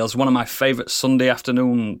 Trains and Automobiles is one of my favourite Sunday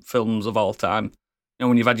afternoon films of all time. You know,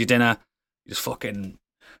 when you've had your dinner, you just fucking...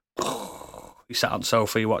 You sat on the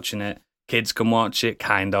sofa, you're watching it. Kids can watch it,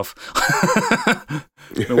 kind of. My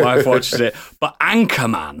wife watches it. But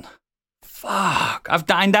Anchorman, fuck. I've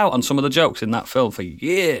dined out on some of the jokes in that film for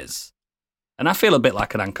years. And I feel a bit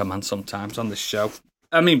like an anchorman sometimes on this show.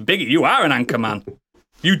 I mean, Biggie, you are an anchorman.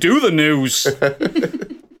 You do the news.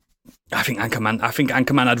 I think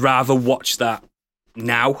Anchorman, I'd rather watch that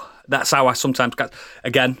now. That's how I sometimes...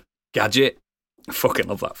 Again, Gadget. I fucking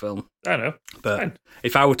love that film. I know. But Fine.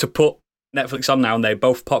 if I were to put Netflix on now and they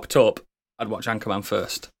both popped up, I'd watch Anchorman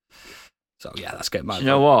first. So, yeah, that's getting my... You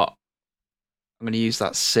know what? I'm going to use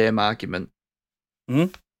that same argument.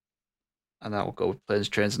 Mhm. And I will go with Planes,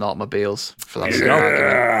 Trains and Automobiles for that There you same go.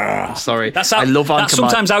 argument. I'm sorry. That's how- I love that's Anchorman.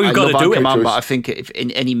 sometimes how you've I got to love do it. Anchorman, but I think if in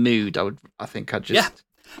any mood, I think I'd just... Yeah.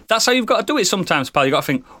 That's how you've got to do it sometimes, pal. You've got to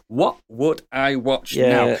think, what would I watch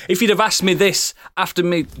now? If you'd have asked me this after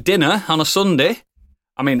me dinner on a Sunday,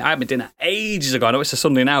 I mean, I had my dinner ages ago. I know it's a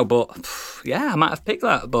Sunday now, but yeah, I might have picked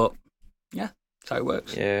that. But yeah, that's how it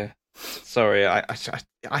works. Yeah. Sorry, I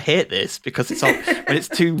hate this because it's all, when it's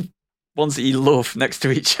two ones that you love next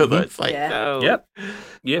to each other. It's like, Yeah. no. Yep.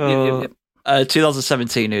 Yep.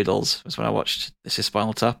 2017 Noodles was when I watched This Is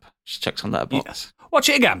Spinal Tap. Just checked on Letterboxd. Yes. Watch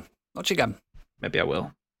it again. Maybe I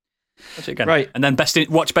will. Watch it again. Right. And then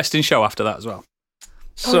watch Best in Show after that as well.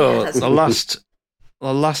 So yeah, that's the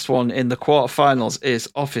last one in the quarterfinals is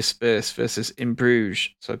Office Space versus In Bruges.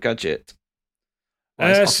 So Gadget.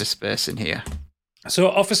 Why is Office Space in here? So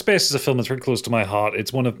Office Space is a film that's very close to my heart.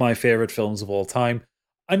 It's one of my favourite films of all time.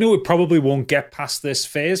 I know it probably won't get past this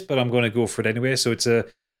phase, but I'm going to go for it anyway. So it's a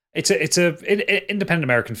independent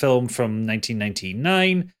American film from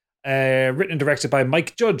 1999, written and directed by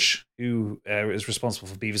Mike Judge, who is responsible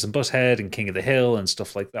for Beavis and Butthead and King of the Hill and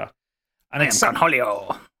stuff like that. And it's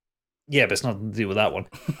Hollywood. Yeah, but it's nothing to do with that one.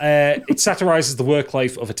 It satirizes the work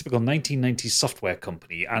life of a typical 1990s software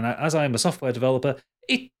company, and as I am a software developer,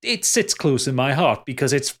 it sits close in my heart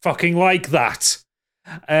because it's fucking like that.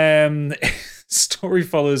 Story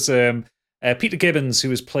follows Peter Gibbons,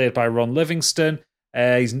 who is played by Ron Livingston.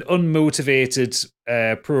 He's an unmotivated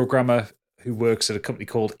programmer who works at a company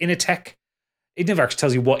called Initech. It never actually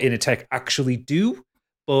tells you what Initech actually do,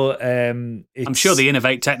 but I'm sure they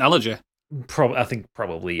innovate technology. I think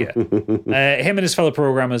probably, yeah. Him and his fellow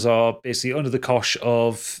programmers are basically under the cosh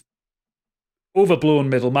of overblown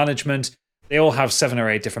middle management. They all have 7 or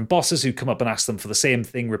 8 different bosses who come up and ask them for the same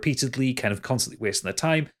thing repeatedly, kind of constantly wasting their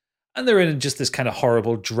time. And they're in just this kind of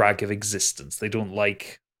horrible drag of existence. They don't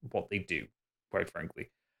like what they do, quite frankly.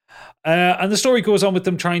 And the story goes on with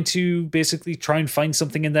them trying to basically try and find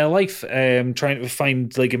something in their life, trying to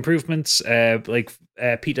find like improvements.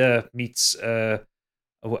 Peter meets...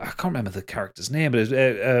 I can't remember the character's name,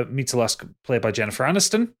 but meets Alaska, played by Jennifer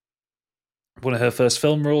Aniston, one of her first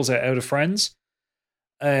film roles out of Friends.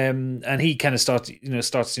 And he kind of starts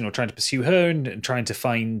trying to pursue her and trying to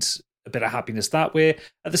find a bit of happiness that way.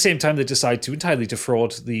 At the same time, they decide to entirely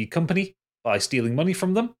defraud the company by stealing money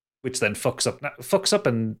from them, which then fucks up,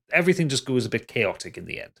 and everything just goes a bit chaotic in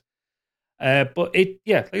the end. But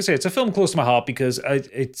like I say, it's a film close to my heart because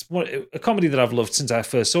it's a comedy that I've loved since I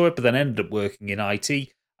first saw it, but then ended up working in IT,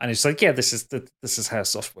 and it's like, yeah, this is how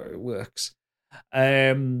software works.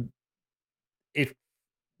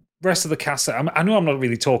 Rest of the cast, I know I'm not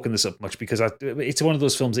really talking this up much because it's one of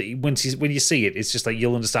those films that when you see it, it's just like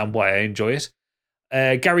you'll understand why I enjoy it.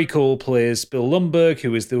 Gary Cole plays Bill Lumberg,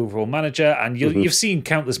 who is the overall manager, and you've seen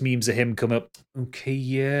countless memes of him come up. Okay,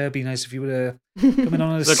 yeah, it'd be nice if you would come in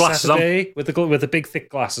on a Saturday on. with the big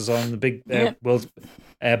thick glasses on, the big World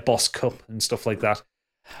Boss Cup and stuff like that.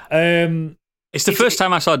 It's the first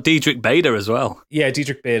time I saw Diedrich Bader as well. Yeah,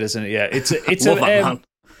 Diedrich Bader's in it. Yeah, it's Love that man.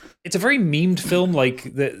 It's a very memed film. Like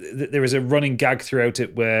there is a running gag throughout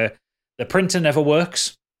it where the printer never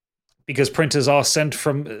works because printers are sent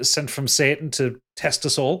from Satan to test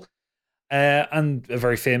us all, and a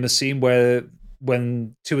very famous scene where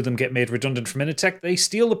when 2 of them get made redundant from Initech, they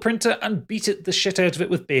steal the printer and beat the shit out of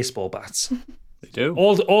it with baseball bats. They do.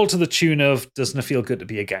 All to the tune of "Doesn't it feel good to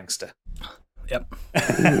be a gangster?" Yep.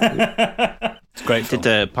 It's great.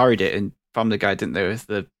 Did parodied it in Family Guy, didn't they? With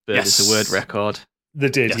the Bird is the Word record. They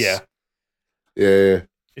did, Yes. Yeah.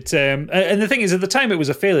 It's and the thing is, at the time it was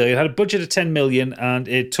a failure. It had a budget of 10 million and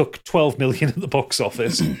it took 12 million at the box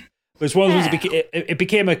office. But it's one of those it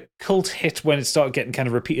became a cult hit when it started getting kind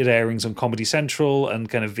of repeated airings on Comedy Central, and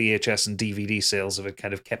kind of VHS and DVD sales of it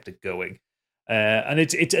kind of kept it going. And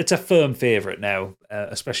it's a firm favourite now,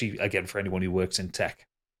 especially again for anyone who works in tech.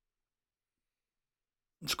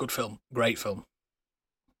 It's a good film, great film.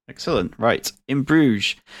 Excellent. Right, In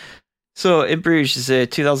Bruges. So In Bruges is a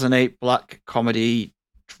 2008 black comedy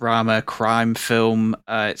drama crime film.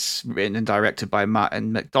 It's written and directed by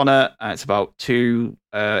Martin McDonagh. It's about two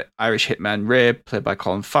Irish hitmen, Ray, played by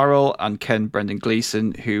Colin Farrell, and Ken Brendan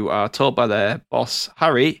Gleeson, who are told by their boss,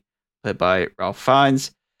 Harry, played by Ralph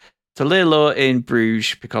Fiennes, to lay low in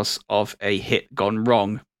Bruges because of a hit gone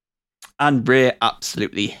wrong. And Ray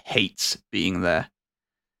absolutely hates being there.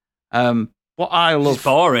 What I love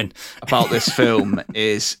boring about this film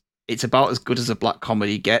is it's about as good as a black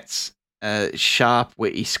comedy gets. Sharp,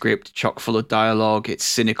 witty script, chock full of dialogue. It's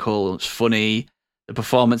cynical, it's funny. The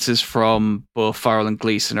performances from both Farrell and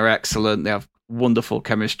Gleeson are excellent. They have wonderful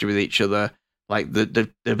chemistry with each other. Like they're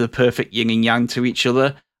the perfect yin and yang to each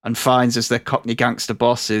other. And Fiennes as their Cockney gangster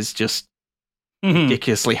boss is just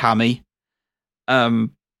ridiculously hammy. I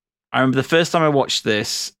remember the first time I watched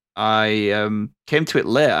this, I came to it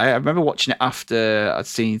late. I remember watching it after I'd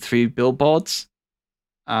seen 3 Billboards.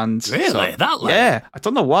 And really? That late? Yeah, I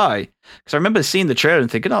don't know why. Because I remember seeing the trailer and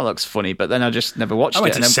thinking, oh, it looks funny, but then I just never watched it. I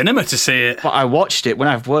went to cinema to see it. But I watched it. When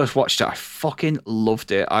I first watched it, I fucking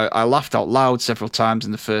loved it. I laughed out loud several times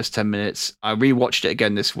in the first 10 minutes. I rewatched it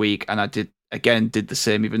again this week, and I did the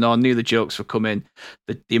same, even though I knew the jokes were coming.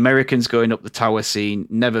 The Americans going up the tower scene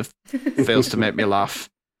never fails to make me laugh.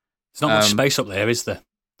 There's not much space up there, is there?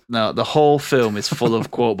 No, the whole film is full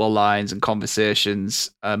of quotable lines and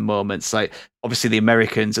conversations and moments. Like, obviously, the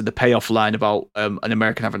Americans and the payoff line about an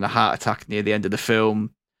American having a heart attack near the end of the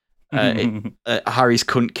film. Harry's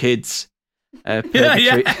cunt kids. Yeah.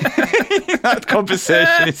 That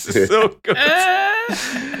conversation is so good.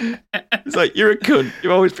 It's like, you're a cunt.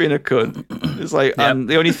 You've always been a cunt. It's like, and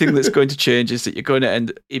the only thing that's going to change is that you're going to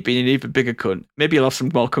end up being an even bigger cunt. Maybe you'll have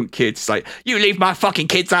some more cunt kids. It's like, you leave my fucking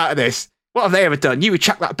kids out of this. What have they ever done? You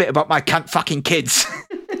chuck that bit about my cunt fucking kids.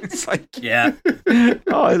 It's like, yeah.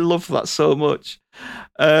 Oh, I love that so much.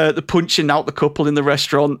 The punching out the couple in the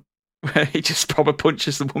restaurant, where he just proper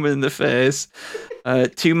punches the woman in the face.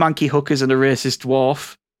 2 manky hookers and a racist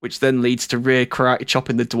dwarf, which then leads to Ray karate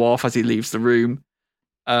chopping the dwarf as he leaves the room.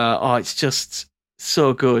 It's just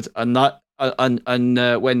so good. And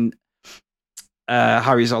when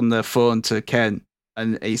Harry's on the phone to Ken,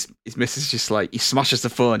 and his missus just like, he smashes the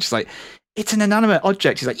phone, just like, it's an inanimate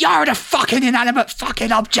object. He's like, you're the fucking inanimate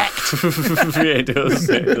fucking object. Yeah, it does.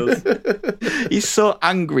 He's so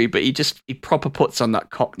angry, but he proper puts on that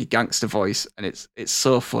Cockney gangster voice, and it's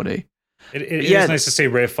so funny. It is nice to see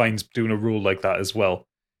Ray Fiennes doing a role like that as well.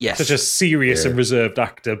 Yes. Such a serious and reserved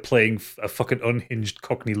actor playing a fucking unhinged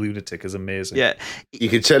Cockney lunatic is amazing. Yeah. You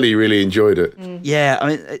could tell he really enjoyed it. Yeah, I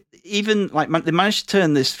mean, even like they managed to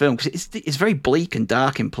turn this film, because it's very bleak and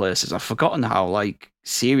dark in places. I've forgotten how like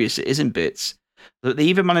serious it is in bits. But they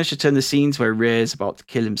even managed to turn the scenes where Ray's about to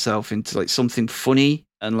kill himself into like something funny,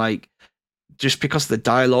 and like just because of the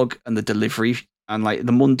dialogue and the delivery and like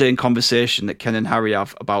the mundane conversation that Ken and Harry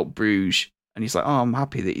have about Bruges. And he's like, oh, I'm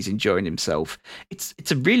happy that he's enjoying himself.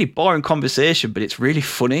 It's a really boring conversation, but it's really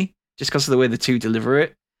funny just because of the way the two deliver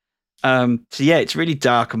it. So yeah, it's really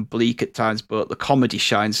dark and bleak at times, but the comedy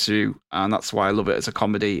shines through, and that's why I love it as a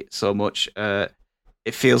comedy so much. It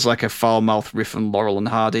feels like a foul-mouthed riff on Laurel and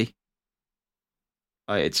Hardy.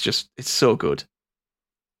 It's so good.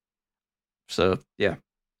 So yeah,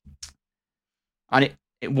 and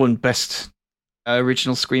it won Best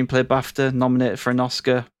Original Screenplay BAFTA, nominated for an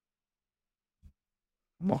Oscar.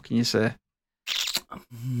 What can you say?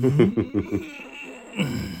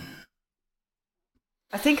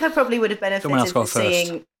 I think I probably would have benefited from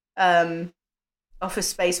seeing Office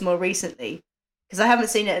Space more recently, because I haven't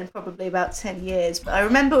seen it in probably about 10 years. But I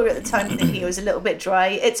remember at the time thinking it was a little bit dry.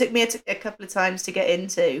 It took me a couple of times to get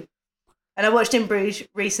into. And I watched In Bruges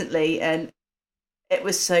recently, and it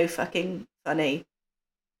was so fucking funny.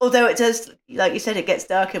 Although it does, like you said, it gets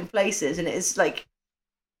dark in places, and it is like,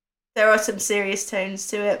 there are some serious tones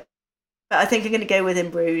to it, but I think I'm going to go with In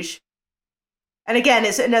Bruges. And again,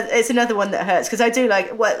 it's another one that hurts, because I do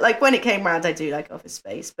like when it came round, I do like Office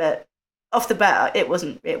Space, but off the bat, it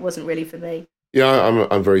wasn't really for me. Yeah,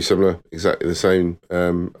 I'm very similar, exactly the same.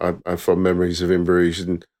 I've fond memories of In Bruges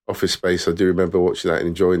and Office Space. I do remember watching that and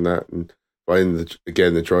enjoying that, and finding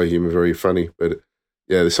the dry humour very funny. But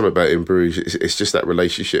yeah, there's something about In Bruges. It's just that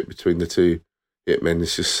relationship between the two hitmen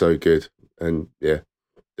is just so good, and yeah.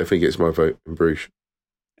 definitely gets my vote in Bruges.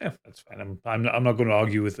 Yeah, that's fine. I'm not going to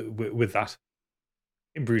argue with that.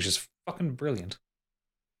 In Bruges is fucking brilliant.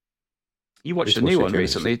 You watched a new one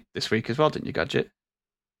recently this week as well, didn't you, Gadget?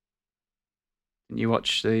 Didn't you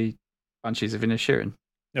watch the Banshees of Inisherin?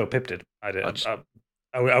 No, Pip did. I did.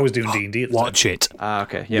 I was doing D&D at the Watch time. it. Ah,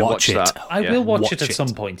 okay. Yeah, Watch it. that. I Yeah. will watch Watch it at it. some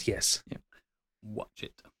point, yes. Watch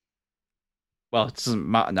it. Well, it doesn't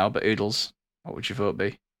matter now, but Oodles, what would your vote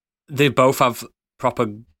be? They both have proper,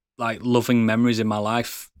 like, loving memories in my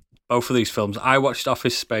life. Both of these films. I watched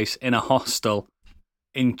Office Space in a hostel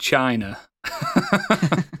in China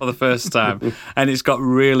for the first time, and it's got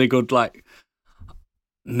really good, like,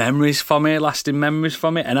 lasting memories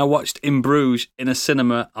for me. And I watched In Bruges in a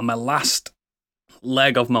cinema on my last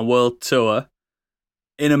leg of my world tour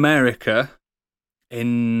in America.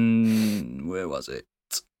 Where was it?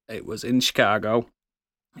 It was in Chicago,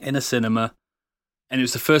 in a cinema, and it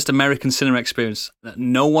was the first American cinema experience that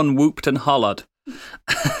no one whooped and hollered.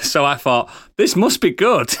 So I thought, this must be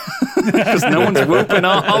good, because no one's whooping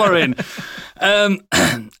or hollering.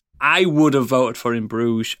 I would have voted for In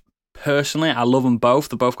Bruges. Personally, I love them both.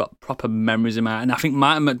 They both got proper memories in my head. And I think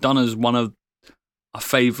Martin McDonagh's one of our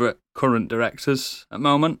favourite current directors at the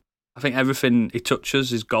moment. I think everything he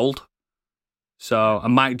touches is gold. So,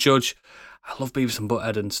 and Mike Judge, I love Beavis and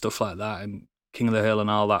Butthead and stuff like that, and King of the Hill and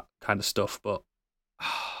all that kind of stuff. But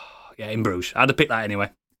yeah, In Bruges, I'd have picked that anyway.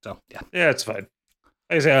 So yeah, it's fine.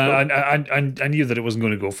 Like I say, I knew that it wasn't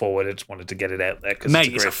going to go forward. I just wanted to get it out there because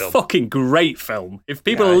mate, it's a great film. Fucking great film. If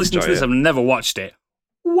people are listening to this and have never watched it,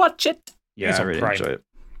 watch it. Yeah, It's I on really Prime. enjoy it.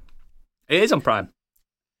 It is on Prime.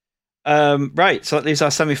 Right, so that leaves our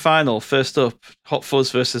semi-final. First up, Hot Fuzz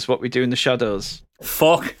versus What We Do in the Shadows.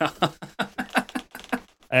 Fuck.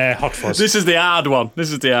 Hot Fuzz. This is the hard one.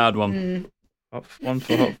 One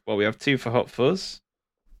for Hot. Well, we have two for Hot Fuzz.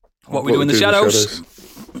 What we do in the shadows.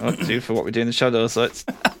 Oh, two for What We Do in the Shadows. So it's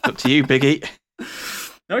up to you, Biggie.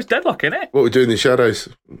 No, it's Deadlock, isn't it? What we do in the shadows?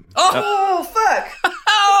 Oh,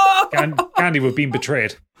 fuck! Candy, we've been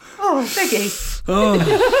betrayed. Oh, Biggie.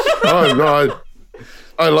 Oh no,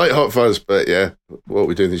 I like Hot Fuzz, but yeah, What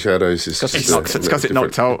We Do in the Shadows is It's just because it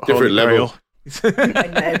knocked out different Holy level.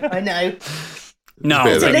 Grail. I know. No,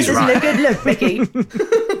 It's a bit of This he's isn't a right. good look,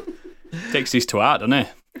 Biggie. Takes these to heart, doesn't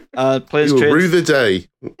he? Planes, You will rue Trains, the day.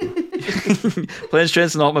 Planes,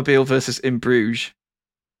 Trains and Automobile versus In Bruges.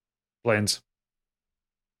 Planes.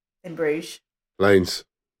 In Bruges. Lanes.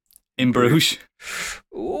 In Bruges.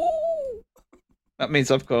 Ooh. That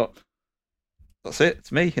means I've got... That's it.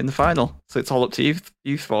 It's me in the final. So it's all up to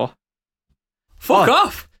you four. Fuck Oh.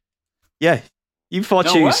 off. Yeah. You four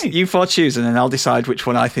No choose. way. You four choose, and then I'll decide which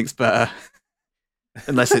one I think's better.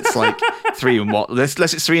 Unless it's like 3 and what?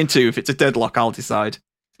 Unless it's 3 and 2. If it's a deadlock, I'll decide.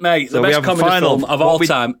 Mate, So the we best have a comedy final. film of What all we-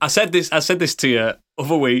 time. I said this to you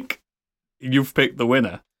other week. You've picked the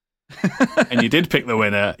winner. And you did pick the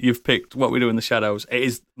winner. You've picked What We Do in the Shadows. It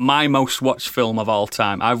is my most watched film of all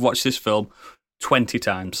time. I've watched this film 20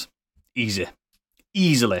 times.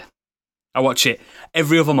 Easily. I watch it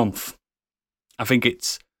every other month. I think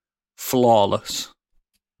it's flawless.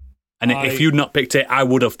 And if you'd not picked it, I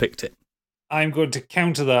would have picked it. I'm going to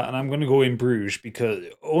counter that, and I'm going to go In Bruges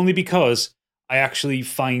because I actually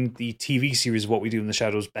find the TV series What We Do in the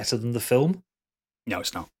Shadows better than the film. No,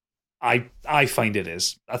 it's not. I find it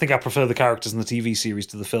is. I think I prefer the characters in the TV series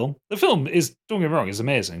to the film. The film is, don't get me wrong, is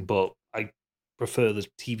amazing, but I prefer the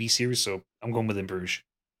TV series, so I'm going with In Bruges.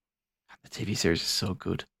 The TV series is so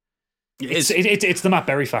good. It's It's the Matt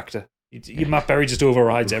Berry factor. Matt Berry just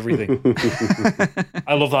overrides everything.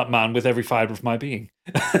 I love that man with every fibre of my being.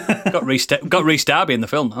 got Rhys Darby in the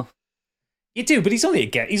film, though. You do, but he's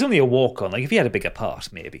only a walk on. Like if he had a bigger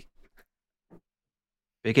part, maybe.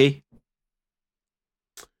 Biggie?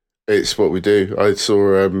 It's What We Do. I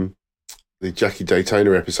saw the Jackie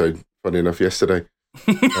Daytona episode, funny enough, yesterday.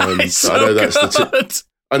 It's so I know that's good.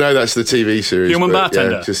 I know that's the TV series. Human but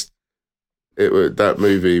Bartender. Yeah, just that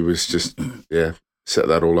movie was just set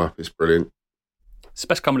that all up. It's brilliant. It's the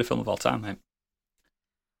best comedy film of all time, mate.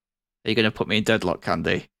 Are you going to put me in deadlock,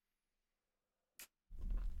 Candy?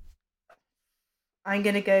 I'm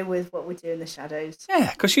going to go with What We Do in the Shadows.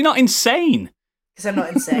 Yeah, because you're not insane. Because I'm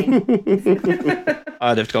not insane.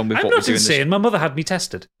 I'd have gone with I'm What We not Do in the insane. My mother had me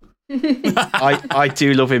tested. I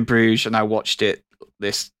do love In Bruges, and I watched it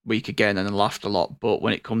this week again and laughed a lot. But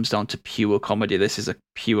when it comes down to pure comedy, this is a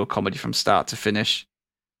pure comedy from start to finish.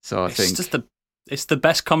 So I think It's the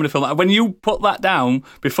best comedy film. When you put that down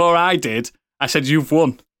before I did, I said, "You've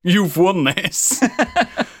won. You've won this."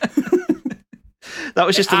 that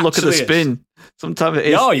was just a look at the actually spin. Sometimes it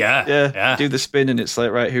is. Oh yeah. Yeah. Do the spin, and it's like,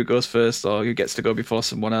 right, who goes first, or who gets to go before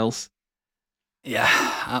someone else. Yeah,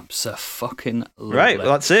 abso-fucking-lutely. Right,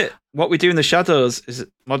 well, that's it. What We Do in the Shadows is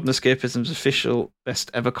Modern Escapism's official best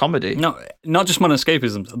ever comedy. No, not just Modern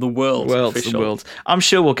Escapism, the world's official. The world. I'm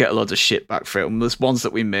sure we'll get a lot of shit back for it. And there's ones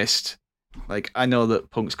that we missed. Like, I know that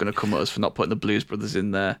Punk's going to come at us for not putting the Blues Brothers in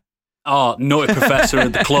there. Oh, Naughty Professor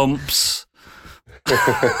and the Clumps.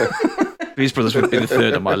 Blues Brothers would be the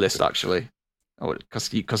third on my list, actually. Because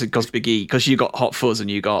Big E, because you got Hot Fuzz and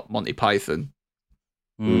you got Monty Python.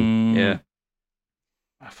 Yeah.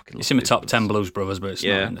 It's in the top 10 Blues Brothers, but it's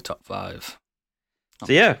not in the top 5.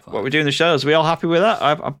 So yeah, What We Do in the Shadows. Are we all happy with that?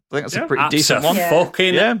 I think that's a pretty decent one.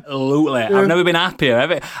 Fucking absolutely. I've never been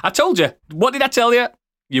happier. I told you. What did I tell you?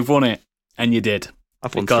 You've won it, and you did.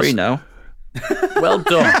 I've won 3 now. Well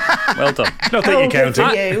done. Well done. Not that you're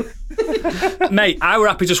counting. Mate, I were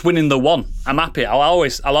happy just winning the one. I'm happy. I'll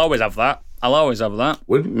always have that. I'll always have that.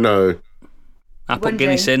 No. I put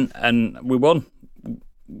Guinness in, and we won.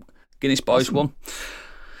 Guinness boys won.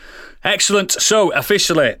 Excellent. So,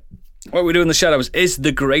 officially, What We Do in the Shadows is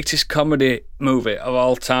the greatest comedy movie of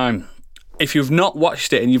all time. If you've not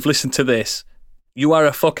watched it and you've listened to this, you are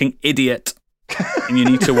a fucking idiot, and you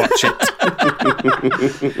need to watch it.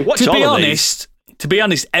 To be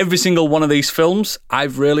honest, every single one of these films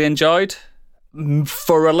I've really enjoyed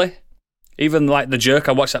thoroughly. Even like The Jerk,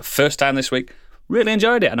 I watched that first time this week. Really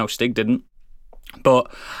enjoyed it. I know Stig didn't.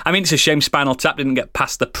 But, I mean, it's a shame Spinal Tap didn't get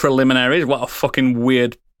past the preliminaries. What a fucking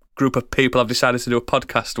weird group of people I've decided to do a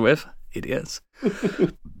podcast with. Idiots.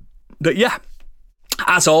 But yeah,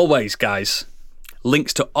 as always, guys,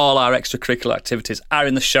 links to all our extracurricular activities are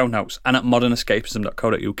in the show notes and at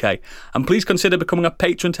modernescapism.co.uk. And please consider becoming a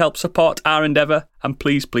patron to help support our endeavour. And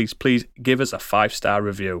please, please, please give us a 5-star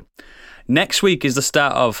review. Next week is the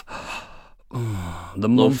start of the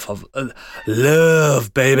month of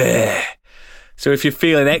love, baby. So if you're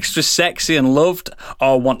feeling extra sexy and loved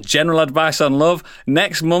or want general advice on love,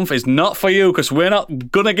 next month is not for you because we're not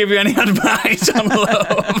going to give you any advice on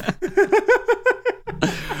love.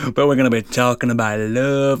 But we're going to be talking about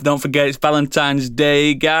love. Don't forget it's Valentine's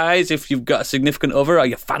Day, guys. If you've got a significant other or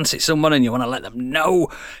you fancy someone and you want to let them know,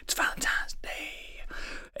 it's Valentine's Day.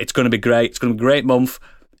 It's going to be great. It's going to be a great month.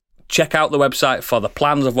 Check out the website for the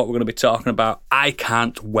plans of what we're going to be talking about. I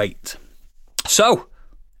can't wait. So,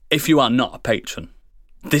 if you are not a patron,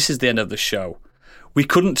 this is the end of the show. We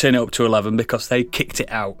couldn't turn it up to 11 because they kicked it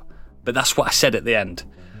out. But that's what I said at the end.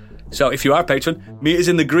 So if you are a patron, meet us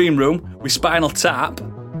in the green room with Spinal Tap,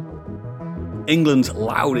 England's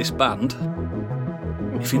loudest band.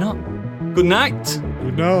 If you're not, good night.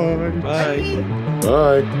 Good night. Bye.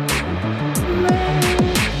 Bye.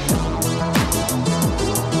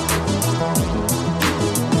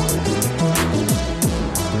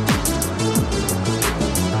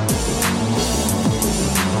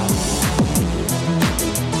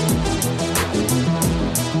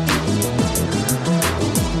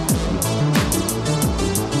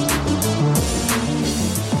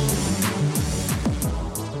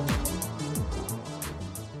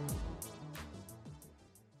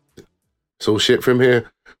 It's all shit from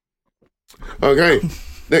here. Okay,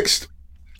 next.